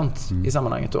fundament i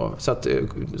sammanhanget då. Så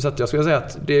att jag skulle säga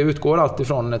att det utgår alltid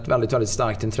från ett väldigt, väldigt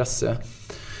starkt intresse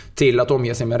till att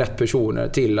omge sig med rätt personer,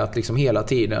 till att liksom hela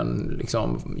tiden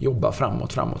liksom jobba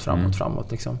framåt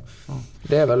liksom.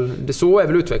 Det är väl så är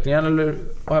väl utvecklingen, eller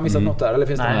har jag missat något där, eller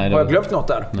finns har jag glömt något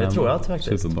där? Det tror jag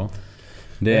faktiskt. Superbra.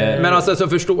 Men alltså så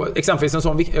förstå exempelvis en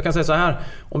sån, jag kan säga så här,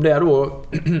 om det är då,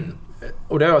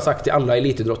 och det har jag sagt till alla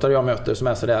elitidrottare jag möter som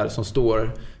är så där, som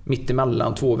står mitt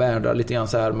emellan två världar lite grann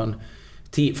så här, men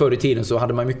förr i tiden så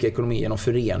hade man mycket ekonomi genom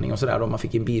förening och sådär, då man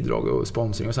fick in bidrag och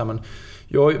sponsring och så här, men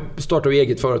jag startade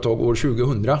eget företag år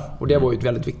 2000, och det var ju ett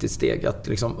väldigt viktigt steg att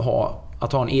liksom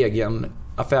ha en egen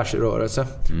affärsrörelse.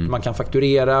 Man kan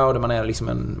fakturera, och där man är liksom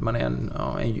en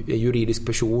juridisk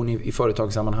person i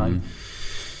företagssammanhang.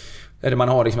 Eller man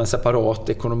har liksom en separat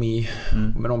ekonomi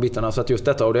med de bitarna. Så att just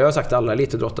detta, och det har jag sagt till alla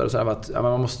elitidrottare så här, att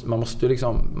ja,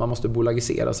 man måste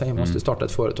bolagisera sig, man måste starta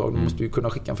ett företag, man måste ju kunna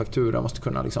skicka en faktura, man måste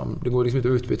kunna liksom, det går liksom inte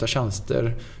att utbyta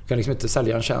tjänster, du kan liksom inte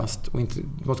sälja en tjänst och inte,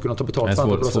 du måste kunna ta betalt för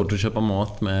det. Det är svårt att köpa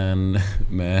mat med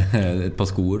ett par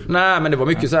skor. Nej, men det var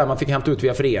mycket så här, man fick hämta ut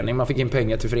via förening, man fick in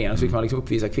pengar till föreningen, så fick man liksom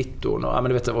uppvisa kvitton, och ja, men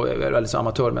du vet, det var väldigt så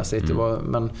amatörmässigt. Det var,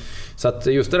 men så att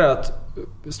just det där att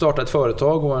starta ett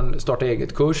företag och starta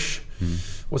eget kurs,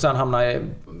 och sen hamna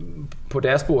på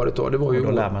det spåret då, det var ju, och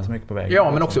då lär man sig mycket på vägen.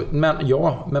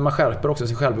 Ja, men man skärper också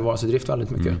sin självbevarelsedrift väldigt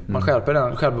mycket. Man skärper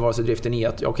den självbevarelsedriften i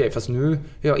att okej, fast nu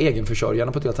är jag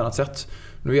egenförsörjande på ett helt annat sätt.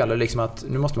 Nu gäller det liksom att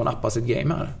nu måste man appa sitt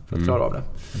game här för att klara av det.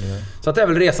 Så att det är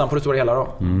väl resan på det stora hela då.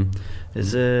 Det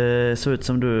ser ut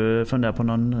som du funderar på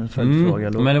någon följdfråga.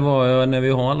 Men det var när vi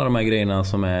har alla de här grejerna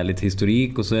som är lite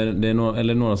historik, och så är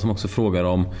det några som också frågar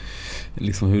om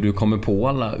liksom hur du kommer på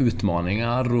alla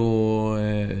utmaningar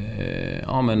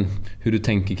ja, men hur du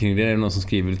tänker kring det. Det är någon som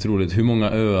skriver lite roligt. Hur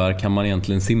många öar kan man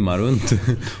egentligen simma runt?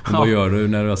 Vad gör du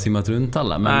när du har simmat runt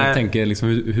alla? Men jag tänker liksom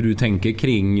hur du tänker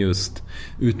kring just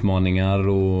utmaningar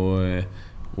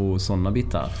och sådana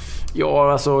bitar.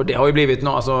 Ja, alltså det har ju blivit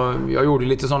jag gjorde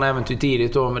lite sådana äventyr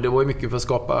tidigt då, men det var ju mycket för att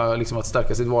skapa liksom, att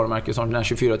stärka sitt varumärke, som den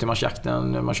 24 timmars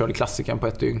jakten man körde klassiken på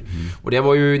ett dygn. Och det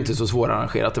var ju inte så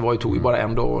svårarrangerat, det tog ju bara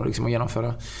en dag liksom, att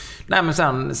genomföra. Nej, men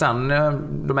sen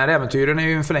de här äventyren är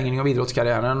ju en förlängning av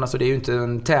idrottskarriären. Alltså det är ju inte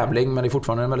en tävling, men det är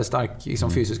fortfarande en väldigt stark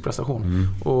liksom, fysisk prestation.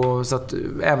 Och så att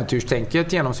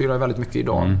äventyrstänket genomsyrar väldigt mycket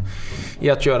idag. I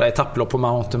att köra etapplopp på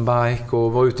mountainbike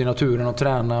och vara ute i naturen och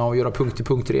träna och göra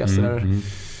punkt-till-punkt-resor.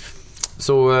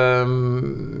 Så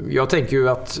jag tänker ju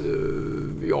att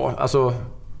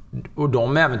och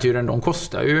de äventyren, de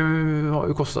har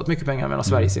ju kostat mycket pengar. Men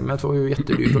Sverigesimmet var ju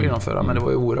jättedyrt att genomföra, men det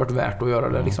var ju oerhört värt att göra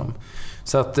det liksom.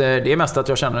 Så att det är mest att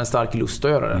jag känner en stark lust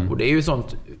att göra det. Och det är ju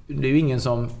sånt, det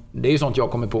är ju sånt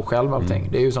jag kommer på själv allting.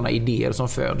 Det är ju såna idéer som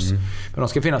föds. Men de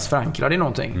ska finnas förankrade i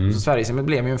någonting. Så Sverigesimmet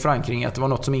blev ju en förankring att det var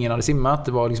något som ingen hade simmat.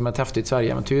 Det var liksom ett häftigt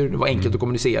Sverigeäventyr. Det var enkelt att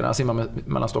kommunicera, simma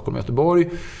mellan Stockholm och Göteborg.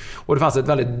 Och det fanns ett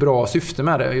väldigt bra syfte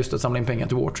med det, just att samla in pengar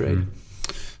till Wartrade.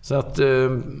 Så att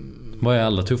vad är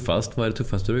allra tuffast? Vad är det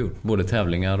tuffaste du har gjort? Både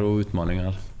tävlingar och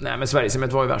utmaningar? Nej, men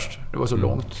Sverigesimmet var ju värst. Det var så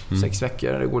långt. 6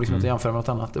 veckor. Det går liksom inte att jämföra med något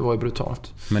annat. Det var ju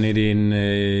brutalt. Men i din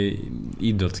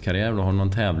idrottskarriär då, har du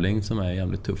någon tävling som är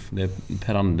jävligt tuff? Det är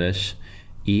Per-Anders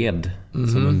Ed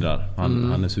som undrar.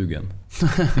 Han är sugen.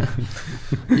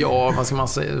 Ja, vad ska man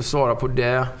svara på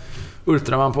det?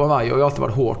 Ultraman på Hawaii har ju alltid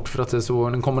varit hårt, för att det är så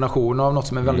en kombination av något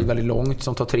som är väldigt, väldigt långt,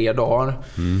 som tar 3 dagar,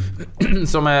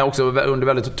 som är också under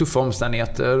väldigt tuffa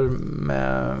omständigheter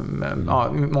med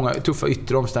många tuffa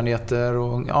yttre omständigheter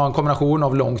och en kombination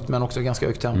av långt men också ganska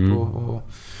högt tempo. Och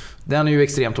den är ju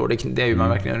extremt hård. Det är ju man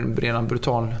verkligen redan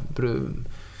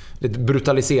lite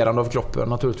brutaliserande av kroppen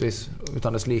naturligtvis,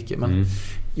 utan dess like. Men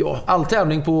all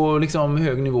tävling på liksom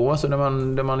hög nivå, så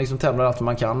där man liksom tävlar allt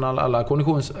man kan, alla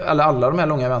de här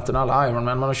långa eventen, alla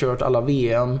Ironman man har kört, alla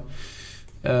VM,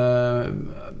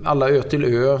 alla ö till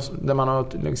ö där man har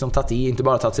liksom inte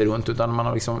bara tagit sig runt, utan man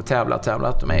har liksom tävlat.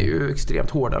 De är ju extremt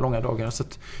hårda långa dagar, så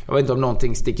att jag vet inte om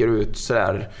någonting sticker ut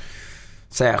sådär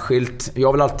särskilt. Jag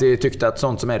har väl alltid tyckt att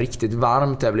sånt som är riktigt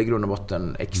varmt är väl i grund och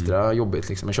botten extra jobbigt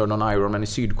liksom. Jag körde någon Ironman i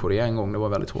Sydkorea en gång, det var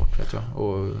väldigt hårt, vet jag.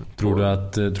 Och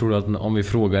tror du att om vi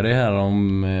frågar dig här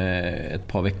om ett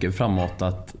par veckor framåt,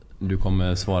 att du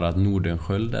kommer svara att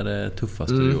Nordenskiöld är det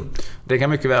tuffaste du gjort? Det kan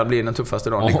mycket väl bli den tuffaste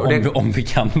dagen. Om vi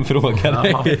kan fråga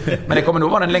dig. Ja, men det kommer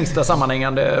nog vara den längsta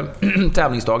sammanhängande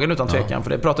tävlingsdagen utan tvekan. För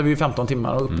det pratar vi ju 15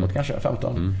 timmar och uppåt kanske.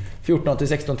 14 till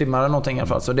 16 timmar eller någonting i alla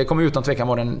fall. Så det kommer utan tvekan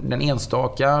vara den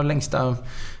enstaka längsta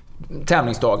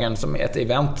tävlingsdagen som är ett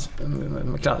event.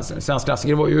 Svensk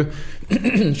klassiker var ju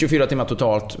 24 timmar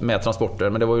totalt med transporter.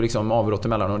 Men det var ju liksom avbrott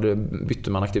emellan och det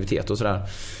bytte man aktivitet och sådär.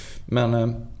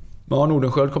 Men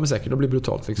Nordenskiöld kommer säkert att bli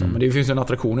brutalt liksom. Men det finns ju en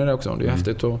attraktion i det också. Det är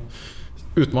häftigt att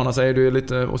utmana sig, du är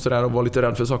lite och sådär, och vara lite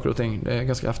rädd för saker och ting. Det är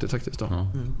ganska häftigt faktiskt då.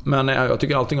 Men jag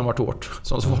tycker allting har varit hårt,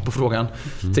 som svar på frågan.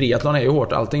 Triathlon är ju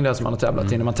hårt, allting det som man har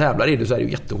tävlat i. När man tävlar i det så är det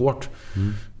ju jättehårt.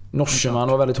 Norseman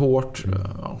var väldigt hårt.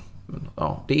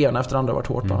 Det ena efter det andra har varit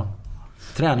hårt bara.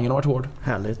 Träningen har varit hård.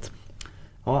 Härligt.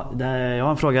 Ja, jag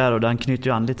har en fråga här och den knyter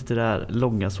ju an lite till det här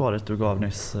långa svaret du gav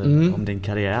nyss om din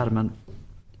karriär. Men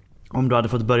om du hade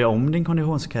fått börja om din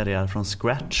konditionskarriär från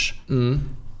scratch,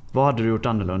 vad hade du gjort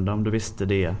annorlunda om du visste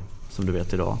det som du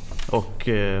vet idag? Och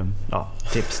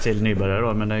tips till nybörjare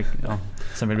då, men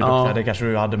sen vill vi duktiga, det kanske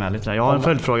du hade med lite där. Jag har en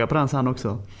följdfråga på den sen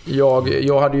också.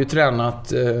 Jag hade ju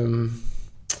tränat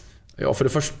för det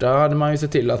första hade man ju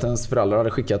sett till att ens föräldrar hade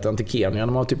skickat den till Kenya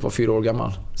när man var 4 år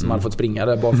gammal. Så man hade fått springa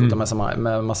där barfota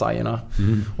med massajerna.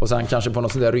 Och sen kanske på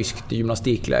något sånt där ryskt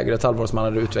gymnastikläger ett halvår som man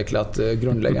hade utvecklat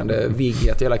grundläggande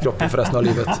vighet i hela kroppen för resten av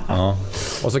livet.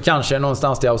 Och så kanske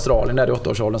någonstans till Australien där i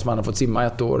 8-årsåldern som man hade fått simma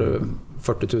 1 år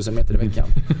 40 000 meter i veckan.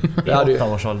 I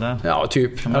 8-årsåldern? Ja,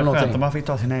 typ. Men det är skönt om man fick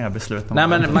ta sina egna beslut. Nej,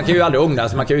 men man kan ju aldrig ångra,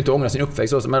 man kan ju inte ångra sin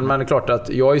uppväxt också. Men det är klart att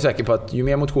jag är säker på att ju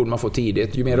mer motion man får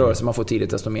tidigt, ju mer rörelse man får tidigt,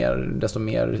 desto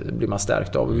mer blir man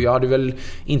stärkt av. Jag hade väl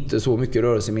inte så mycket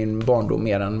rörelse i min barndom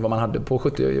mer än vad man hade på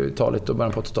 70-talet och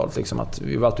början på 80-talet liksom, att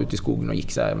vi var alltid ute i skogen och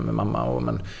gick så här med mamma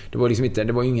men det var liksom inte,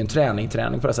 det var ju ingen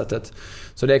träning på det sättet.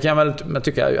 Så det kan jag väl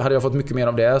tycka, hade jag fått mycket mer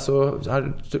av det så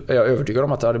är jag övertygad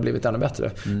om att det hade blivit ännu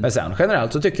bättre. Men sen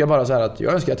generellt så tycker jag bara så här att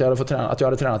jag önskar att jag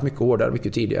hade tränat mycket hårdare,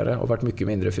 mycket tidigare och varit mycket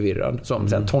mindre förvirrad. Som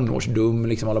så här, tonårsdum,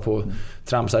 liksom hålla på och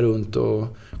tramsa runt och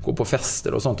gå på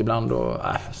fester och sånt ibland och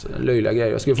löjliga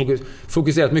grejer. Jag skulle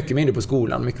fokuserat mycket mindre på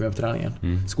skolan, mycket mer på träningen.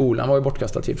 Skolan var ju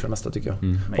bortkastad tid för det mesta tycker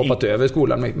jag. Hoppat över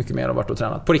skolan mycket mer och varit och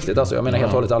tränat. På riktigt alltså, jag menar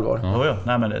helt och hållet allvar. Ja.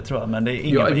 Nej men det tror jag. Men det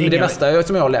är det bästa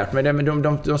som jag har lärt mig,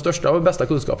 de största och bästa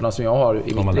kunskaperna som jag har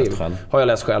i mitt liv har jag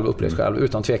läst själv, upplevt själv,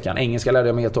 utan tvekan. Engelska lärde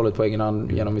jag mig helt och hållet på egen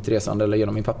hand genom mitt resande eller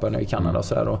genom min pappa när vi i Kanada och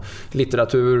så här. Och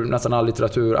litteratur, nästan all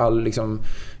litteratur, all liksom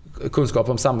kunskap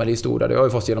om samhällshistoria. Det har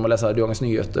jag fått genom att läsa Dagens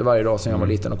Nyheter varje dag sedan jag var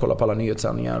liten och kolla på alla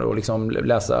nyhetssändningar och liksom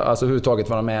läsa, alltså överhuvudtaget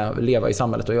vara med, leva i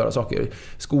samhället och göra saker.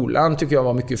 Skolan tycker jag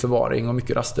var mycket förvaring och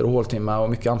mycket raster och håltimmar och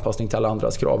mycket anpassning till alla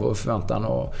andras krav och förväntan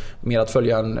och mer att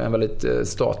följa en väldigt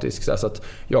statisk så att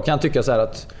jag kan tycka så här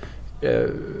att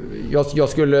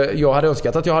jag hade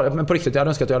önskat att jag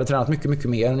hade tränat mycket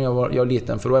mer när jag var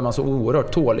liten, för då är man så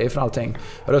oerhört tålig för allting.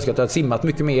 Jag hade önskat att jag hade simmat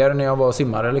mycket mer när jag var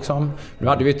simmare liksom. Nu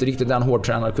hade vi inte riktigt den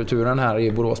hårdtränarkulturen här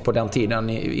i Borås på den tiden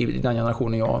i den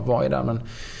generationen jag var i där, men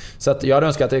så att jag hade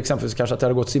önskat exempelvis kanske att jag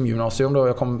hade gått simgymnasium då.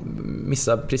 Jag kom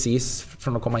missa precis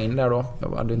från att komma in där då.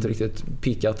 Jag hade inte riktigt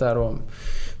pikat där och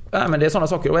nej, men det är sådana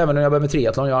saker. Och även när jag började med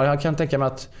triathlon, jag kan tänka mig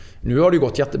att nu har det ju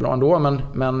gått jättebra ändå,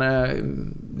 men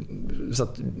så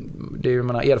att det är ju,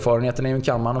 erfarenheten är ju en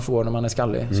kan man få när man är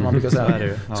skallig, som man brukar säga.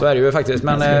 Så är det ju faktiskt.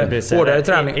 Men hårdare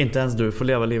träning. Inte ens du får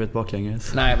leva livet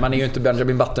baklänges. Nej, man är ju inte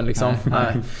Benjamin Button liksom.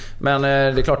 Nej. Men det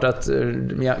är klart att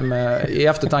i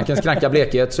eftertankens kranka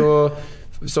blekhet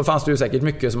så fanns det ju säkert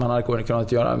mycket som man hade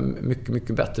kunnat göra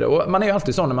mycket bättre. Och man är ju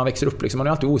alltid sån när man växer upp liksom. Man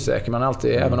är alltid osäker, man är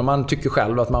alltid, även om man tycker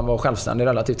själv att man var självständig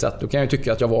relativt sett, då kan jag ju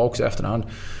tycka att jag var också i efterhand,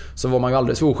 så var man ju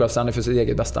alldeles för osjälvständig för sitt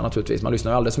eget bästa naturligtvis. Man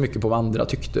lyssnar ju alldeles för mycket på vad andra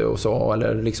tyckte och så,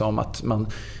 eller liksom att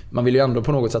man vill ju ändå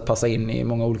på något sätt passa in i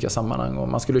många olika sammanhang. Och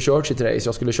man skulle kört sitt race,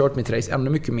 jag skulle kört mitt race ännu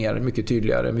mycket mer, mycket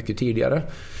tydligare, mycket tidigare.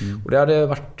 Och det hade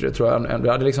varit, tror jag,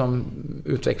 det hade liksom,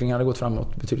 utvecklingen hade gått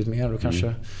framåt betydligt mer och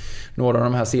kanske några av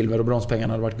de här silver- och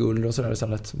bronspengarna hade varit guld och sådär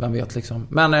istället. Vem vet liksom.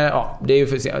 Men ja, det är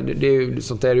ju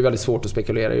sånt där är ju väldigt svårt att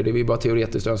spekulera i. Det är ju bara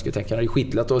teoretiskt önsketänkande. Det är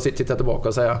skitlätt att titta tillbaka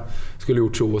och säga skulle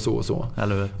gjort så och så och så.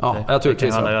 Eller hur? Ja,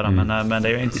 naturligtvis. Men det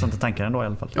är ju intressanta tankar ändå i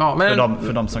alla fall. Ja, men,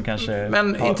 för de som kanske...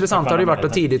 Men intressant har det varit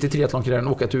att tidigt i triathlonkarriären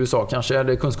åka till USA kanske,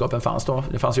 där kunskapen fanns då.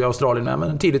 Det fanns ju i Australien med,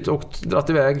 men tidigt dratt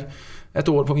iväg ett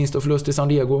år på vinst och förlust i San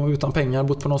Diego utan pengar,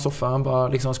 bott på någon soffa, bara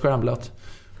liksom scramblat.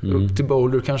 Upp till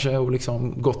Boulder kanske och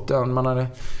liksom gått den. Man hade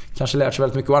kanske lärt sig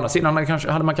väldigt mycket. Å andra sidan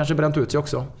hade man kanske bränt ut sig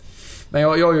också. Men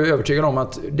jag är ju övertygad om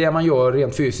att det man gör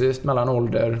rent fysiskt mellan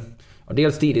ålder,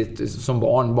 dels tidigt som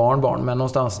barn, men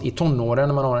någonstans i tonåren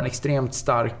när man har en extremt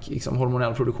stark liksom,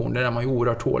 hormonell produktion, där är man ju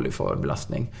oerhört tålig för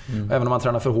belastning. Även om man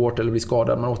tränar för hårt eller blir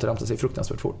skadad, man återhämtar sig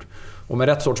fruktansvärt fort. Och med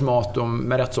rätt sorts mat och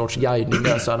med rätt sorts guidning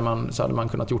där, så hade man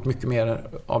kunnat gjort mycket mer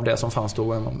av det som fanns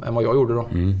då än vad jag gjorde då.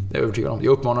 Det är jag övertygad om.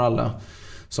 Jag uppmanar alla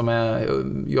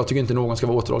jag tycker inte någon ska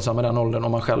vara återhållsam med den åldern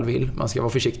om man själv vill. Man ska vara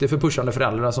försiktig för pushande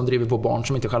föräldrar som driver på barn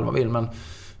som inte själva vill. Men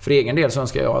för egen del så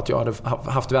önskar jag att jag hade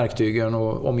haft verktygen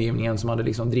och omgivningen som hade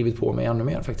liksom drivit på mig ännu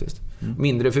mer faktiskt.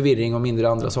 Mindre förvirring och mindre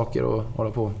andra saker att hålla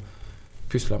på och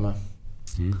pyssla med.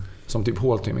 Som typ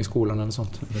håltim i skolan eller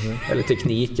sånt. Eller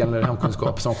teknik eller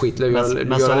hemkunskap som skit. Lära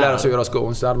sig att göra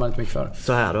scones, det hade man inte mycket för.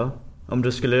 Så här då? Om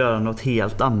du skulle göra något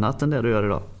helt annat än det du gör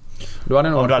idag?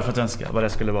 Om du hade fått önska vad det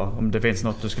skulle vara. Om det finns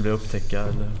något du skulle upptäcka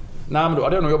eller... Nej, men då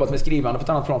hade jag nog jobbat med skrivande på ett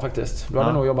annat plan faktiskt. Då hade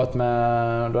jag nog jobbat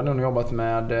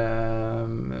med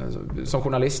som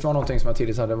journalist var någonting som jag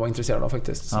tidigt var intresserad av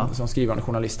faktiskt. Som skrivande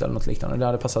journalist eller något liknande. Det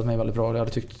hade passat mig väldigt bra. Det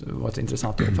hade tyckt var ett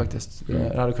intressant jobb faktiskt.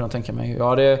 Det hade kunnat tänka mig. Jag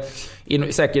hade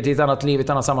säkert i ett annat liv, i ett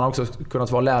annat sammanhang också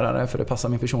kunnat vara lärare, för det passar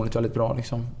mig personligt väldigt bra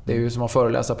liksom. Det är ju som att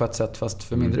föreläsa på ett sätt fast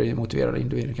för mindre motiverade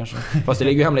individer kanske. Fast det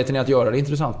ligger ju hemligheten i att göra det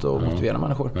intressant och motivera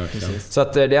människor. Så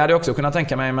att det hade jag också kunnat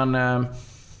tänka mig, men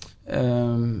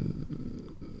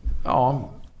ja,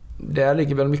 det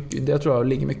ligger väl mycket, det tror jag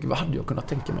ligger mycket. Vad hade jag kunnat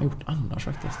tänka mig gjort annars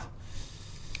faktiskt?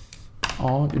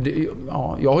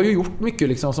 Ja, jag har ju gjort mycket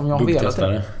liksom som jag har velat.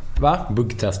 Va?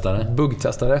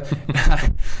 Buggtestare.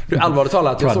 Du allvarligt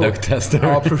talat,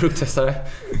 produkttestare.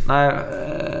 Nej,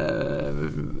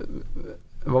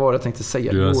 vad var det jag tänkte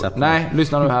säga? Nej,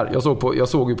 lyssna nu här. Jag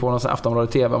såg ju på någon sån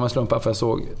Aftonbladet TV om en slump, för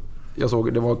jag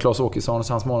såg det var Claes Åkesson,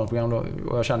 hans morgonprogram då,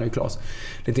 och jag känner ju Claes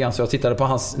lite grann, så jag tittade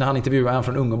på när han intervjuade en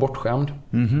från Ung och bortskämd.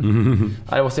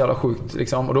 Ja, det var så jävla sjukt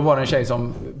liksom. Och då var det en tjej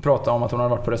som pratade om att hon hade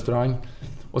varit på restaurang,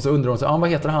 och så undrade hon så, vad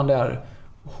heter han där?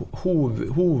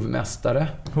 Hovmästare.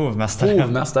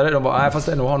 De bara, nej fast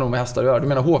det har nog med hästar att göra. Du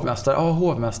menar hovmästare? Ja,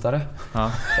 hovmästare.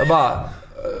 Ja. Jag bara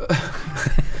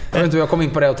Jag vet inte hur jag kom in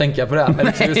på det och tänka på det här. Men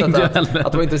just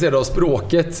att vara intresserad av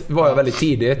språket var jag väldigt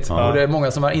tidigt. Ja. Och det är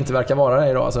många som inte verkar vara det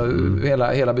idag. Alltså,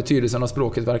 hela betydelsen av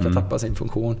språket verkar tappa sin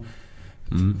funktion.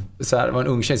 Så här, det var en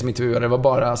ung tjej som intervjuade. Det var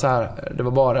bara så här. Det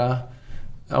var bara...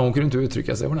 Ja, hon kunde inte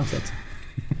uttrycka sig på något sätt.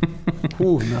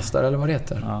 Hovmästare eller vad det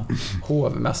heter. Ja.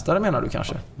 Hovmästare menar du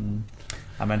kanske?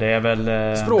 Ja, men det är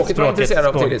väl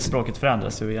språket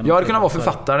förändras ju. Jag hade kunnat vara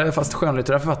författare, fast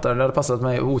skönlitterär författare. Det hade passat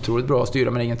mig otroligt bra att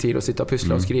styra min egen tid och sitta och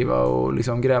pyssla och skriva och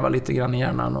liksom gräva lite grann i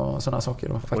hjärnan och sådana saker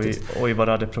då, faktiskt. Oj, vad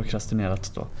hade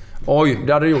prokrastinerat då? Oj,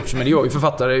 det hade det gjort, men det gör ju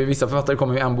författare. Vissa författare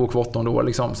kommer ju en bok för 8:e år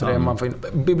liksom, så det är man får in.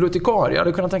 Bibliotekarie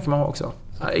hade kunnat tänka mig också.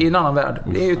 I en annan värld.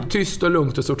 Det är ju ett tyst och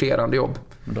lugnt och sorterande jobb.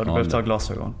 Men då hade du behövt ta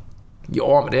glasögon.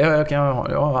 Ja, men det kan jag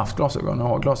ha. Jag har haft glasögon och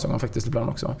har glasögon faktiskt ibland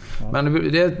också. Ja.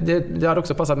 Men det hade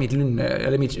också passat mitt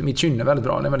kynne väldigt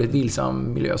bra. Det är en väldigt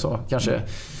vilsam miljö så kanske.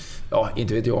 Ja,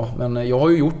 inte vet jag. Men jag har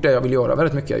ju gjort det jag vill göra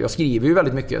väldigt mycket. Jag skriver ju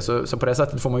väldigt mycket så på det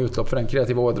sättet får man utlopp för den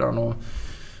kreativa ådran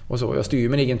och så. Jag styr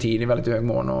min egen tid i väldigt hög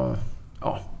mån och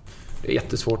ja, det är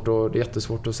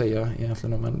jättesvårt att säga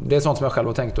egentligen. Men det är sånt som jag själv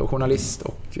har tänkt då. Journalist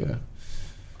och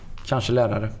kanske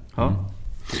lärare. Ja.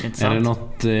 Är det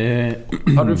något...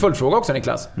 Har du en följdfråga också,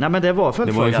 Niklas? Nej, men det var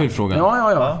följdfråga. Det var ju följdfråga.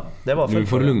 Ja. Det var nu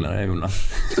får du lugna dig,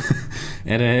 Jonas.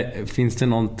 Finns det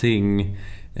någonting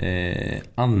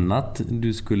annat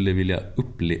du skulle vilja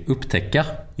upptäcka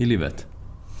i livet?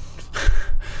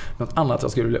 Något annat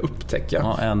jag skulle vilja upptäcka?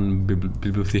 Ja, en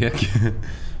bibliotek.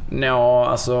 Ja,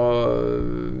 alltså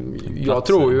jag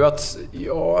tror ju att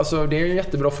alltså, det är en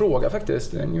jättebra fråga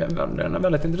faktiskt. Det är en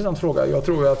väldigt intressant fråga. Jag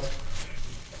tror ju att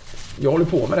jag håller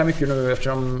på med det mycket nu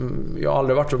eftersom jag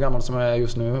aldrig varit så gammal som jag är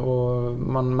just nu och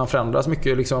man förändras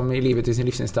mycket liksom i livet i sin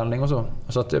livsinställning och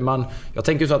så att jag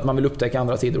tänker så att man vill upptäcka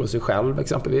andra sidor hos sig själv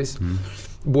exempelvis.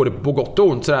 Både på gott och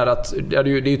ont så här att det är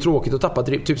ju tråkigt att tappa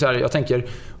typ så här, jag tänker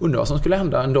undrar vad som skulle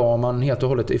hända en dag om man helt och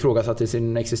hållet ifrågasatte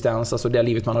sin existens, alltså det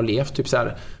livet man har levt typ så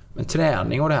här, men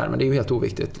träning och det här, men det är ju helt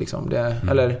oviktigt liksom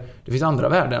eller det finns andra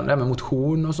värden, det här med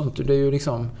motion och sånt, det är ju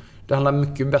liksom det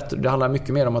handlar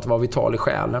mycket mer om att vara vital i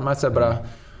själen. Man säger bara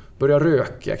börja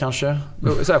röka kanske.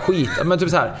 Så här skit, men typ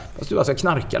så här, jag ska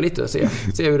knarka lite och se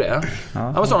hur det är.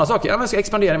 Ja, men sådana saker. Jag ska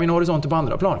expandera min horisont på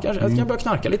andra plan kanske. Jag ska börja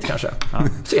knarka lite kanske.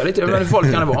 Se lite hur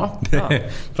folk kan det vara. Det är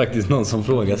faktiskt någon som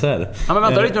frågar så här. Ja, men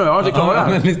vänta lite nu, jag är inte klar här.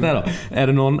 Men lyssna då.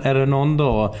 Är det någon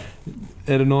dag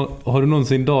har du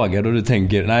någonsin dagar då du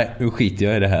tänker nej, nu skiter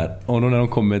jag i det här, och då när det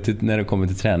kommer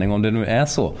till träning, om det nu är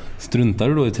så, struntar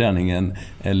du då i träningen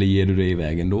eller ger du det i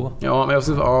vägen då? Ja, men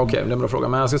okej, det är en bra fråga,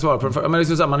 men jag ska svara på men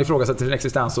liksom så här, man ifrågasätter sin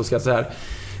existens och ska så här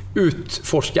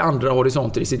utforska andra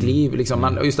horisonter i sitt liv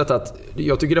liksom. Just detta att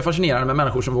jag tycker det är fascinerande med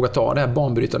människor som vågar ta det här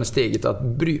banbrytande steget att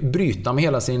bryta med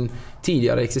hela sin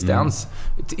tidigare existens,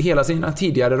 hela sina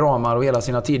tidigare ramar och hela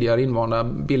sina tidigare invanda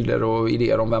bilder och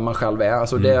idéer om vem man själv är,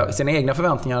 alltså det, sina egna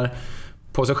förväntningar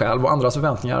på sig själv och andras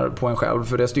förväntningar på en själv,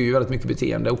 för det styr ju väldigt mycket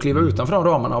beteende, och kliva utanför de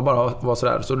ramarna och bara vara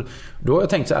sådär. Så då har jag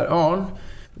tänkt så här, ja,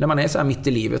 när man är så här mitt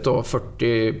i livet då,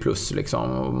 40 plus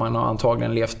liksom, och man har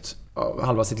antagligen levt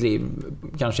halva sitt liv,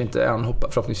 kanske inte än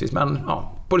förhoppningsvis, men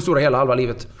ja, på det stora hela halva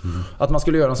livet. Att man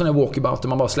skulle göra en sån här walkabout där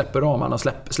man bara släpper ramarna,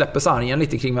 släpper sargen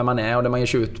lite kring vem man är, och där man ger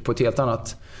sig ut på ett helt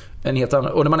annat,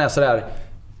 och när man är så där,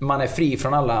 man är fri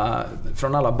från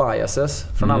alla biases,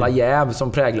 från alla jäv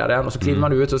som präglar den, och så kliver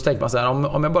man ut och så tänker man så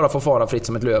här, om jag bara får fara fritt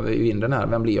som ett löv i vinden här,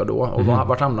 vem blir jag då? Och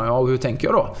vart hamnar jag och hur tänker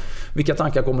jag då? Vilka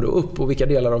tankar kommer då upp och vilka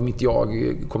delar av mitt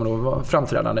jag kommer då vara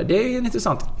framträdande? Det är en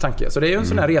intressant tanke. Så det är ju en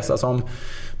sån här resa som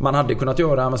man hade kunnat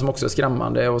göra, men som också är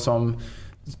skrämmande,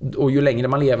 och ju längre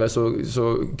man lever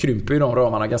så krymper ju de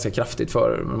ramarna ganska kraftigt.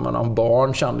 För man har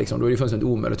barn sen liksom, då är det fullständigt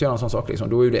omöjligt att göra en sån sak liksom.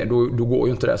 Då går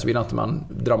ju inte det, så vill inte man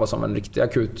drabbas av en riktig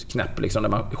akut knäpp liksom, där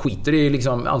man skiter i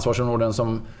liksom ansvarsområden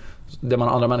som där man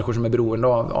har andra människor som är beroende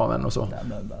av en och så. Ja,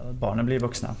 barnen blir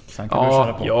vuxna. Sen kan du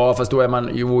köra på. Ja, fast då är man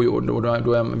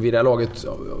då är vid det här laget,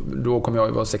 då kommer jag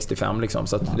ju vara 65 liksom,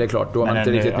 så att det är klart, då är man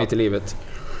inte riktigt mitt i livet.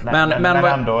 Men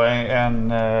ändå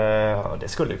det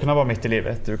skulle ju kunna vara mitt i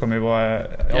livet. Du kommer ju vara,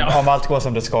 om allt går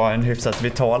som det ska, en hyfsat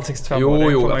vital 65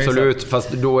 år. Jo, absolut.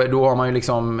 Fast då har man ju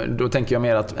liksom, då tänker jag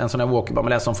mer att en sån här walkabout, man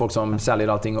läser om folk som säljer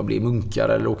allting och blir munkar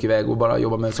eller åker iväg och bara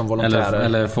jobbar med som volontärer.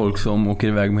 Eller folk som åker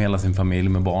iväg med hela sin familj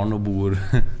med barn och bor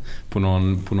på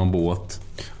någon båt.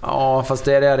 Ja, fast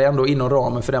det är ändå inom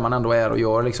ramen för det man ändå är och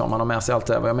gör liksom. Man har med sig allt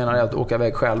det här. Vad jag menar är att åka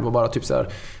iväg själv och bara typ så här,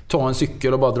 ta en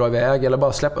cykel och bara dra iväg, eller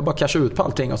bara casha ut på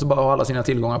allting och så bara ha alla sina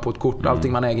tillgångar på ett kort,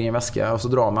 allting man äger i en väska, och så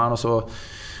drar man, och så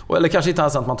Eller kanske inte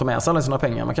alls att man tar med sig alla sina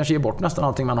pengar. Man kanske ger bort nästan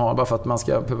allting man har bara för att man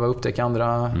ska behöva upptäcka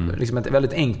andra. Liksom ett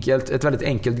väldigt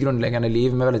enkelt grundläggande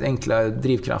liv med väldigt enkla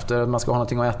drivkrafter. Man ska ha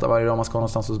någonting att äta varje dag, man ska ha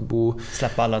någonstans att bo.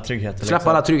 Släppa alla tryggheter.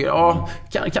 Alla tryggheter. Ja,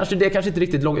 kanske inte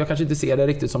riktigt långt. Jag kanske inte ser det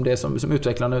riktigt som det som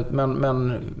utvecklande, men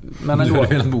ändå.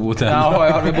 Du vill bo på hotell. Ja,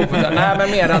 jag vill bo på hotell. Nej,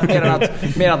 men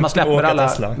mer att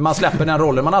man släpper den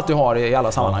rollen man alltid har i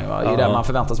alla sammanhang, va? I det man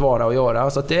förväntas vara och göra.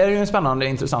 Så att det är ju en spännande,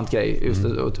 intressant grej just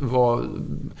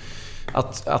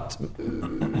att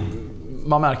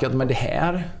man märker att men det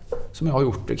här som jag har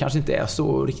gjort, det kanske inte är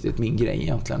så riktigt min grej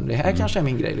egentligen. Det här kanske är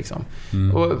min grej liksom.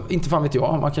 Och inte fan vet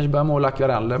jag, man kanske börjar måla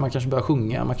akvareller, man kanske börjar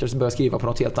sjunga, man kanske börjar skriva på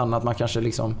något helt annat, man kanske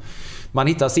liksom man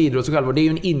hittar sidor åt sig själv, och det är ju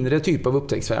en inre typ av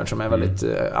upptäcktsfärd som är väldigt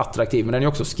attraktiv, men den är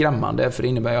också skrämmande, för det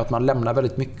innebär ju att man lämnar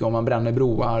väldigt mycket om man bränner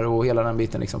broar och hela den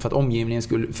biten liksom, för att omgivningen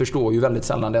förstår ju väldigt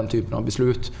sällan den typen av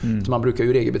beslut. Så man brukar ju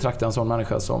i regel betrakta en sån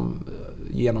människa som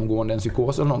genomgående en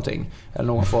psykos eller någonting, eller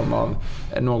någon form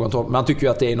av man tycker ju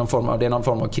att det är någon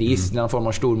form av kris, det är någon form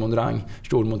av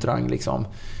stormondrang liksom.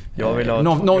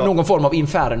 Någon form av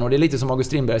inferno. Det är lite som August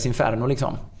Strindbergs Inferno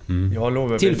liksom. Jag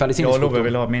lovar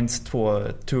vill ha minst 2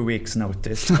 weeks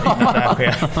notice innan det här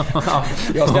sker.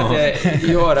 Jag ska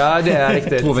inte göra det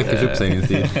riktigt. 2 veckors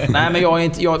uppsägningstid. Nej, men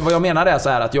vad jag menar är så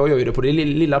här att jag gör ju det på det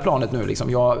lilla planet nu liksom.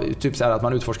 Jag typ så här att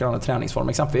man utforskar andra träningsformer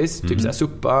exempelvis, typ så här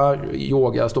suppa,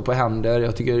 yoga, stå på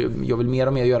händer. Jag vill mer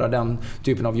och mer göra den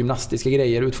typen av gymnastiska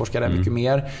grejer, utforska det mycket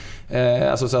mer.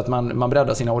 Alltså så att man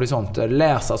breddar sina horisonter,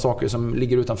 läsa saker som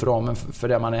ligger utanför ramen för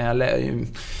det man är,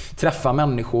 träffa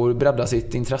människor, bredda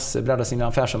sitt intresse, bredda sina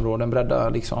affärsområden,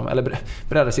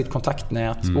 bredda sitt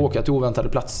kontaktnät, åka till oväntade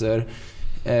platser.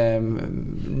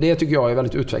 Det tycker jag är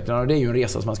väldigt utvecklande, och det är ju en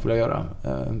resa som man skulle göra.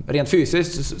 Rent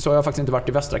fysiskt så har jag faktiskt inte varit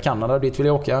i västra Kanada, dit vill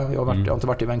jag åka. Jag har inte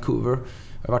varit i Vancouver.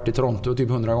 Jag har varit i Toronto typ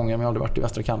 100 gånger, men jag har aldrig varit i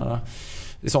västra Kanada.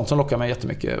 Det är sånt som lockar mig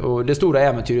jättemycket. Och det stora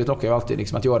äventyret lockar ju alltid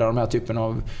liksom, att göra de här typen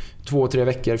av 2-3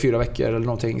 veckor, 4 veckor eller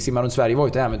någonting. Simma runt Sverige var ju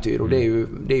ett äventyr, och det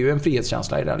är ju en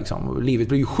frihetskänsla i det liksom. Och livet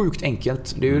blir ju sjukt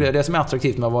enkelt. Det är ju det som är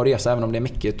attraktivt med att vara resa, även om det är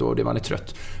mycket och man är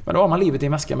trött. Men då har man livet i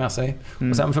en väska med sig.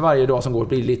 Och sen för varje dag som går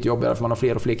blir det lite jobbigare, för man har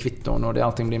fler och fler kvitton, och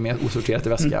allting blir mer osorterat i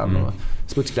väskan och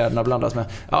smutskläderna blandas med.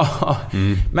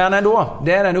 Men ändå,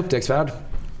 det är en upptäcktsfärd.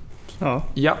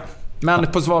 Ja. Men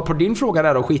på svar på din fråga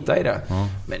där, och skita i det.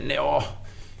 Men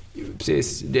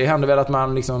precis. Det händer väl att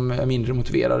man liksom är mindre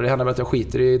motiverad. Det händer väl att jag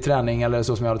skiter i träning eller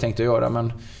så som jag hade tänkt att göra,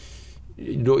 men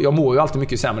jag mår ju alltid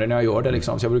mycket sämre när jag gör det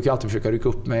liksom. Så jag brukar alltid försöka rycka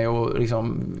upp mig, och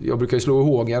liksom, jag brukar ju slå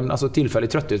ihåg en tillfällig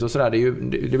trötthet och sådär.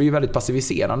 Det blir ju väldigt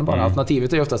passiviserande bara.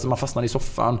 Alternativet är ju oftast att man fastnar i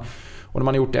soffan, och när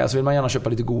man har gjort det så vill man gärna köpa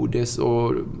lite godis,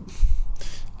 och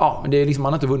men det är liksom,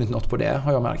 man har inte vunnit något på det,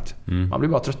 har jag märkt. Man blir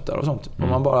bara tröttare och sånt.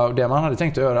 Och det man hade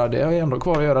tänkt att göra, det är ändå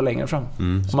kvar att göra längre fram.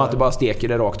 Om man inte bara steker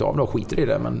det rakt av, då skiter i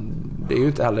det. Men det är ju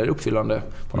inte heller uppfyllande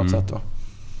på något sätt då.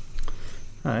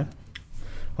 Nej.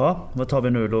 Ja, vad tar vi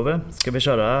nu, Love? Ska vi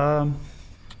köra...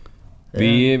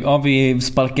 Vi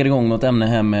sparkar igång något ämne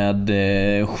här med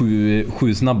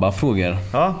 7 snabba frågor.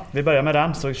 Ja, vi börjar med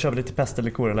den, så kör vi lite pest eller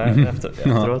kolera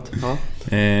efteråt.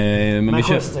 Men vi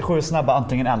kör 7 snabba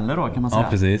antingen eller då, kan man säga. Ja,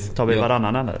 precis. Tar vi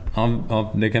varannan eller?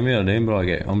 Ja, det kan vi göra, det är en bra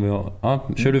grej.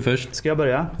 Kör du först. Ska jag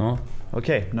börja? Ja.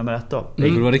 Okej, nummer 1 då.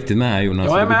 Du får vara riktigt med här,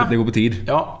 Jonas. Det går på tid.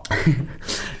 Ja.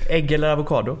 Ägg eller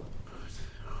avokado?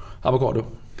 Avokado.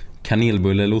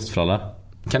 Kanelbulle eller ostfralla?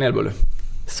 Kanelbulle.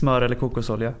 Smör eller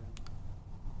kokosolja?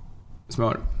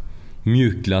 Smör.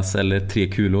 Mjukglass eller 3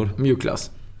 kulor?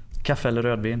 Mjukglass. Kaffe eller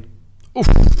rödvin?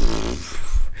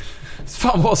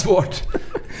 Fan vad svårt.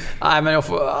 Nej, men jag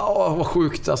får... vad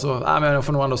sjukt alltså. Nej, men jag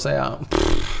får nog ändå säga...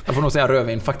 Jag får nog säga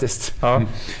rödvin faktiskt. Ja.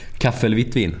 Kaffe eller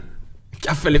vitt vin?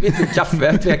 Kaffe eller vitt vin?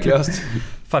 Kaffe, tveklöst.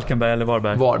 Falkenberg eller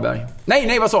Varberg? Varberg.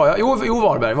 Nej, vad sa jag? Jo,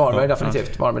 Varberg. Varberg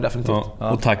definitivt. Varberg definitivt.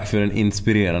 Ja. Och tack för en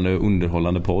inspirerande och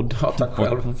underhållande podd. Ja, tack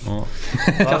själv.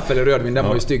 Kaffe eller rödvin, den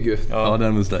var ju stygg ju. Ja,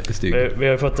 den var stygg. Vi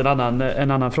har fått en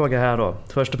annan fråga här då.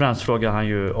 Först och främst frågar han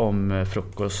ju om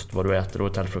frukost, vad du äter och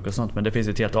hotellfrukost och sånt. Men det finns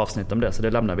ju ett helt avsnitt om det, så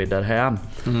det lämnar vi därhän.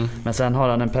 Men sen har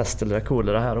han en pest eller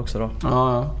kolera här också då.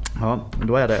 Ja,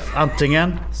 då är det: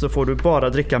 antingen så får du bara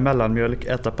dricka mellanmjölk,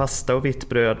 äta pasta och vitt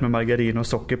bröd med margarin och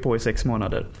socker på i 6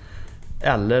 månader.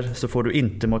 Eller så får du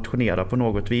inte motionera på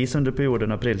något vis under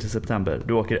perioden april till september.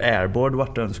 Du åker airboard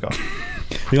vart du önskar.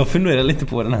 Jag funderar lite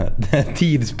på den här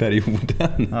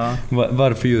tidsperioden.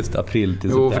 Varför just april till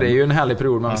september? Jo, för det är ju en härlig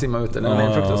period man vill simma ute. Det är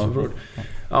en fruktansvärd period.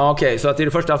 Ja, okej. Så att i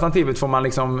det första alternativet får man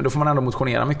liksom, då får man ändå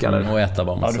motionera mycket eller? Och äta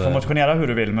bara massa... Ja, du får motionera hur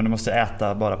du vill, men du måste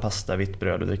äta bara pasta, vitt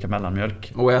bröd och dricka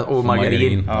mellanmjölk. Och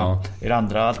margarin. Ja. I det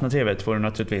andra alternativet får du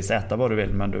naturligtvis äta vad du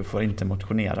vill, men du får inte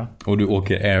motionera. Och du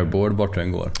åker airboard bort du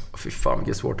än går. Fy fan,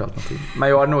 vilket svårt alternativ. Men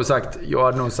jag hade nog sagt,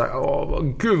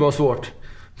 gud vad svårt.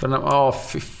 För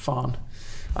fy fan.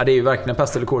 Ja, det är ju verkligen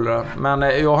pest eller kolera. Men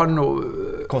jag hade nog...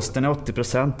 Kosten är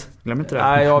 80%. Glöm inte det.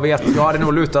 Nej, jag vet. Jag hade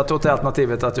nog lutat åt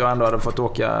alternativet att jag ändå hade fått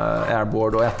åka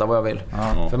airboard och äta vad jag vill.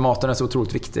 Ja. För maten är så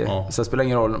otroligt viktig. Ja. Så det spelar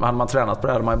ingen roll. Hade man tränat på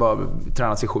det hade man ju bara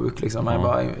tränat sig sjuk. Liksom. Man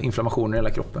bara inflammation i hela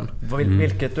kroppen.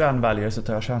 Vilket du än väljer så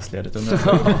tar jag tjänstledigt under.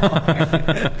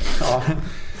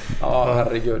 Ja,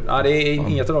 herregud. Ja, det är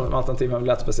inget av de alternativen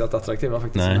lätt speciellt attraktiva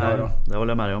faktiskt. Nej, det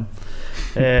håller jag med dig om.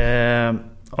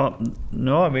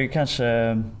 Nu har vi kanske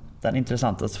den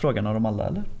intressantaste frågan av dem alla,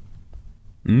 eller?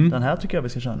 Den här tycker jag vi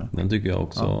ska köra nu. Den tycker jag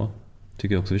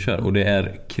också vi kör. Och det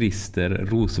är Christer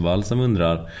Rosvall som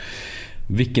undrar: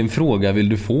 vilken fråga vill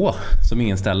du få som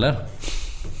ingen ställer?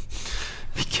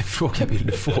 Vilken fråga vill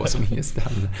du få som ingen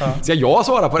ställer? Ska jag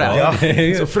svara på det? Ja.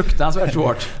 Så fruktansvärt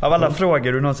svårt. Av alla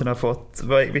frågor du någonsin har fått,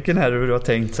 vilken är det du har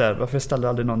tänkt så här, varför ställer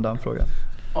aldrig någon den frågan?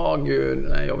 Gud,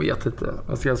 nej, jag vet inte.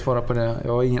 Jag ska svara på det.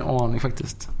 Jag har ingen aning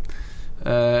faktiskt.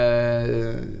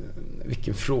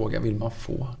 Vilken fråga vill man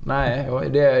få? Nej,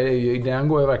 den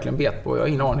går jag verkligen bet på. Jag har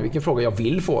ingen aning vilken fråga jag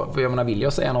vill få. För jag menar, vill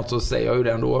jag säga något så säger jag ju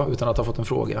det ändå utan att ha fått en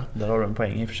fråga. Där har du en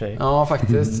poäng i och för sig. Ja,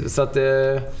 faktiskt. Så att,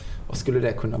 vad skulle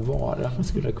det kunna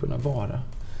vara?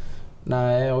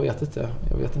 Nej, jag vet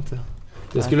inte.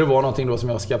 Det skulle vara någonting då som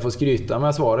jag ska få skryta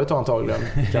med svaret antagligen.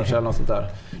 Kanske eller något sånt där.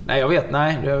 Nej, jag vet.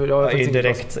 Nej.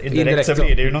 Indirekt så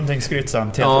blir det ju någonting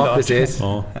skrytsamt. Ja, precis.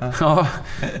 Ja,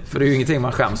 för det är ju ingenting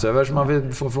man skäms över som man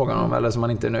vill få frågan om eller som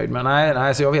man inte är nöjd med.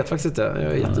 Nej, så jag vet faktiskt inte. Det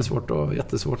är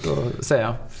jättesvårt att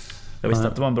säga. Jag visste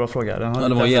att det var en bra fråga.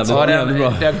 Det var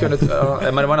jävligt bra.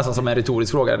 Men det var nästan som en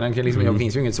retorisk fråga. Det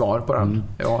finns ju inget svar på den.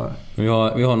 Ja. Vi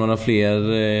har några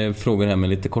fler frågor här med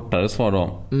lite kortare svar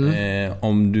då.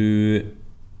 Om du...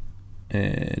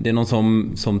 det är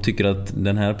någon som tycker att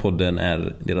den här podden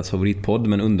är deras favoritpodd,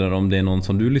 men undrar om det är någon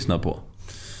som du lyssnar på.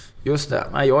 Just det.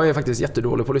 Nej, jag är faktiskt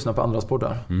jättedålig på att lyssna på andras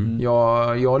poddar.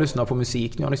 Jag lyssnar på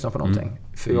musik när jag lyssnar på någonting.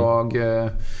 För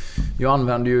jag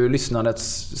använder ju lyssnandet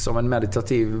som en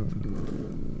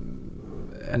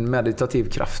meditativ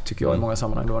kraft tycker jag i många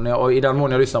sammanhang då. Och i den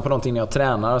mån jag lyssnar på någonting när jag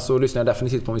tränar så lyssnar jag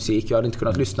definitivt på musik. Jag hade inte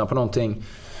kunnat lyssna på någonting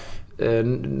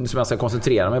som jag ska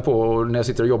koncentrera mig på, och när jag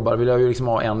sitter och jobbar vill jag ju liksom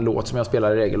ha en låt som jag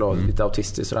spelar i regel och lite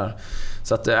autistisk sådär.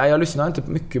 Så att jag lyssnar inte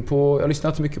mycket på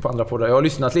andra poddar. Jag har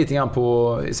lyssnat lite grann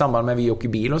på i samband med Vi åker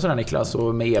bil och sådär, Niklas,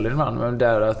 och med Elin ibland, men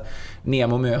där att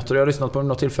Nemo möter, jag har lyssnat på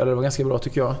något tillfälle, det var ganska bra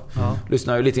tycker jag.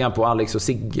 Lyssnar ju lite grann på Alex och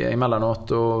Sigge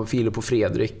emellanåt, och Filip och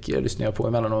Fredrik lyssnar jag på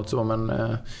emellanåt så, men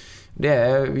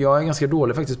jag är ganska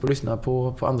dålig faktiskt på att lyssna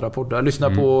på andra poddar. Jag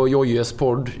lyssnar på Jojjes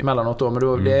podd emellanåt då,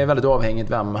 men det är väldigt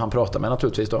avhängigt vem han pratar med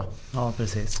naturligtvis då. Ja,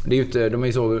 precis. Det är ju inte, de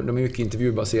är mycket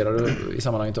intervjubaserade i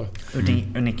sammanhanget då.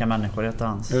 Unika människor heter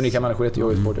hans. Unika människor heter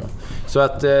Jojjes podd, ja. Så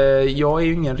att jag är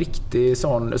ju ingen riktig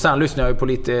sån. Sen lyssnar jag ju på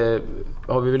lite,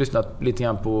 har vi väl lyssnat lite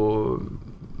grann på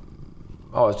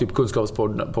typ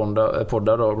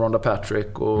kunskapspoddar då, Rhonda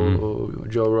Patrick och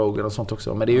Joe Rogan och sånt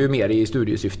också. Men det är ju mer i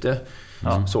studiesyfte.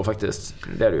 Så faktiskt,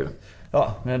 det är det ju.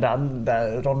 Ja, men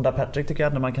där Rhonda Patrick tycker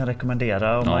jag att man kan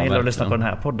rekommendera om man gillar att lyssna på den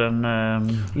här podden.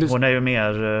 Hon är ju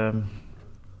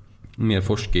mer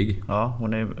forskig. Ja,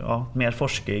 hon är mer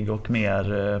forskig och mer...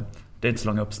 Det är inte så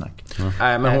långa uppsnack.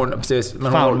 Nej, men hon precis,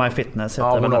 men Found My Fitness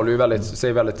heter hon håller ju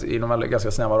säger väldigt inom väldigt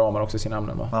ganska snäva ramar också i sina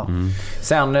ämnen, va?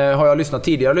 Sen har jag lyssnat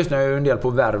ju en del på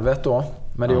Värvet då,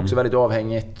 men det är också väldigt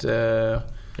avhängigt.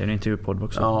 Det är en intervjupodd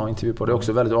också. Ja, intervjupodd. Det är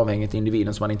också väldigt avhängigt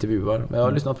individen som man intervjuar. Men jag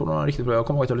har lyssnat på några riktigt bra. Jag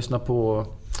kommer ihåg att jag lyssnat på...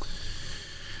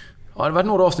 Ja, det har varit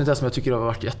några avsnitt där som jag tycker har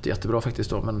varit jättebra faktiskt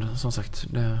då. Men som sagt,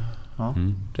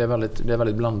 det är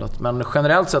väldigt blandat. Men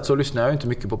generellt sett så lyssnar jag inte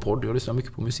mycket på podd. Jag lyssnar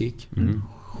mycket på musik.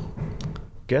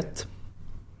 Gött.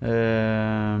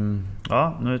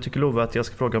 Nu tycker Love att jag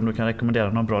ska fråga om du kan rekommendera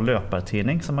någon bra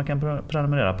löpartidning som man kan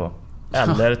prenumerera på.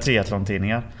 Eller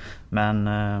triathlon-tidningar. Men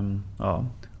ja,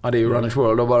 det är ju Runner's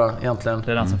World då bara egentligen.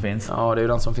 Det är den som finns. Ja, det är ju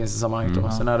den som finns i sammanhanget då.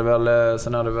 Sen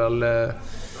är det väl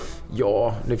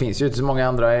ja, det finns ju inte så många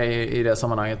andra i det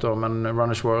sammanhanget då, men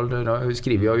Runner's World då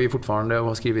skriver jag ju fortfarande och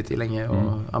har skrivit i länge,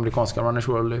 och amerikanska Runner's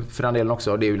World för den delen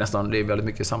också. Det är ju det är väldigt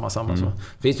mycket samma så.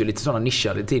 Det finns ju lite sådana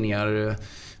nischade tidningar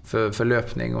för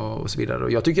löpning och så vidare.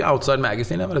 Och jag tycker Outside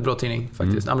Magazine är en väldigt bra tidning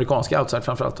faktiskt. Amerikanska Outside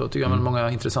framförallt då, tycker jag, med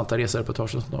många intressanta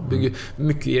resereportage och sånt. Bygger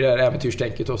mycket i det här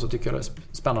äventyrstänket och så tycker jag det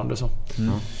är spännande så.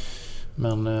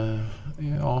 Men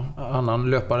ja, annan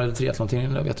löpare eller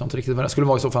triathlon-tidning, det vet jag inte riktigt vad det skulle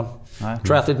vara i så fall.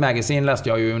 Triathlete Magazine läste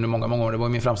jag ju under många år. Det var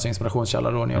min främsta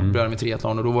inspirationskälla då när jag började med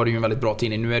triathlon. Och då var det ju en väldigt bra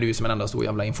tidning. Nu är det ju som en enda stor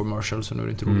jävla infomercial, så nu är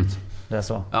det inte roligt. Det är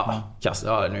så? Ja,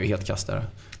 nu är det helt kastare.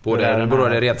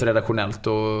 Både rent redaktionellt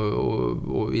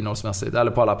och innehållsmässigt.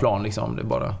 Eller på alla plan liksom. Det är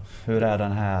bara... Hur är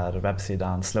den här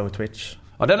webbsidan Slow Twitch?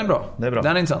 Ja, den är bra. Det är bra.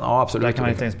 Den är intressant. Ja, absolut. Där kan man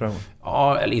hitta inspiration.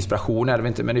 Ja, eller inspiration är det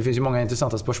inte. Men det finns ju många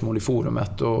intressanta spörsmål i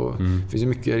forumet. Och det finns ju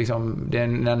mycket liksom,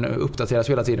 den uppdateras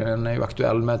hela tiden. Den är ju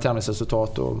aktuell med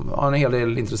tävlingsresultat. Och en hel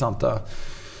del intressanta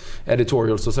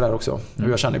editorials och sådär också. Och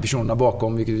jag känner personerna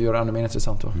bakom, vilket gör det ännu mer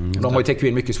intressant. De har ju täckt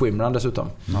in mycket swimrun dessutom.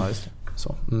 Ja, just det.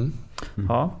 Så.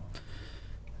 Ja.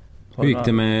 Hur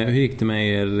gick det med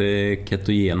er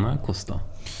ketogena kosta?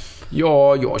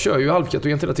 Ja, jag kör ju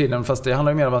halvketogent hela tiden, fast det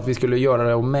handlar ju mer om att vi skulle göra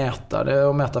det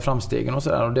och mäta framstegen och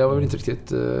sådär. Och det har vi inte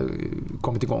riktigt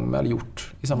kommit igång med eller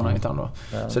gjort i sammanhanget ändå.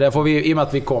 Så där får vi, i och med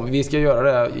att vi ska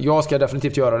göra det. Jag ska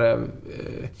definitivt göra det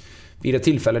vid ett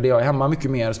tillfälle där jag är hemma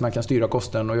mycket mer, så man kan styra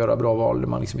kosten och göra bra val där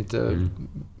man liksom inte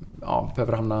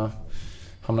behöver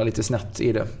hamna lite snett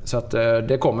i det. Så att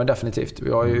det kommer definitivt.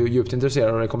 Jag är ju djupt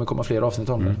intresserad och det kommer komma fler avsnitt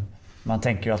om det. Man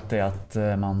tänker ju alltid att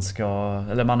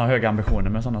man har höga ambitioner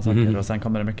med sådana saker och sen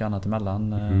kommer det mycket annat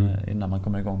emellan innan man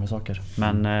kommer igång med saker.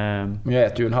 Men jag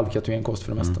äter ju en halvketogen kost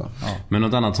för det mesta. Ja. Men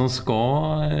något annat som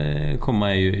ska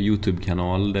komma är ju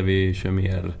YouTube-kanal där vi kör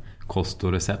mer kost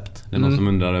och recept. Det är någon som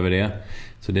undrar över det.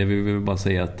 Så det vill vi bara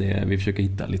säga att vi försöker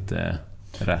hitta lite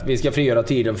rätt. Vi ska frigöra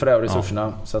tiden för det och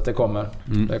resurserna så att det kommer.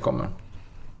 Det kommer.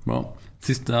 Bra.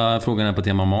 Sista frågan är på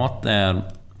tema mat är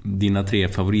dina 3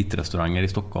 favoritrestauranger i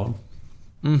Stockholm.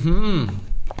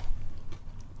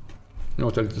 Nu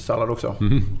åt jag lite sallad också.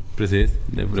 Precis.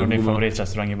 Det är min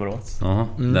favoritrestaurang i Borås. Ja,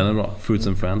 den är bra. Fruits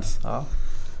and Friends. Ja.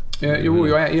 Jo,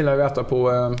 jag gillar att äta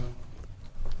på...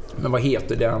 men vad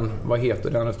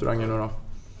heter den restaurangen nu då?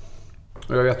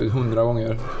 Jag har ätit 100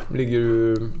 gånger. Ligger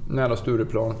ju nära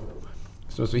Stureplan.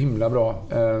 Så det är så himla bra.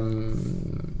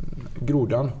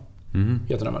 Grodan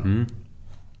heter den väl.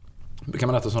 Då kan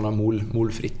man äta sådana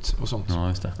molfritt och sånt. Ja,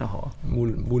 just det. Jaha.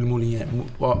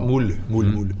 Mol.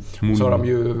 Så har de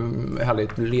ju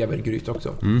härligt levergryt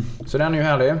också. Så den är ju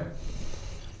härlig.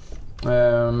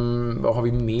 Vad har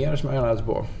vi mer som jag gärna äter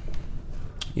på?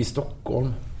 I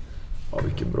Stockholm. Ja,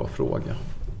 vilken bra fråga.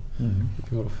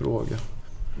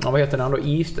 Ja, vad heter den då?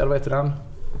 East, eller vad heter den?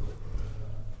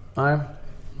 Nej,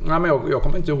 men jag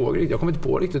kommer inte ihåg riktigt. Jag kommer inte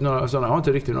på riktigt några sådana. Jag har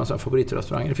inte riktigt några sådana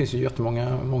favoritrestauranger. Det finns ju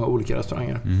många olika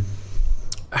restauranger.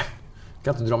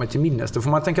 Jag kan inte dra mig till minnes. Då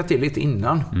får man tänka till lite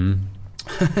innan.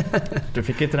 Du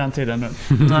fick inte den tiden nu.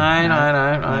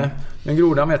 Nej. Men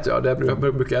grodan vet jag. Det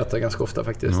brukar jag äta ganska ofta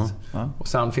faktiskt. Ja. Och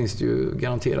sen finns det ju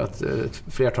garanterat ett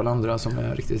flertal andra som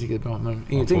är riktigt, riktigt bra. Men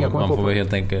ingenting jag kommer på. Man får väl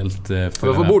helt enkelt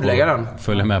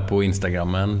följa med på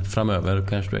Instagrammen framöver.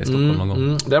 Kanske du är i Stockholm någon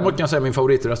gång. Däremot kan jag säga min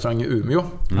favoritrestaurang i Umeå.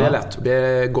 Det är lätt. Det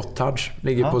är Gotthard.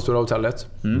 Ligger på Stora hotellet.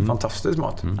 Fantastisk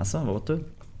mat. Alltså, vad åt du?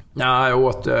 Ja, jag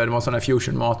åt, det var sån här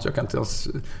fusion-mat. Jag kan inte ens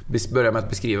börja med att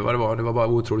beskriva vad det var. Det var bara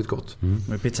otroligt gott.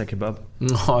 Med pizza kebab.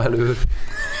 Ja, eller hur?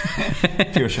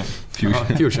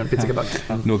 Fusion, pizza kebab.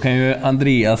 Då kan ju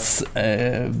Andreas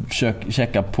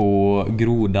checka på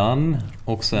Grodan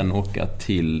och sen åka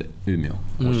till Umeå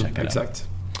och checka exakt.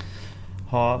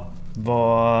 Ja,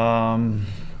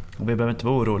 vi behöver inte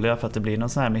vara oroliga för att det blir någon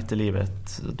sån här mitt i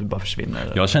livet du bara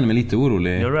försvinner. Jag känner mig lite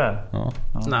orolig. Gör du det? Ja.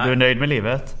 Ja. Du är nöjd med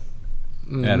livet?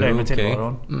 Är nöjd du med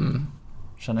tillvaron?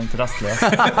 Känner inte rastlös?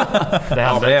 Det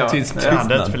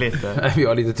händer för lite.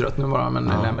 Jag är lite trött nu bara, men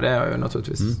nej, det är jag ju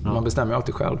naturligtvis. Man bestämmer ju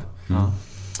alltid själv.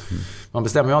 Man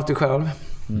bestämmer ju alltid själv.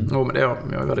 Men det är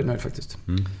jag är väldigt nöjd faktiskt.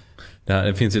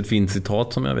 Det finns ett fint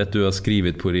citat som jag vet du har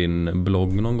skrivit på din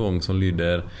blogg någon gång som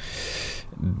lyder,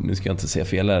 nu ska jag inte säga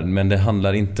fel här, men det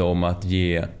handlar inte om att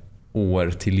ge år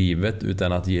till livet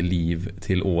utan att ge liv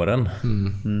till åren.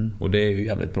 Och det är ju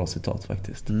jävligt bra citat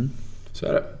faktiskt. Så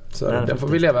är det. Det får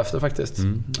vi leva efter faktiskt.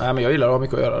 Nej, men jag gillar att ha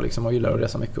mycket att göra liksom, och gillar att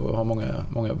resa mycket och ha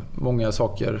många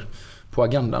saker på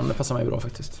agendan. Det passar mig bra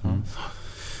faktiskt.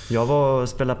 Jag var och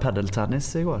spelade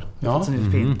paddeltennis igår. Jag har fått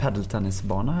en fin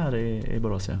paddeltennisbana här i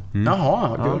Borås.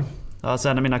 Jaha, kul. Ja, så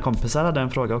en av mina kompisar hade en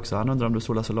fråga också. Han undrar om du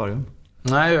solar solarium.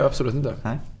 Nej, absolut inte.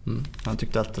 Nej. Han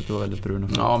tyckte alltid att du var väldigt brun.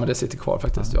 Ja, men det sitter kvar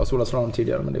faktiskt. Jag har solat solarium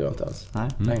tidigare, men det gör jag inte alls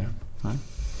längre. Nej.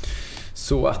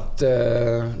 Så att,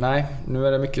 nej, nu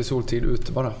är det mycket soltid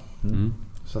ute bara.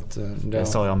 Så att, det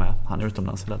sa jag med. Han är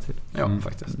utomlands hela tiden. Ja,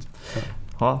 faktiskt.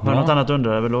 Ja, har du något annat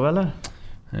undrar över lov eller?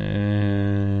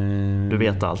 Du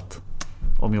vet allt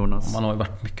om Jonas. Man har ju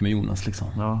varit mycket med Jonas liksom.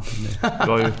 Ja.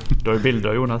 Du har ju bilder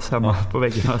av Jonas hemma på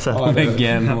väggen. På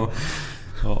väggen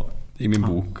och i min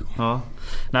bok. Ja.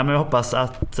 Nej, men jag hoppas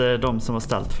att de som har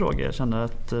ställt frågor känner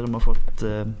att de har fått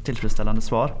tillfredsställande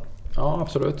svar. Ja,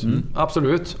 absolut.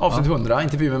 Absolut. Avsnitt 100,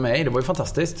 intervju med mig. Det var ju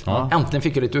fantastiskt. Äntligen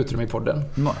fick jag lite utrymme i podden.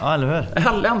 Ja, eller hur?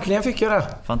 Äntligen fick jag det.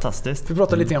 Fantastiskt. Vi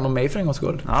pratade lite grann om mig för en gångs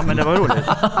skull. Ja, men det var roligt.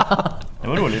 Det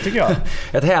var roligt tycker jag.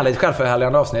 Ett härligt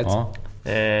självförhärligande avsnitt.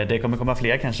 Det kommer komma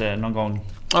fler kanske någon gång.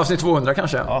 Avsnitt 200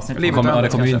 kanske. Det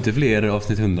kommer ju inte fler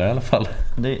avsnitt 100 i alla fall.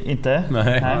 Det inte?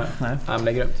 Nej, men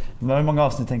det är grymt. Hur många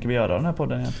avsnitt tänker vi göra den här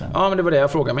podden egentligen? Ja, men det var det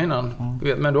jag frågade mig innan.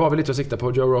 Men då har vi lite att sikta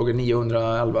på Joe Rogan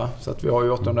 911. Så att vi har ju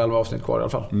 811 avsnitt kvar i alla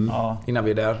fall. Innan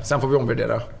vi är där. Sen får vi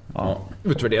omvärdera.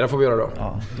 Utvärdera får vi göra då.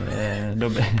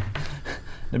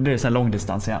 Det blir så en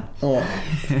långdistans igen.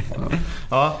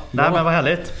 Men vad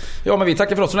härligt. Ja, men vi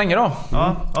tackar för oss så länge då.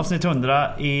 Ja, avsnitt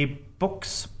 100 i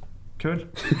box. Kul.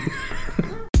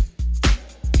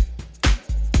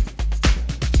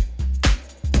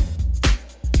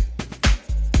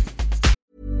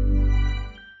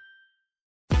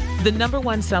 The number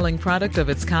one selling product of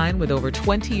its kind with over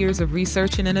 20 years of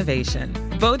research and innovation.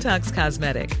 Botox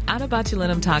Cosmetic, out of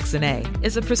botulinum toxin A,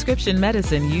 is a prescription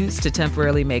medicine used to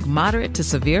temporarily make moderate to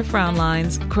severe frown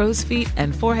lines, crow's feet,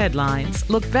 and forehead lines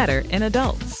look better in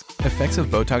adults. Effects of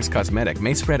Botox Cosmetic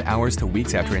may spread hours to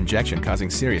weeks after injection,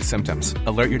 causing serious symptoms.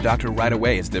 Alert your doctor right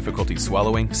away as difficulty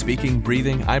swallowing, speaking,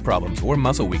 breathing, eye problems, or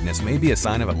muscle weakness may be a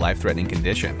sign of a life-threatening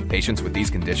condition. Patients with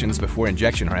these conditions before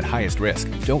injection are at highest risk.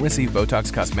 Don't receive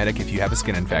Botox Cosmetic if you have a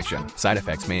skin infection. Side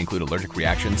effects may include allergic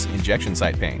reactions, injection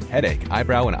site pain, headache,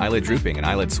 eyebrow and eyelid drooping, and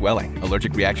eyelid swelling.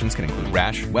 Allergic reactions can include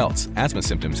rash, welts, asthma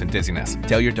symptoms, and dizziness.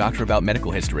 Tell your doctor about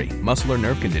medical history, muscle or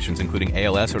nerve conditions including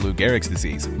ALS or Lou Gehrig's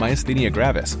disease, myasthenia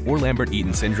gravis, or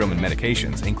Lambert-Eaton syndrome and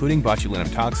medications, including botulinum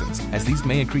toxins, as these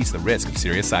may increase the risk of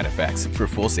serious side effects. For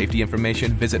full safety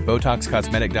information, visit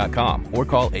BotoxCosmetic.com or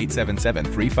call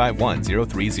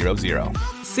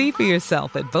 877-351-0300. See for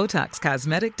yourself at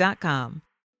BotoxCosmetic.com.